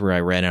couple things where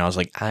I read and I was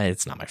like,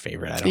 it's not my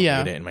favorite. I don't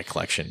need it in my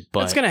collection.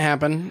 But it's gonna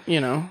happen, you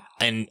know.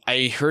 And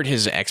I heard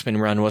his X-Men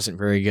run wasn't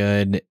very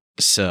good.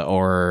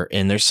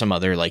 And there's some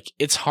other, like,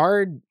 it's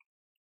hard.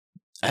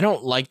 I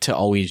don't like to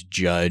always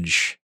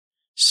judge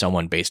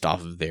someone based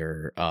off of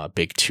their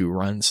big 2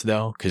 runs,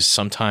 though, because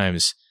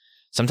sometimes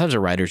a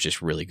writer's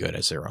just really good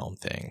as their own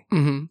thing.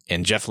 Mm-hmm.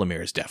 And Jeff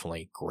Lemire is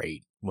definitely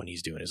great when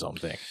he's doing his own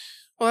thing.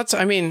 Well,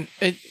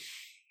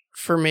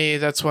 for me,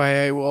 that's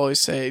why I will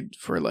always say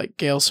for like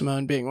Gail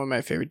Simone being one of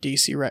my favorite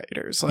DC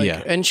writers. Like,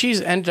 and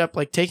she's ended up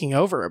like taking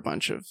over a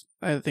bunch of,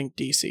 I think,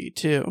 DC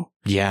too.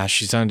 Yeah,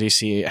 she's on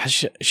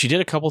DC. She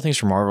did a couple things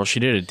for Marvel. She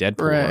did a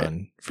Deadpool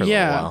run for a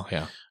little while.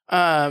 Yeah.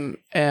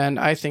 And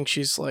I think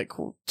she's like,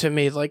 to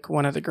me, like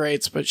one of the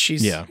greats, but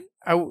she's,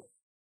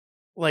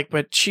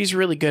 but she's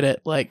really good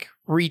at like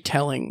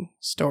retelling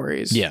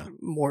stories. Yeah.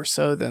 More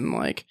so than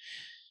like,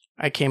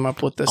 I came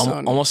up with this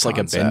almost like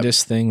a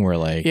Bendis thing where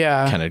like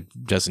kind of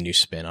does a new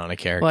spin on a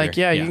character. Like,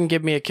 you can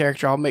give me a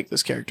character, I'll make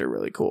this character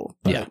really cool.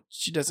 But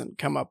she doesn't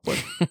come up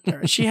with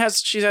she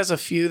has a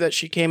few that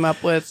she came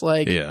up with,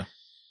 like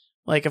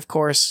like of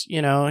course,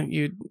 you know,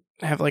 you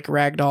have like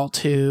Ragdoll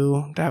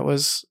 2, that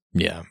was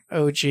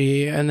OG,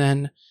 and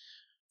then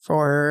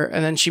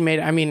she made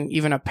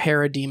even a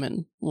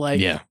Parademon,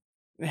 like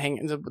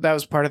that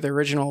was part of the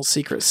original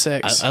Secret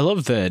Six. I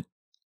love that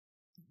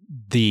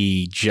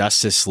the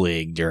Justice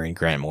League during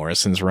Grant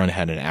Morrison's run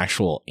had an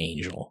actual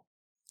angel.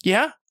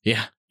 Yeah.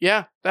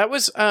 That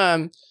was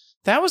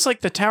like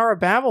the Tower of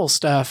Babel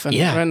stuff, and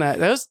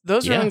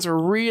those runs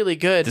were really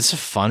good. It's a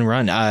fun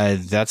run.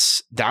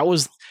 That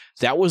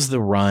was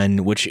the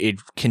run which it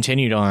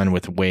continued on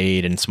with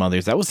Wade and some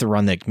others. That was the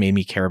run that made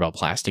me care about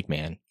Plastic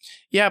Man.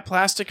 Yeah,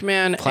 Plastic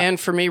Man, and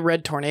for me,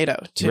 Red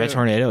Tornado too. Red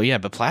Tornado, yeah,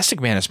 but Plastic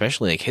Man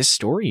especially, like his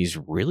story is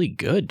really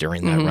good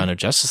during that run of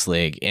Justice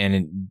League,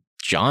 and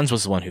Johns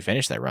was the one who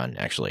finished that run,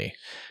 actually.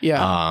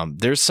 Yeah.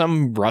 There's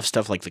some rough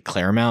stuff, like the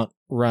Claremont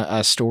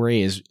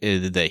story is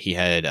that he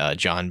had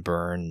John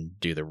Byrne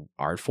do the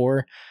art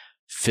for.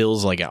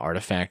 Feels like an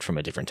artifact from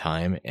a different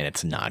time, and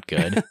it's not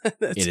good.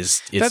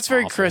 That's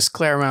very Chris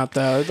Claremont,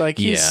 though. Like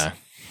he's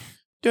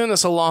doing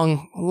this a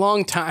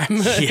long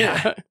time.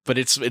 But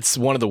it's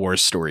one of the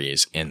worst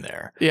stories in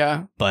there.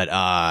 Yeah. But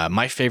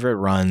my favorite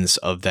runs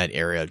of that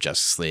era of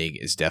Justice League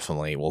is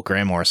definitely,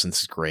 Grant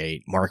Morrison's is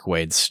great. Mark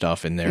Waid's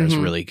stuff in there is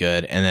really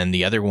good. And then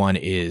the other one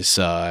is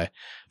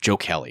Joe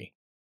Kelly.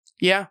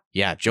 Yeah.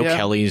 Yeah, Joe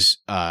Kelly's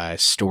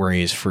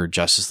stories for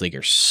Justice League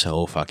are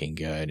so fucking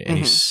good.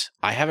 And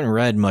I haven't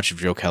read much of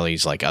Joe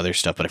Kelly's like other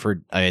stuff, but I've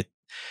heard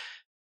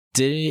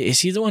is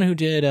he the one who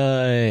did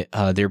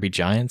There Be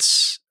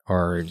Giants?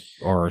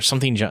 Or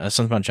something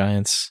about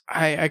giants.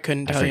 I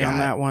couldn't tell you on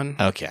that one.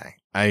 Okay,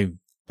 I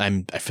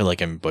feel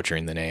like I'm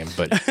butchering the name,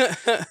 but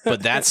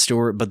that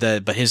story,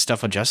 but his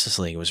stuff on Justice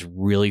League was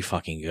really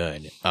fucking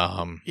good.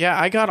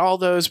 I got all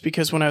those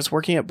because when I was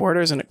working at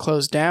Borders and it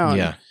closed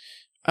down,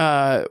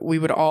 we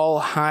would all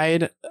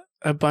hide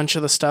a bunch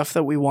of the stuff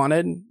that we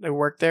wanted. That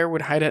worked there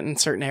would hide it in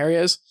certain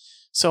areas.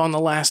 So on the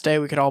last day,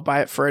 we could all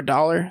buy it for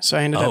 $1. So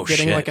I ended up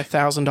getting like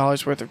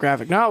 $1,000 worth of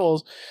graphic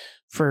novels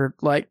for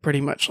like pretty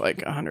much like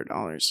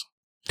 $100.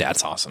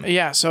 That's awesome.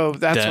 Yeah, so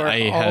that's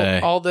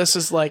where all this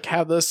is like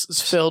how this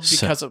is filled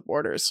because of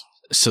Borders.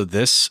 So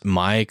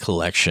my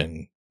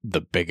collection,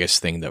 the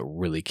biggest thing that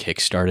really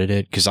kickstarted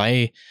it, because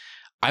I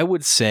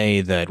would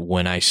say that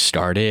when I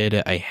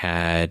started, I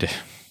had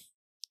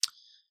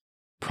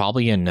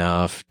probably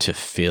enough to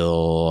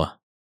fill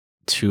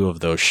 2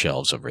 of those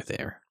shelves over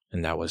there,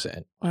 and that was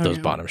it. Those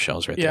bottom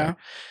shelves right there.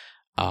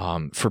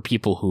 For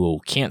people who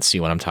can't see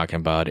what I'm talking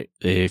about,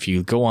 if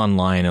you go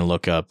online and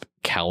look up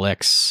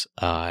Kallax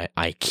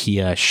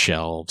IKEA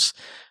shelves,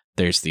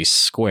 there's these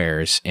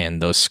squares,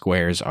 and those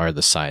squares are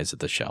the size of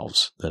the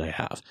shelves that I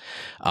have.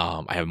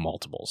 I have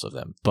multiples of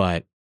them,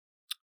 but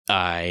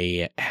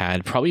I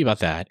had probably about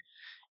that.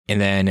 And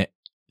then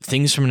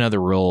Things from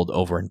Another World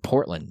over in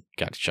Portland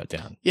got shut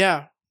down.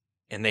 Yeah.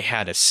 And they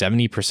had a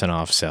 70%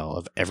 off sale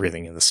of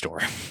everything in the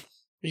store.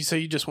 So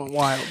you just went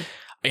wild.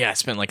 Yeah, I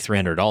spent like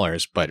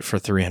 $300, but for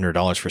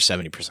 $300 for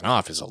 70%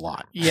 off is a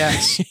lot.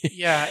 Yes.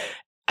 Yeah.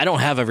 I don't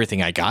have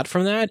everything I got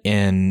from that.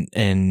 And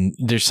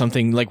there's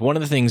something like one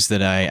of the things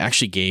that I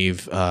actually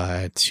gave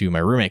to my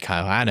roommate,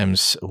 Kyle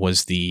Adams,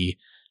 was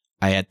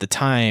at the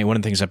time, one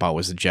of the things I bought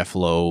was the Jeff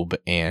Loeb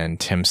and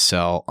Tim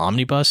Sell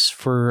omnibus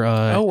for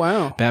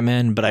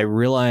Batman. But I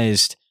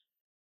realized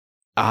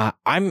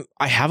I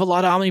have a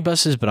lot of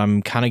omnibuses, but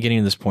I'm kind of getting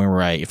to this point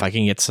where if I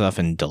can get stuff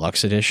in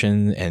deluxe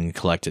edition and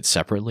collect it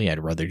separately, I'd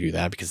rather do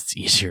that because it's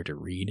easier to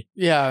read.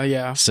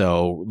 Yeah.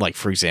 So, like,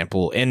 for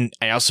example, and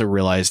I also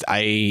realized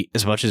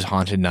as much as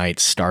Haunted Knight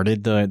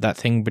started that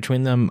thing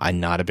between them, I'm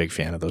not a big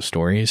fan of those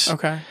stories.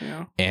 Okay.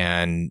 Yeah.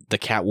 And the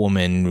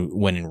Catwoman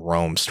When in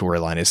Rome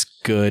storyline is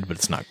good, but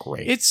it's not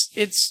great.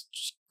 It's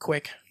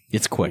quick.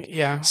 It's quick.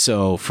 Yeah.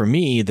 So for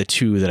me, the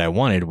two that I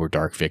wanted were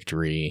Dark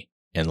Victory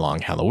and Long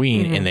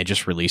Halloween, Mhm. and they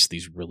just released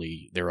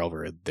they're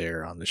over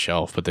there on the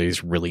shelf, but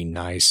these really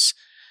nice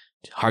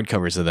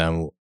hardcovers of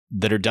them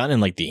that are done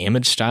in like the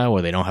Image style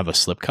where they don't have a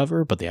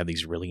slipcover, but they have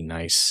these really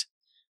nice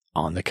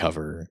on the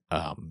cover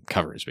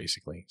covers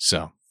basically.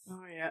 So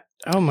Oh yeah.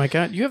 Oh my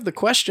God, you have the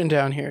question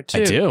down here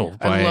too. I do.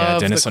 I By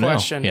love Dennis the O'Neil.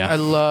 question. Yeah. I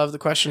love the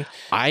question.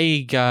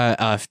 I got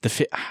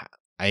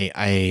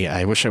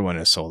I wish I wouldn't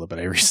have sold it, but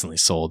I recently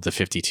sold the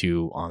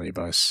 52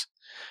 omnibus,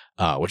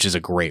 which is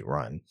a great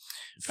run.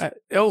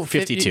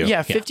 52.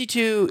 Yeah,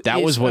 52.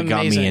 That was what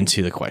got me amazing.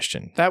 into the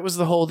question. That was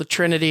the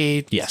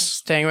Trinity. Yes.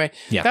 Staying away.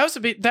 Yeah.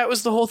 That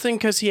was the whole thing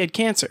because he had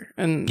cancer.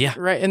 And Yeah.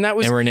 right. And that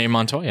was And Renee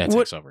Montoya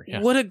takes over. Yeah.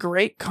 what a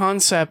great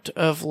concept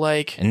of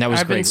like. And that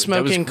was I've great. been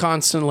smoking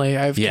constantly.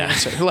 I have Yeah.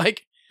 cancer.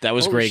 Like That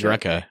was Holy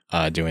Greg shit.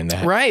 Rucka doing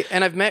that. right.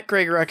 And I've met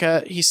Greg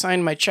Rucka. He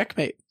signed my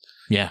Checkmate,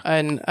 Yeah.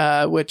 and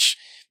which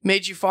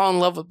made you fall in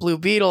love with Blue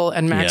Beetle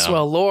and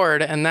Maxwell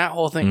Lord and that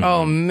whole thing. Mhm.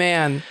 Oh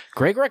man.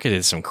 Greg Rucka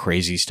did some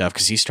crazy stuff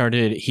because he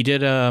started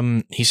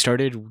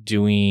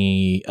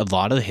doing a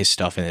lot of his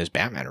stuff in his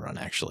Batman run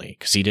actually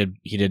because he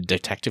did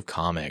Detective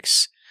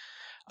Comics,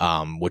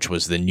 which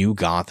was the new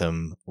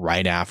Gotham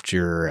right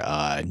after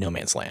No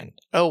Man's Land.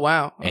 Oh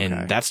wow. Okay.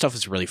 And that stuff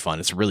is really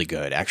fun. It's really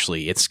good.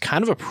 Actually, it's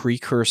kind of a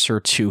precursor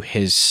to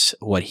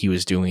what he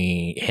was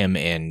doing, him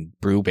and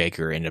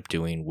Brubaker ended up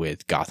doing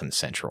with Gotham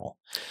Central,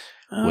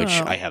 which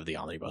Oh. I have the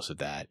omnibus of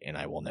that, and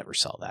I will never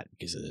sell that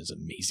because it is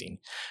amazing.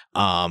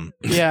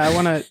 Yeah, I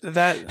want to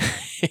that.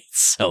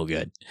 It's so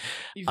good.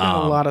 You've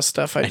got a lot of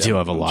stuff. I do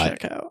have a lot.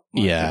 Check out.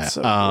 Like, Yeah. it's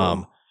so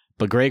cool.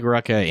 But Greg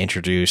Rucka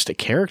introduced a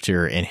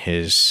character in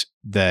his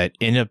that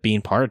ended up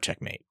being part of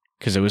Checkmate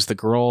because it was the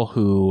girl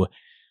who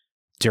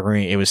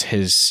it was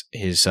his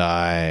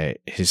kind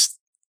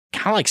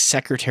of like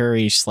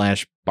secretary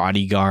 /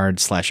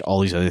 bodyguard /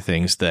 all these other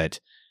things that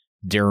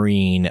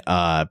during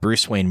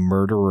Bruce Wayne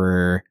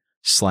Murderer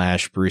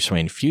 / Bruce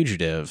Wayne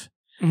Fugitive,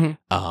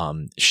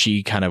 Mhm.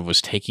 she kind of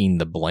was taking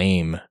the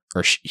blame,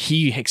 or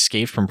he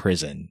escaped from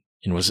prison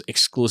and was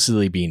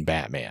exclusively being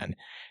Batman,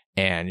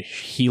 and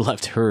he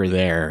left her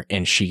there,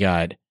 and she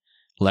got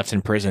left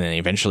in prison, and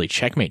eventually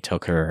Checkmate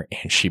took her,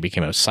 and she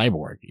became a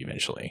cyborg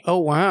eventually. Oh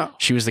wow.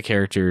 She was the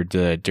character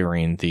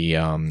during the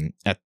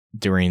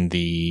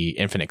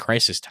Infinite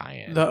Crisis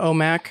tie-in. The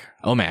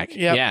OMAC.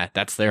 Yep. Yeah,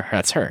 that's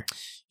her.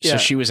 Yeah. So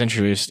she was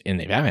introduced in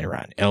the Batman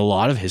run. And a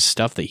lot of his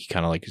stuff that he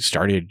kind of like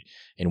started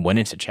and went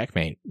into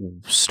Checkmate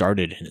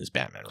started in his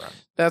Batman run.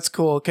 That's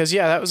cool because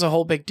that was a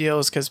whole big deal.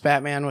 Is because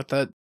Batman with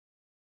the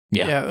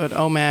with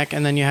OMAC,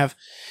 and then you have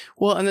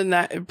and then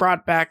that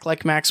brought back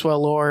like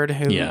Maxwell Lord,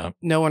 who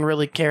no one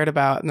really cared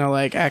about, and they're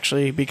like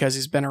actually because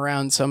he's been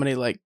around so many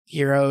like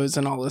heroes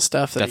and all this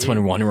stuff. That's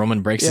when Wonder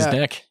Woman breaks his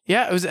neck.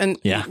 Yeah, it was. And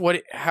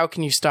how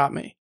can you stop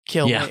me?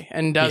 Kill me,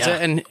 and does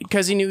it, and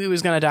because he knew he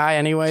was going to die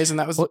anyways, and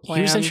that was the plan.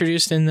 He was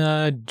introduced in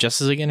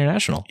Justice League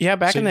International. Yeah,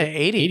 back in the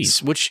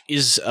 80s, which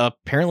is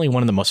apparently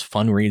one of the most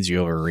fun reads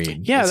you ever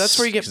read. Yeah, that's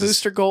where you get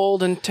Booster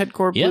Gold and Ted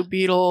Core Blue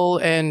Beetle,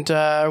 and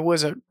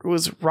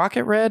was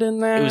Rocket Red in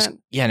that? It was,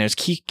 and it was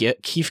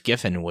Keith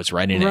Giffen was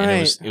writing it,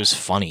 and it was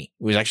funny.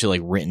 It was actually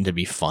like written to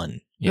be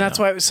fun. And that's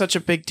why it was such a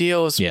big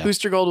deal.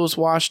 Booster Gold was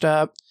washed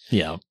up.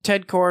 Yeah,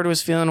 Ted Cord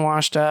was feeling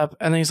washed up,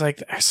 and he's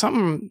like, "There's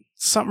something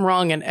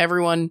wrong," and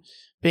everyone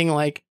being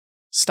like,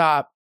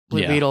 "Stop,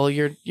 Blue Beetle,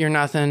 you're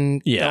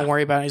nothing. Don't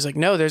worry about it." He's like,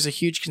 "No, there's a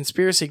huge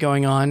conspiracy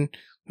going on."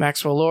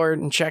 Maxwell Lord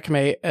and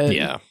Checkmate.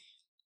 And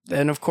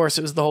then of course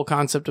it was the whole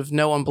concept of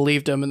no one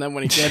believed him, and then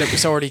when he did, it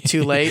was already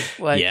too late.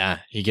 Like,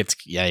 he got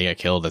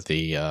killed at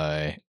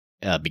the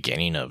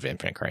beginning of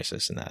Infinite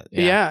Crisis, and that.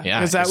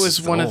 Because that was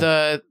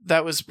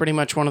that was pretty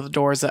much one of the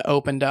doors that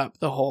opened up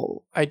the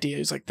whole idea.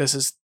 He's like, this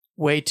is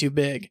way too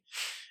big.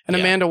 And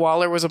Amanda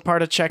Waller was a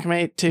part of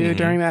Checkmate too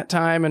during that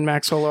time, and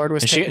Maxwell Lord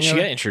was. She got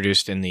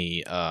introduced in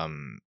the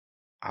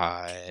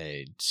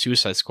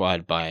Suicide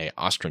Squad by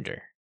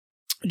Ostrander.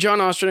 John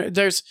Ostrander.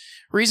 There's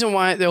reason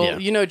why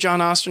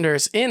John Ostrander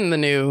is in the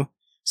new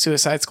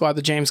Suicide Squad,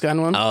 the James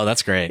Gunn one. Oh,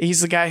 that's great.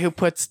 He's the guy who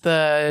puts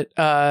the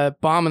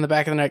bomb in the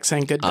back of the neck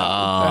saying "Good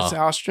dog." That's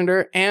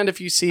Ostrander. And if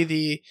you see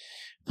I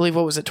believe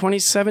what was it,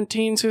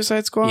 2017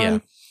 Suicide Squad? Yeah.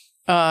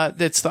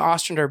 That's the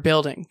Ostrander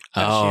building.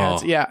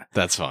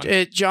 That's fun.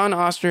 John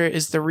Ostrander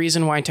is the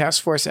reason why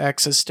Task Force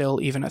X is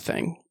still even a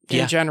thing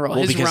in general.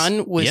 His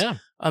run was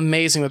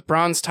amazing with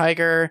Bronze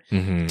Tiger,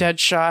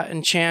 Deadshot,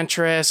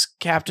 Enchantress,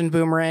 Captain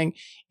Boomerang.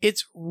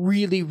 It's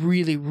really,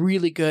 really,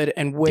 really good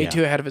and way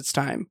too ahead of its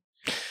time.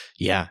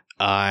 Yeah.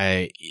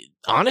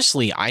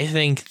 Honestly, I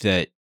think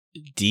that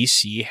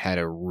DC had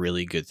a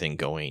really good thing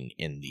going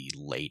in the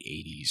late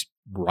 80s,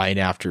 right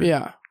after.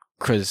 Yeah.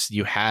 Because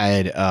you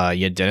had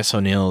Dennis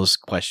O'Neill's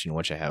Question,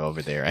 which I have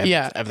over there. I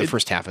have the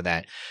first half of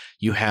that.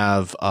 You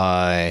have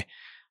a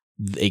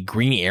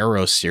Green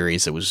Arrow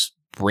series that was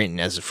written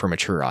for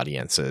mature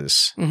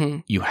audiences. Mm-hmm.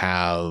 You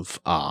have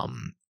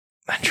I'm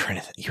trying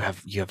to you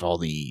have all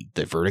the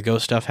Vertigo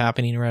stuff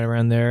happening right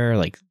around there,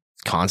 like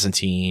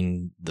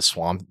Constantine, the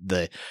Swamp,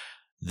 the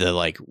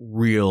like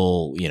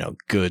real,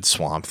 good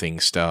Swamp Thing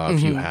stuff.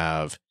 Mm-hmm. You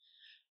have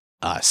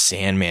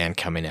Sandman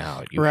coming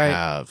out. You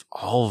have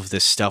all of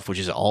this stuff, which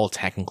is all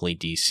technically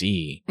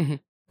DC. Mm-hmm.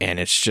 And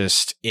it's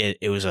just,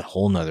 it was a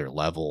whole nother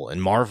level.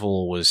 And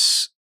Marvel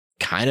was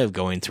kind of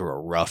going through a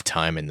rough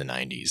time in the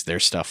 90s. Their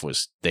stuff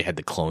they had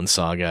the Clone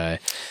Saga.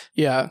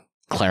 Yeah.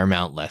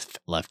 Claremont left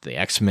the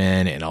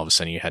X-Men, and all of a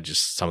sudden you had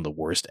just some of the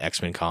worst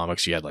X-Men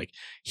comics. You had like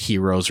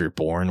Heroes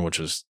Reborn, which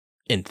was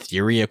in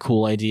theory a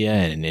cool idea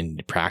and in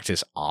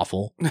practice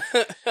awful.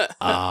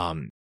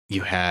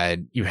 You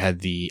had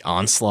the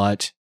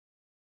Onslaught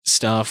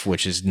stuff,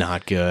 which is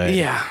not good.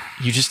 Yeah.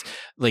 You just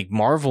like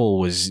Marvel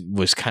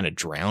was kind of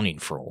drowning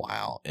for a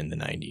while in the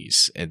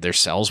 90s. And their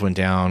sales went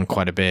down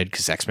quite a bit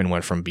because X-Men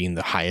went from being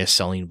the highest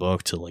selling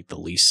book to like the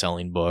least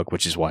selling book,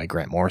 which is why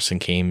Grant Morrison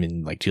came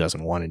in like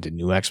 2001 and did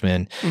New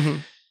X-Men. Mm-hmm.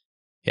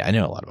 Yeah, I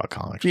know a lot about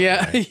comics.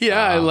 Yeah.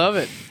 Yeah. I love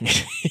it.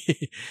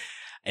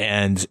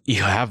 And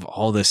you have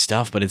all this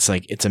stuff, but it's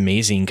like, it's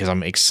amazing because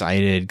I'm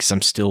excited because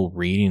I'm still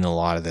reading a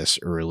lot of this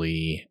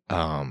early,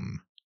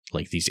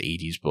 like these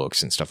 80s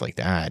books and stuff like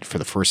that for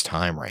the first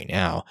time right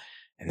now.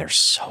 And they're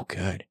so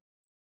good.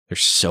 They're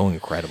so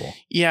incredible.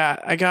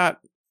 Yeah.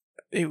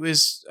 It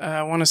was,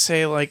 I want to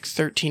say like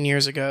 13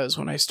 years ago is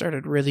when I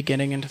started really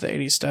getting into the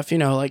 80s stuff,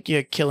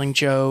 like Killing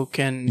Joke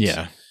and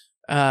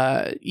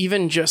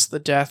even just the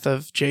death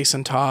of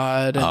Jason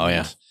Todd. And, oh,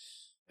 yeah.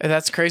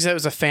 That's crazy. That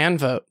was a fan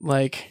vote.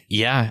 Like,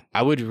 yeah,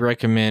 I would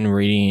recommend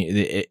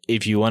reading.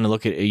 If you want to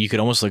look at it, you could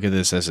almost look at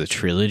this as a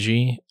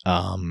trilogy.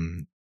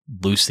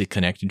 Loosely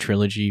connected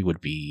trilogy would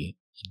be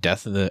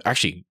Death of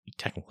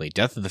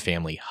the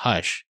Family,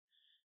 Hush,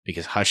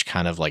 because Hush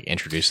kind of like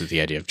introduces the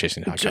idea of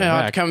Jason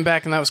Todd coming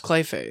back, and that was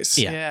Clayface.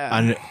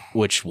 Yeah.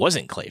 Which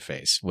wasn't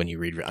Clayface when you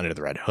read Under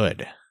the Red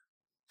Hood.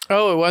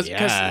 Oh, it was?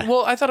 Yeah.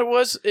 Well, I thought it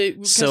was.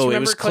 So it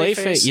was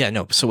Clayface. Yeah,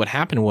 no. So what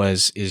happened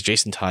is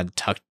Jason Todd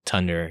tucked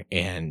under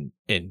and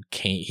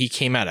he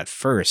came out at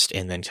first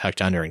and then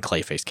tucked under and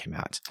Clayface came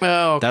out.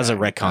 Oh, okay. That was a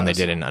retcon they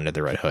did in Under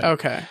the Red Hood.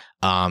 Okay.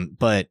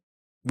 But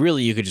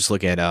really you could just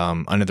look at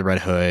Under the Red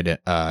Hood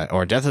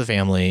or Death of the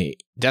Family,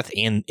 Death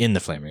in the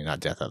Family, not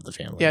Death of the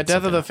Family. Yeah,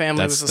 Death of the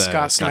Family was the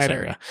Scott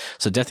Snyder.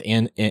 So Death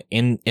in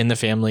the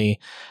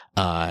Family,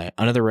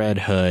 Under the Red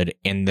Hood,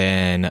 and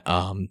then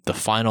the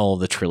final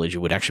of the trilogy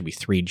would actually be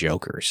 3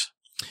 Jokers.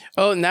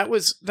 Oh, and that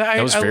was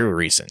very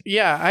recent.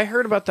 Yeah, I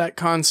heard about that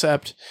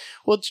concept.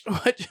 Well,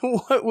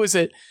 what was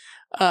it?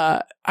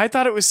 I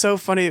thought it was so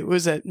funny. It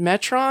was at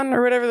Metron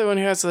or whatever, the one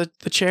who has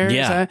the chair.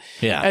 Yeah.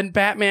 And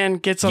Batman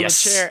gets on the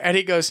chair and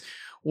he goes,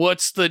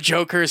 "What's the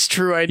Joker's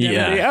true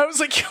identity?" Yeah. I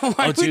was like,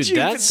 why would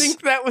you even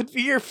think that would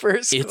be your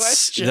first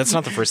question? That's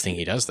not the first thing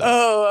he does, though.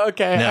 Oh,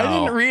 okay. No. I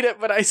didn't read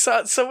it, but I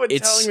saw someone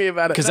telling me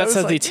about it. Because that's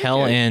at the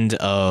tail end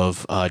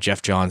of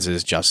Jeff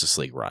Johns' Justice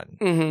League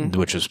run,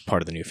 which was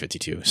part of the New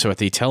 52. So at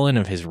the tail end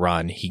of his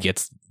run, he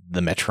gets the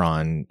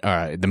Metron,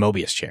 the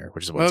Mobius chair,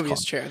 which is what it's called.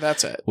 Mobius chair,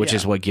 that's it. Which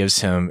is what gives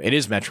him, it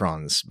is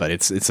Metron's, but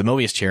it's the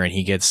Mobius chair, and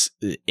he gets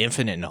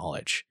infinite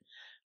knowledge.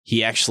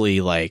 He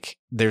actually, like,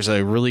 there's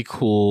a really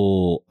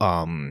cool,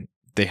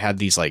 they had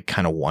these like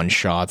kind of one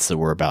shots that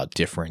were about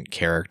different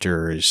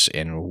characters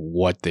and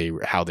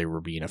how they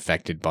were being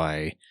affected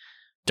by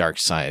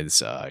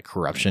Darkseid's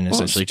corruption,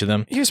 essentially, to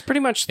them. He was pretty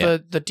much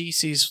the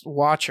DC's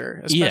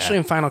Watcher, especially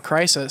in Final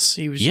Crisis.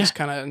 He was just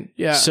kind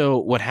of, So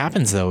what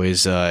happens though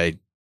is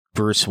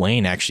Bruce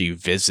Wayne actually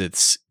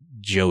visits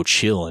Joe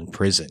Chill in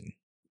prison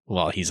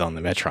while he's on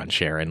the Metron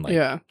chair and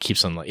like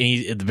keeps on like.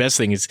 The best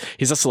thing is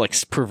he's also like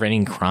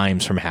preventing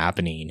crimes from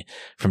happening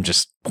from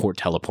just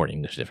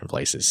teleporting to different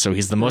places. So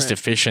he's the most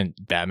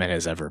efficient Batman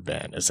has ever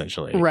been,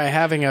 essentially. Right,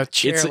 having a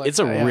chair. It's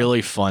a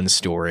really fun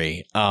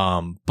story.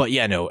 But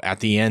yeah, no. At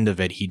the end of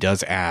it, he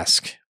does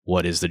ask,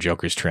 "What is the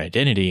Joker's true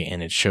identity?"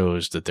 And it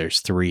shows that there's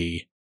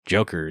 3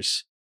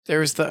 Jokers.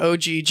 There's the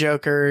OG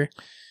Joker.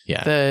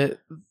 Yeah.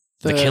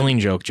 The Killing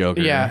Joke Joker.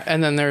 Yeah,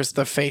 and then there's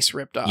the face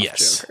ripped off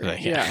Joker.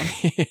 Yeah.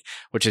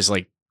 Which is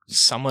like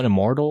somewhat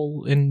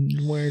immortal in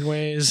weird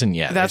ways. And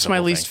that's my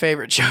least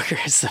favorite Joker,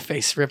 is the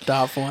face ripped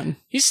off one.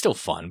 He's still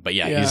fun, but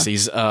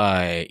he's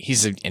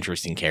an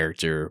interesting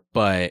character.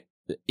 But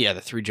yeah,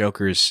 the 3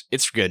 Jokers,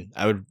 it's good.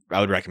 I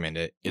would recommend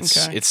it.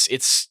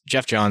 It's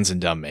Jeff Johns and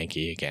Doug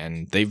Mahnke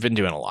again. They've been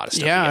doing a lot of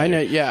stuff. Yeah, together. I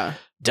know. Yeah.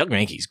 Doug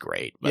Mahnke's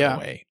great, by the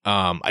way.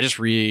 I just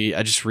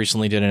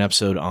recently did an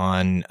episode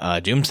on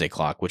Doomsday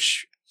Clock,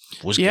 which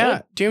was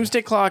good.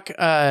 Doomsday Clock.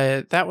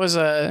 That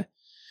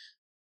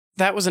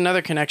that was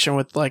another connection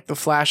with like the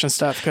Flash and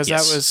stuff, because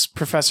Yes. that was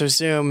Professor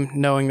Zoom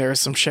knowing there was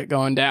some shit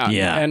going down,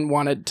 Yeah. and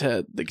wanted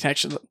to the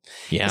connection.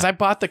 Yeah. Because I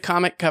bought the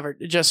comic cover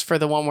just for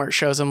the one where it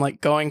shows him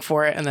like going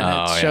for it, and then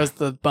Oh, it yeah. shows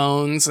the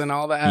bones and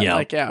all that. Yeah.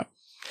 Like, yeah,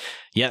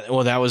 Yeah,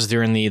 well, that was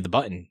during the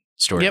Button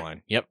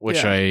storyline. Yep,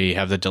 which Yeah. I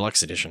have the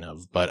deluxe edition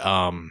of. But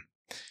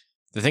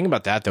the thing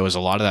about that, though, is a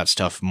lot of that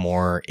stuff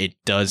more, it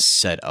does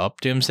set up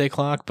Doomsday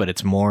Clock, but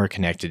it's more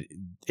connected.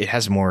 It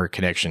has more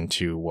connection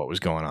to what was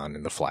going on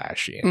in The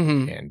Flash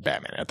and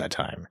Batman at that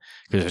time.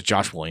 Because it's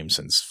Josh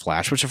Williamson's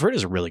Flash, which I've heard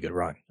is a really good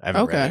run. I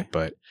haven't read it,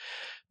 but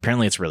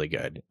apparently it's really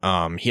good.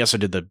 He also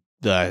did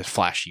the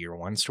Flash Year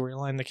One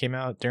storyline that came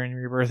out during the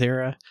Rebirth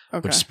era,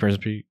 okay. which is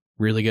supposed to be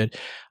really good.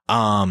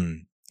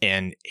 And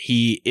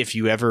if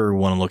you ever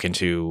want to look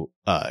into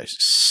a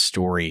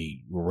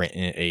story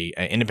written,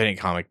 an independent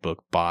comic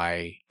book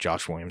by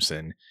Josh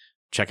Williamson,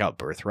 check out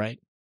Birthright.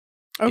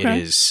 Okay.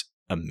 It is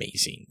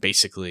amazing.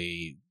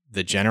 Basically,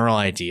 the general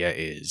idea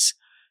is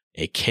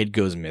a kid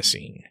goes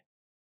missing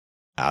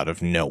out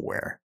of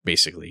nowhere.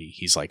 Basically,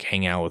 he's like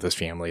hanging out with his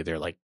family. They're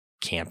like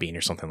camping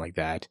or something like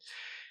that.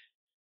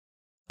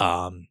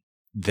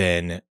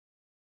 Then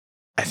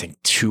I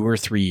think 2 or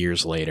 3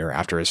 years later,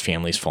 after his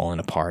family's fallen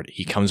apart,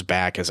 he comes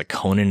back as a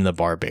Conan the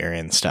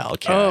Barbarian style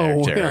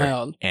character.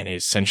 wow. And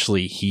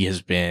essentially, he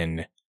has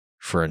been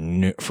for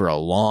a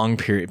long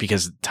period,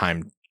 because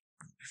time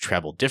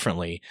traveled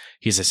differently.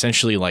 He's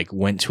essentially like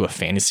went to a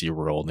fantasy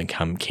world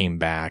and came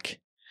back.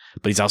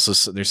 But he's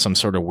also, there's some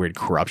sort of weird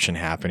corruption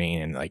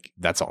happening, and like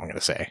that's all I'm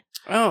gonna say.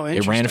 Oh,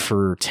 It ran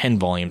for 10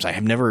 volumes. I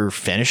have never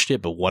finished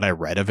it, but what I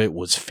read of it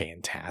was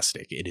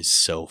fantastic. It is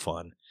so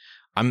fun.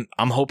 I'm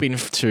hoping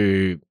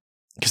to,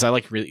 because I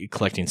like really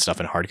collecting stuff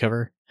in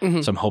hardcover,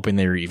 Mhm. so I'm hoping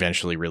they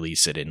eventually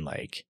release it in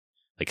like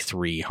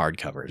 3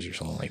 hardcovers or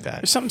something like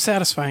that. There's something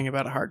satisfying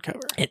about a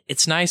hardcover.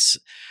 It's nice.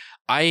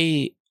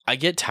 I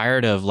get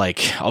tired of,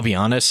 like, I'll be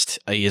honest,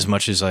 as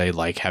much as I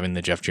like having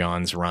the Jeff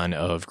Johns run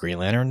of Green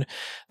Lantern,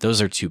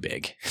 those are too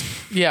big.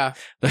 Yeah,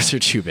 Those are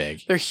too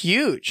big. they're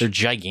huge. They're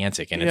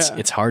gigantic, and Yeah.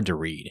 it's hard to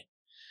read.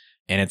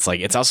 And it's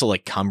like, it's also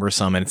like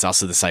cumbersome, and it's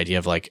also this idea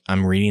of like,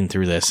 I'm reading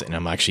through this and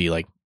I'm actually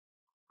like,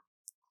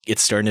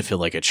 it's starting to feel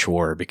like a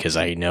chore because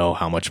I know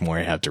how much more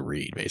I have to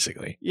read,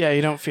 basically. Yeah,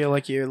 you don't feel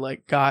like you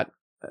like got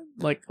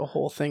like a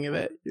whole thing of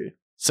it.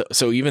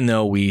 So even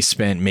though we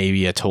spent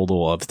maybe a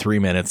total of 3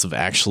 minutes of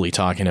actually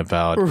talking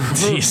about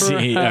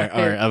DC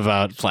or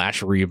about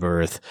Flash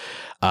Rebirth,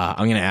 I'm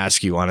going to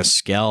ask you, on a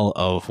scale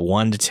of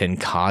 1 to 10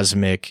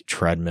 cosmic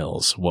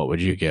treadmills, what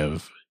would you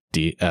give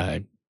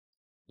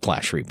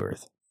Flash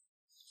Rebirth?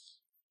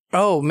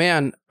 Oh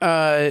man,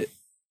 I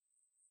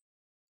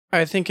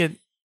think it.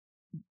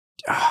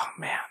 Oh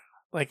man,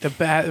 like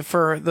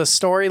for the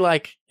story,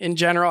 like in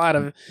general, out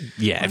of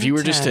Yeah, if you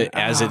were just to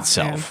 10. as Oh,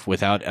 itself,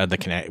 without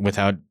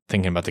without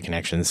thinking about the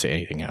connections to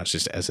anything else,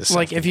 just as itself.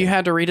 like if you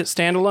had to read it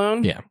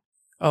standalone, Yeah.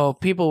 Oh,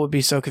 people would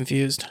be so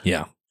confused.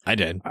 Yeah, I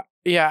did.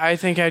 Yeah, I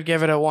think I'd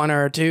give it a 1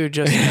 or a 2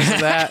 just because of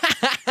that.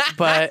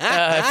 But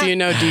if you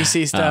know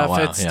DC stuff,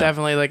 wow, it's yeah.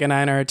 definitely like a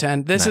 9 or a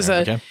 10. This is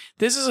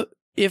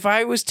if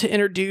I was to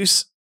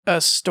introduce a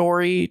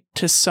story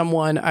to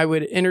someone, I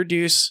would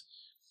introduce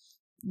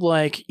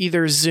like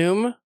either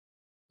Zoom,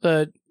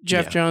 the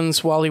Jeff Yeah.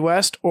 Jones, Wally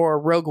West, or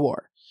Rogue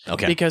War.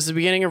 Okay. Because the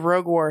beginning of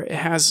Rogue War, it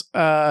has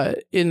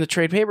in the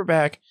trade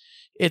paperback,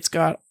 it's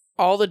got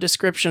all the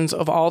descriptions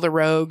of all the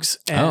rogues,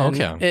 and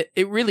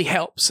it really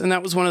helps. And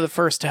that was one of the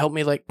first to help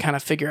me like kind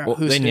of figure out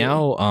who's they who.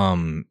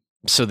 now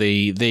so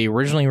they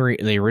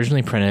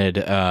originally printed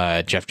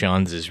Jeff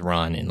Johns'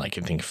 run in like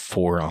I think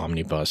 4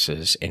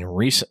 omnibuses, and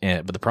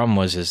but the problem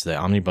is the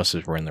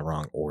omnibuses were in the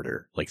wrong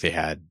order. Like they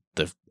had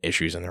the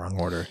issues in the wrong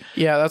order.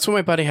 Yeah, that's what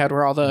my buddy had,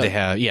 where all the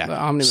the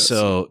omnibus.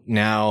 So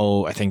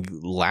now I think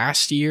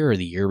last year or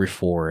the year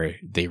before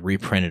they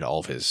reprinted all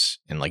of his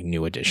and like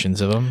new editions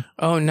of them.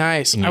 Oh,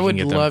 nice! And you I can would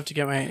get them- love to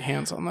get my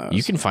hands on those.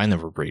 You can find them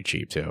for pretty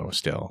cheap too.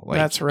 Still, like,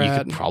 That's You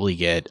rad. could probably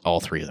get all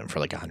 3 of them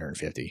for like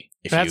 150.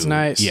 That's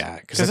nice. Yeah,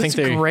 because I think it's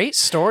they're great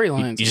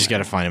storylines. You just got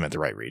man. to find them at the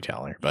right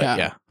retailer. But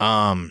Yeah.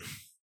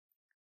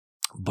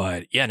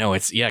 but yeah, no,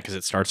 it's because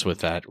it starts with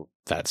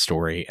that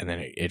story and then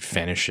it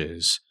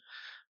finishes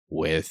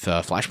with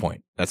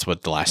Flashpoint. That's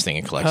what the last thing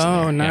it collects.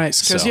 Oh, in there.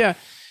 nice! Because So,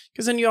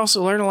 because then you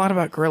also learn a lot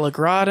about Gorilla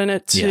Grodd in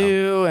it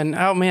too, and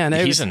oh man,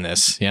 he's in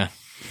this. Yeah,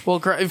 well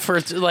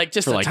for like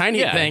just For, a like,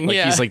 tiny thing. like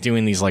Yeah, he's like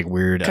doing these like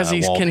weird because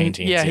wall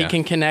paintings. he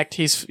can connect.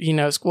 He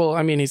knows. Well,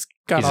 I mean, he's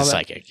got He's all a that.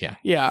 psychic. Yeah.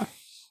 Yeah.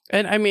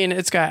 And I mean,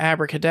 it's got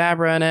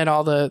abracadabra in it,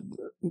 all the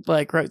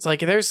like, it's like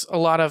there's a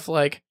lot of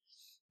like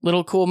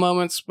little cool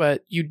moments,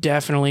 but you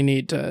definitely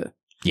need to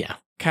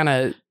kind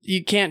of,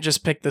 you can't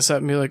just pick this up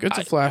and be like, it's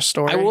a Flash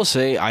story. I will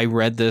say I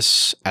read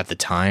this at the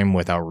time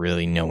without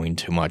really knowing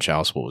too much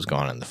else what was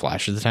going on in the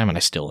Flash at the time, and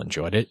I still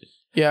enjoyed it.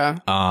 Yeah.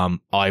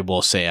 I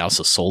will say I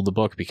also sold the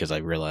book because I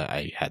realized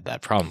I had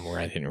that problem where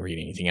I didn't read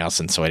anything else,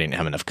 and so I didn't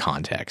have enough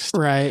context.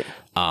 Right.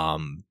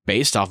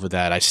 Based off of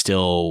that,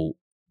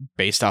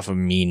 based off of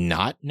me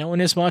not knowing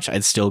as much,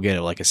 I'd still get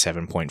it like a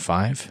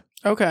 7.5.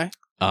 Okay.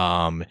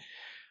 And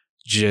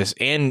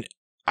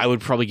I would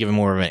probably give it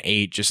more of an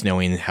 8, just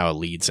knowing how it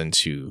leads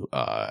into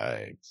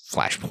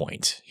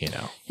Flashpoint.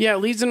 Yeah, it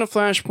leads into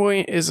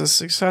Flashpoint, is a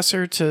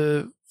successor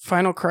to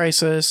Final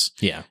Crisis.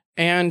 Yeah.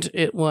 And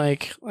it,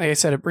 like I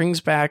said, it brings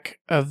back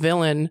a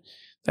villain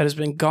that has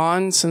been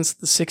gone since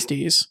the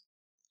 60s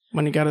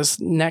when he got his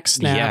neck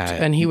snapped.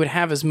 Yeah. And he would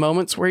have his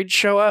moments where he'd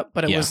show up,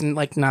 but it wasn't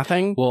like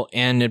nothing. Well,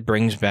 and it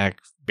brings back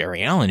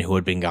Barry Allen, who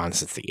had been gone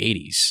since the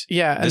 80s.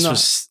 Yeah.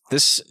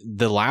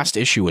 The last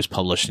issue was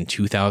published in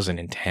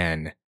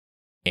 2010.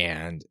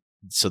 And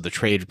so the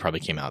trade probably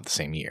came out the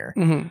same year.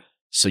 Mm-hmm.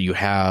 So you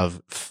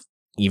have,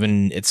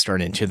 even it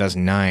started in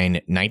 2009,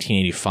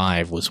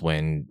 1985 was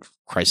when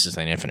Crisis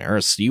on Infinite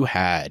Earths. So you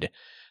had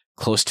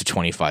close to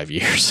 25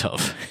 years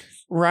of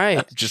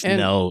just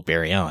no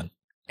Barry Allen.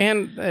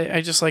 And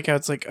I just like how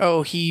it's like,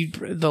 oh,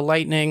 the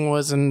lightning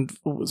was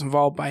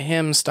involved by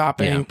him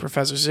stopping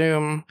Professor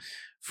Zoom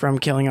from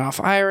killing off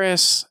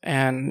Iris,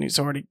 and he's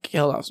already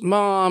killed off his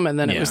mom. And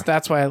then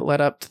that's why it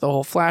led up to the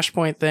whole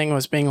Flashpoint thing,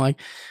 was being like,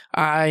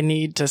 I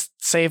need to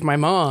save my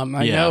mom.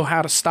 I know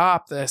how to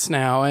stop this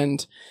now.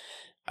 And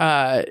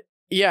I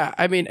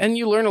mean, and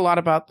you learn a lot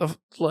about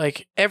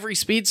every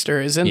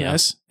speedster is in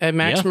this. And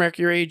Max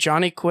Mercury,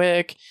 Johnny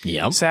Quick,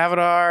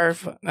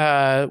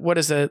 Savadar, what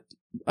is it?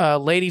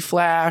 Lady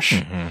Flash.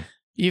 Mm-hmm.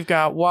 You've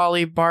got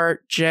Wally,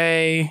 Bart,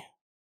 Jay,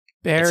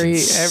 Barry.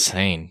 It's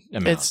insane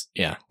amount.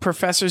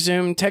 Professor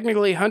Zoom.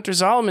 Technically, Hunter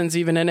Zolomond's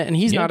even in it, and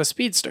he's not a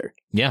speedster.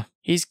 Yeah.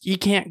 He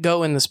can't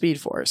go in the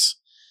Speed Force.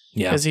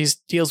 Yeah. Because he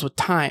deals with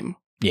time.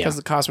 Yeah. Because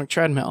of the cosmic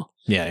treadmill.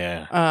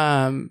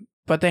 Yeah.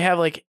 But they have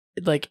like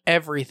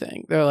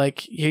everything. They're like,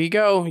 here you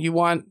go. You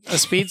want a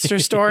speedster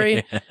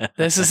story?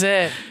 This is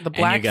it. The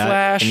Black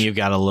Flash. And you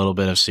got a little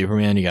bit of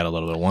Superman. You got a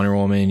little bit of Wonder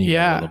Woman. You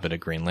got a little bit of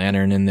Green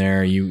Lantern in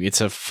there.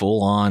 It's a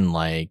full on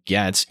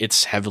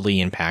it's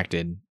heavily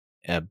impacted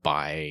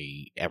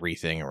by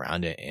everything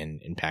around it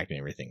and impacting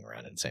everything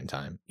around it at the same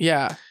time.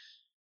 Yeah.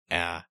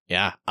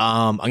 Yeah.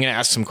 I'm going to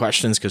ask some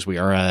questions because we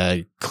are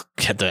at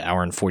the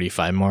hour and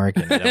 45 mark,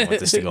 and I don't want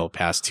this to go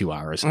past 2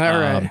 hours. All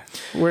right.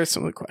 Where's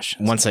some of the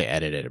questions? Once I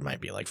edit it, it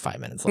might be like 5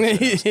 minutes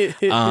left.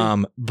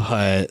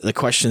 But the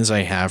questions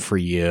I have for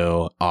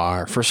you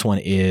are, first one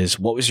is,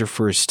 what was your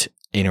first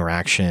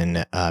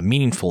interaction,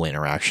 meaningful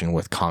interaction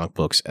with comic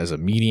books as a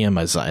medium,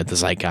 as the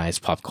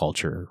zeitgeist, pop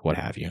culture, what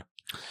have you?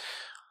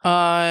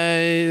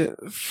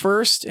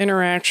 First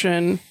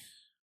interaction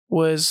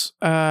was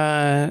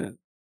where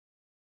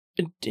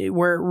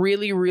it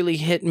really, really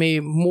hit me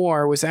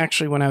more was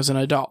actually when I was an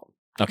adult.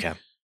 Okay.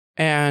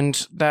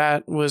 And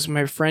that was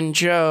my friend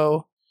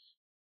Joe,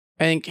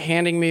 I think,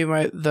 handing me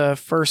the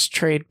first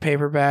trade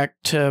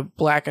paperback to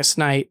Blackest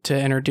Night to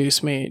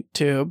introduce me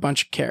to a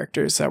bunch of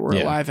characters that were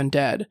alive and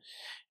dead.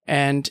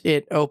 And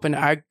it opened,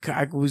 I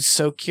was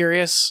so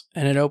curious,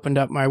 and it opened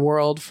up my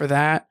world for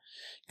that.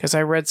 Because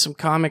I read some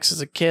comics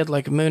as a kid,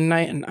 like Moon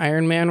Knight and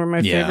Iron Man were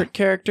my favorite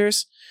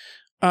characters.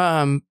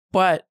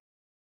 But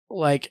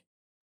like,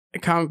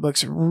 comic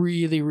books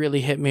really,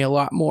 really hit me a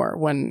lot more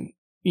when,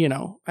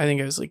 I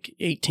think I was like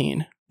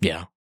 18.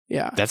 Yeah.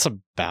 Yeah. That's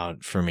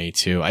about for me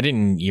too. I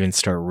didn't even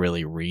start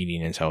really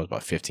reading until I was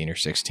about 15 or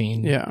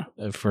 16. Yeah.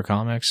 For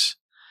comics.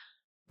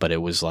 But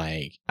it was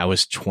like, I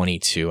was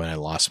 22 and I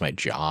lost my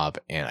job,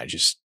 and I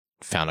just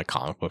found a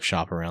comic book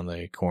shop around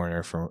the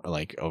corner from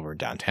over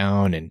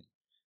downtown and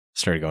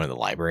started going to the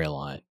library a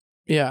lot.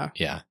 Yeah.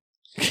 Yeah.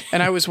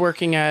 And I was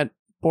working at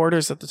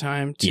Borders at the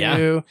time too.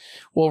 Yeah.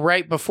 Well,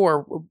 right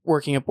before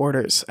working at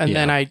Borders. And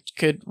then I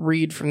could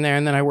read from there.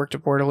 And then I worked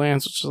at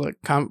Borderlands, which was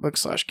like comic book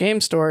 /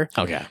 game store.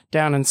 Okay.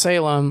 Down in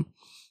Salem.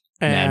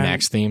 Mad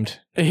Max themed.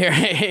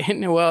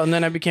 Well, and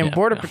then I became a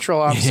Border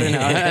Patrol officer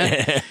now.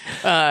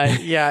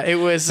 It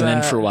was. And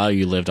then for a while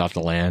you lived off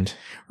the land.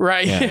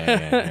 Right.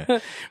 Yeah.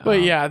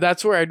 But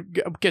that's where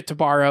I'd get to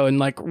borrow and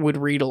would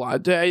read a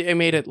lot. I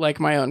made it like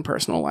my own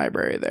personal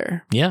library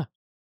there. Yeah.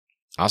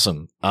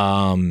 Awesome.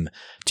 Do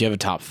you have a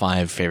top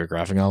 5 favorite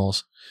graphic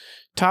novels?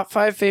 Top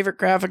 5 favorite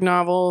graphic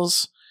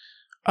novels.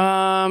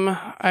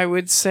 I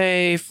would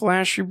say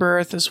Flash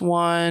Rebirth is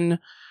one.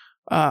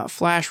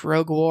 Flash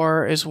Rogue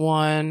War is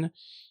one.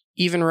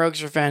 Even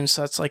Rogue's Revenge.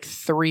 So that's like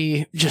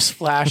 3 just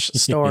Flash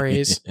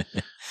stories.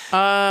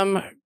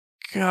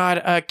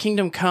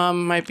 Kingdom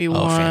Come might be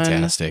one. Oh,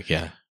 fantastic!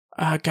 Yeah.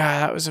 God,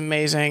 that was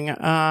amazing.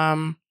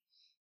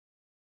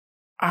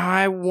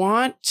 I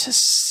want to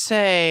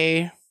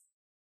say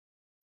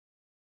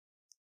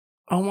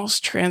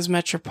almost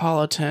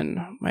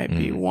Transmetropolitan might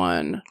be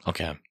one.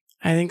 Okay.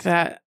 I think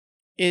that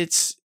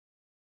it's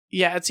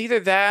either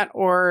that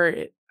or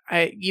it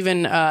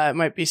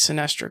might be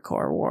Sinestro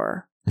Corps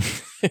War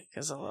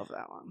because I love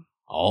that one.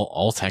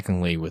 All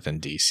technically within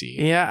DC.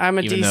 Yeah, I'm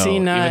a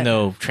DC nut. Even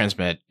though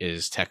Transmet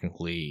is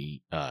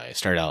technically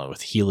started out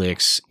with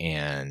Helix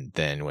and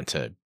then went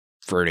to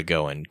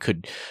Vertigo and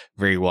could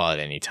very well at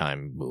any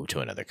time move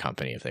to another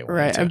company if they wanted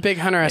right. to. I'm a big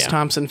Hunter S.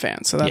 Thompson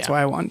fan, so that's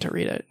why I wanted to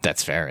read it.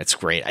 That's fair. It's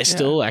great. I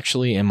still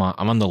actually I'm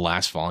on the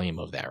last volume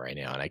of that right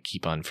now, and I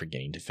keep on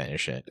forgetting to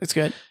finish it. It's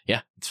good.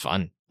 Yeah, it's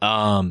fun.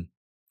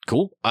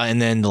 Cool.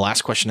 And then the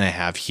last question I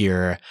have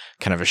here,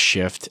 kind of a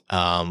shift.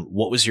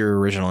 What was your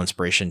original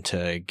inspiration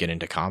to get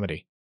into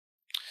comedy?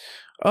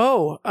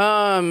 Oh,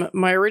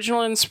 my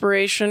original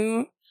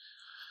inspiration,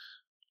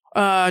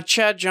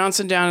 Chad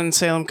Johnson down in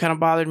Salem kind of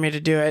bothered me to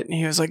do it. And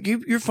he was like,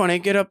 you're funny,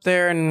 get up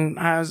there. And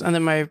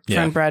then my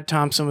friend Brad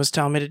Thompson was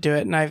telling me to do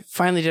it. And I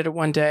finally did it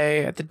one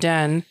day at the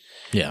Den.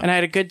 Yeah. And I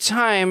had a good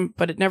time,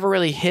 but it never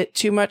really hit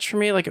too much for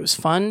me. Like, it was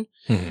fun.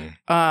 Mm-hmm.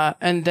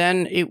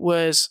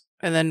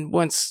 And then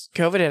once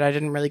COVID hit, I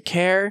didn't really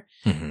care.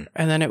 Mm-hmm.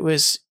 And then it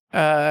was,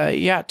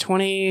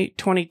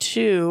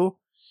 2022,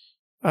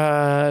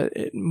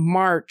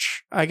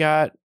 March, I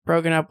got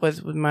broken up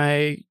with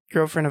my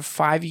girlfriend of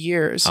 5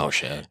 years. Oh,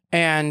 shit.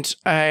 And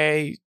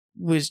I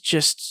was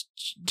just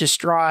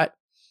distraught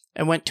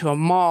and went to a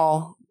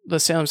mall, the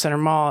Salem Center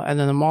Mall, and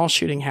then the mall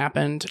shooting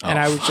happened. And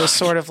I was just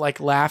sort of like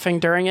laughing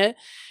during it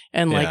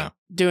and like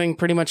doing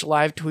pretty much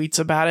live tweets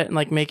about it and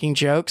like making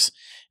jokes.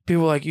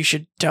 People were like, you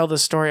should tell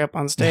this story up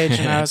on stage.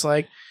 And I was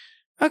like,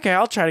 okay,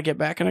 I'll try to get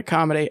back into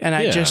comedy. And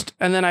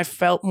and then I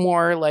felt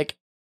more like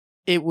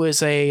it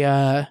was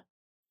it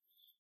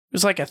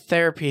was like a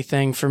therapy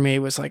thing for me. It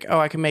was like, oh,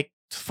 I can make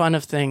fun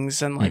of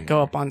things and like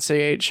go up on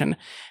stage and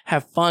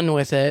have fun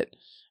with it.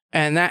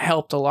 And that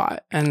helped a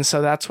lot. And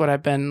so that's what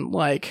I've been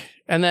like.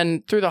 And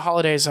then through the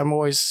holidays, I'm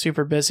always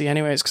super busy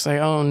anyways, because I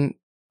own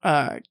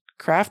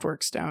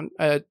Craftworks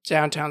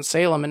downtown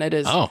Salem, and it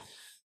is. Oh.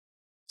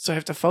 So I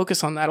have to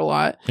focus on that a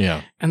lot.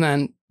 Yeah. And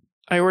then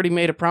I already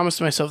made a promise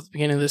to myself at the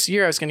beginning of this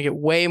year I was going to get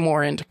way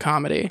more into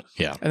comedy.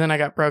 Yeah. And then I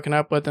got broken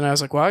up with, and I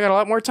was like, well, I got a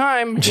lot more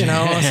time,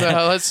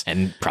 so let's...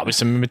 and probably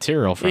some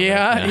material from it.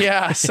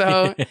 Yeah.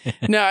 So,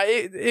 no,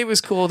 it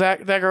was cool.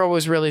 That girl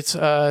was really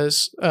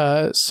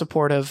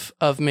supportive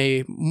of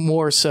me,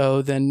 more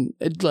so than,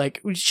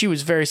 like, she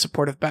was very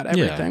supportive about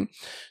everything.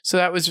 Yeah. So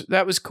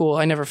that was cool.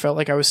 I never felt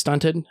like I was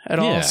stunted at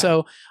all.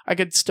 So I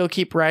could still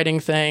keep writing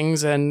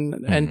things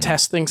and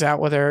test things out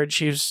with her.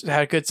 She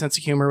had a good sense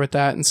of humor with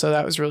that. And so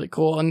that was really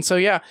cool. And so,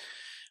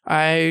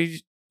 I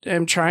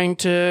am trying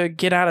to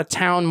get out of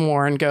town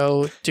more and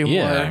go do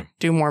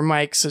more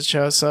mics at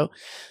shows. So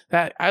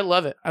that I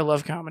love it. I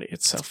love comedy.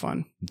 It's so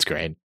fun. It's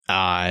great.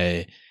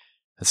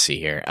 Let's see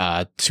here.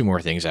 2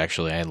 more things,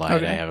 actually. I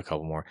lied. Okay. I have a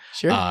couple more.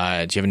 Sure. Do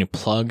you have any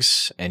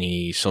plugs?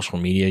 Any social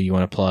media you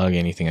want to plug?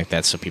 Anything like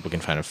that, so people can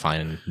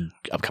find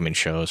upcoming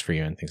shows for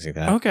you and things like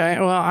that? Okay.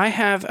 Well, I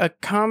have a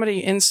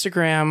comedy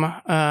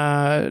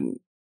Instagram.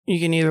 You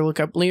can either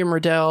look up Liam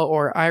Riddell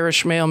or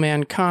Irish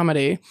Mailman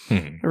Comedy.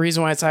 The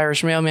reason why it's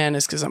Irish Mailman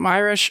is because I'm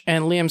Irish,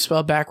 and Liam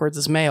spelled backwards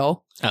is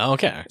mail. Oh,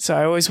 okay. So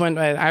I always went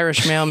by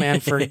Irish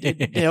Mailman for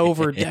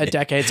over a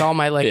decade. It's all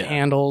my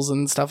handles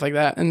and stuff like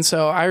that. And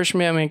so Irish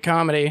Mailman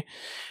Comedy,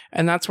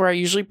 and that's where I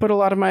usually put a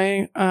lot of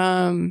my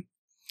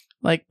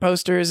like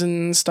posters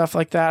and stuff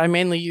like that. I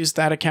mainly use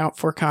that account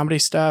for comedy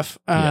stuff.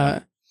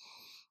 And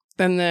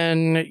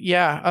then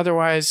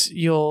otherwise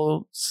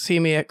you'll see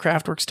me at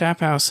Craftworks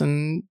Tap House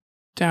in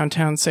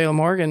downtown Salem,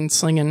 Oregon,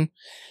 slinging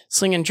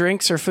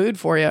drinks or food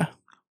for you.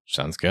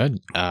 Sounds good.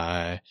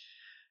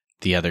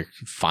 The other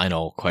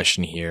final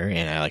question here,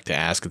 and I like to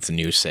ask, it's a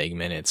new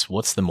segment. It's,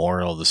 what's the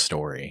moral of the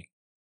story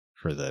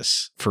for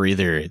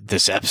either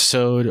this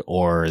episode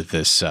or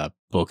this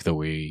book that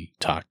we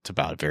talked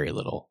about very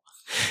little?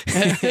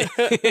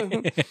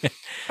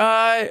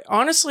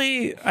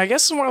 Honestly, I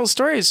guess the moral of the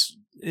story is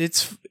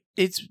it's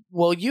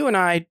well, you and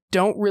I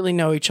don't really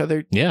know each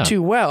other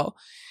too well.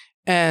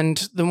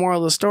 And the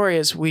moral of the story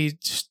is we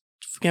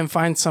can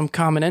find some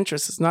common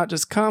interests. It's not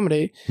just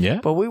comedy.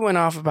 Yeah. But we went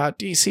off about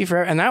DC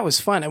forever, and that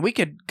was fun. And we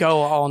could go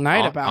all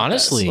night about it.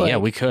 Honestly,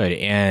 we could.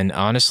 And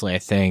honestly, I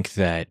think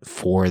that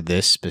for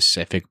this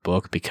specific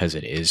book, because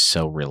it is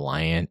so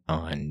reliant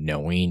on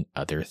knowing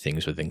other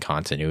things within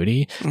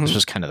continuity, this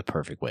was kind of the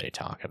perfect way to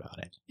talk about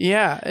it.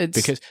 Yeah.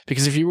 Because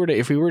if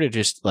we were to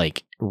just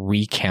like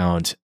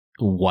recount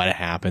what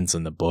happens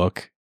in the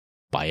book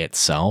by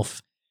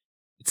itself,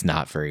 it's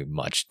not very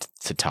much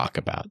to talk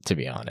about, to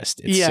be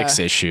honest. It's 6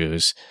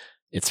 issues.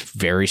 It's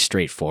very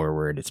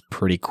straightforward. It's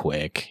pretty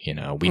quick.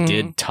 We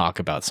did talk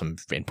about some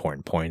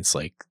important points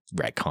like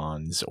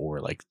retcons or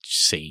like,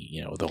 say,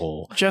 the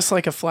whole... Just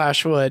like a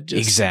Flash would.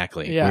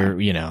 Exactly. Yeah.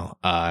 We're,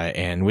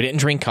 and we didn't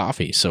drink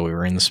coffee, so we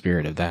were in the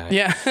spirit of that.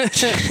 Yeah.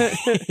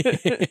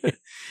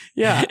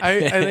 Yeah.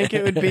 I think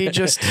it would be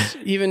just,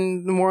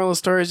 even the moral of the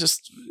story is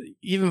just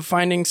even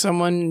finding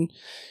someone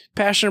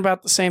passionate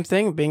about the same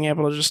thing, being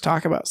able to just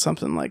talk about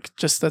something like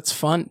that's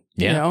fun.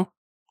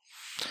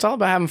 It's all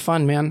about having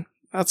fun, man.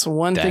 That's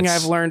one thing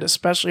I've learned,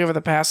 especially over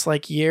the past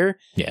year.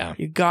 Yeah,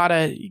 you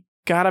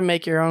gotta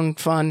make your own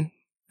fun.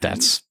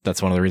 That's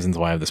one of the reasons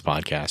why I have this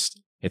podcast.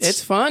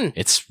 It's fun.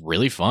 It's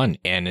really fun,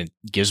 and it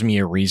gives me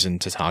a reason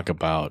to talk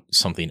about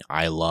something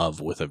I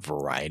love with a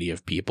variety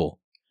of people.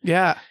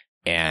 Yeah,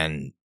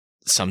 and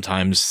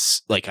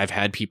sometimes I've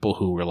had people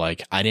who were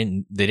like, they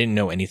didn't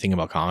know anything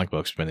about comic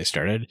books when they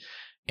started.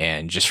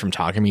 And just from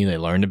talking to me, they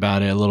learned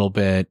about it a little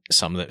bit.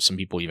 Some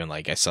people even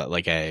I saw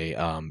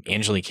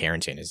Angelique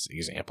Harrington is an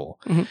example.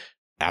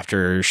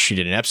 after she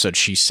did an episode,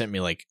 she sent me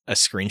like a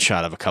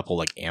screenshot of a couple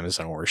like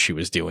Amazon orders she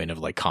was doing of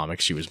like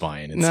comics she was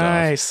buying and stuff.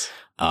 Nice.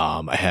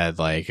 I had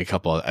like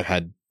I've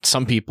had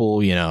some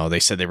people, you know, they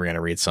said they were going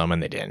to read some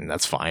and they didn't.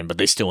 That's fine. But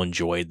they still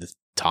enjoyed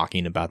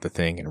talking about the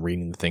thing and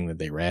reading the thing that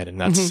they read. And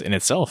that's in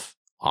itself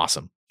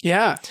awesome.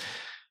 Yeah.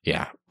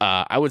 Yeah.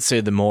 I would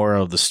say the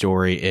moral of the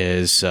story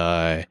is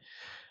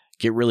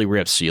get really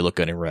ripped so you look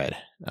good in red.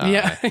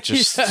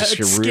 Just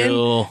a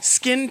real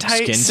skin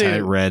tight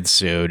red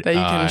suit that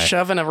you can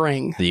shove in a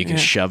ring.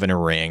 Shove in a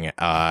ring.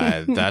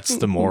 That's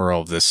the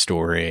moral of this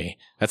story.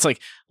 That's like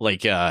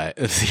the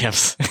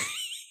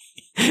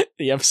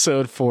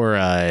episode for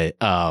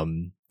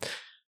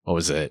what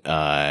was it?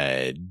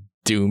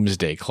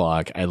 Doomsday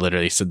Clock. I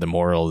literally said the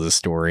moral of the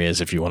story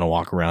is if you want to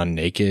walk around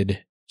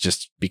naked,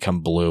 just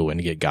become blue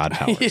and get god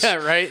powers. Yeah,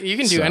 right. You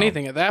can do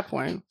anything at that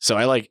point. So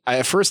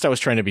at first I was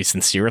trying to be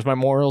sincere with my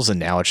morals,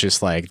 and now it's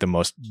just like the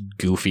most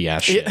goofy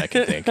ass shit I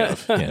can think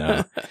of. You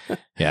know,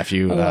 yeah. If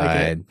you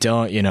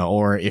don't, you know,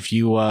 or if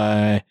you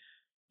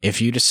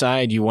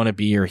decide you want to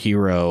be your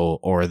hero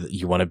or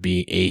you want to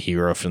be a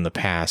hero from the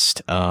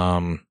past,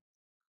 follow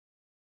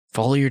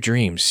your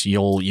dreams.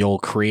 You'll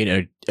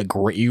create a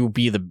great. You'll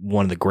be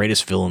one of the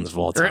greatest villains of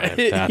all time.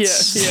 Right.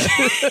 That's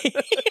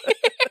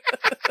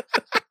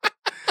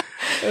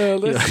Oh,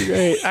 that's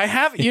great. I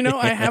have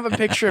a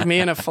picture of me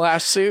in a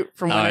Flash suit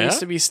from when I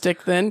used to be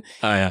stick thin.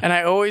 Oh yeah. And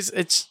I always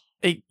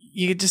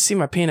you could just see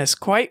my penis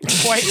quite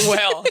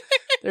well.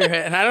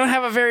 And I don't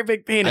have a very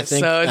big penis,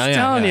 so it's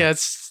telling you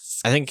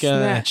it's I think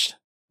snatched.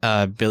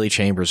 Billy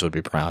Chambers would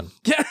be proud.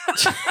 Yeah.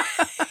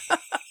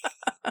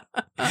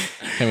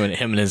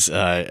 him and his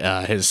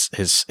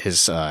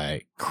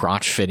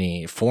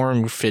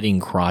form-fitting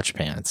crotch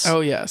pants. Oh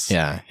yes.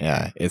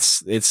 Yeah.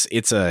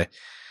 It's a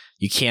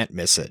you can't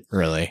miss it,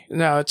 really.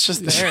 No, it's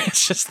just there.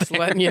 It's just there.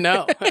 Letting you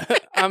know.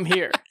 I'm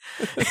here.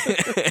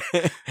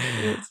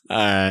 All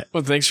right.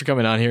 Well, thanks for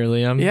coming on here,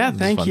 Liam. Yeah,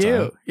 thank you.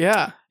 Time.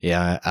 Yeah.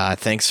 Yeah.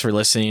 Thanks for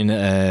listening,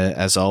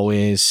 as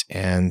always,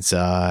 and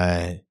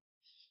go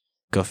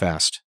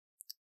fast.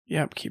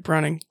 Yep. Keep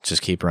running.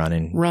 Just keep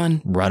running.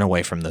 Run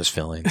away from those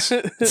feelings.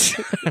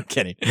 I'm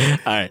kidding. All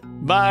right.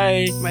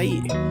 Bye.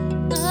 Bye.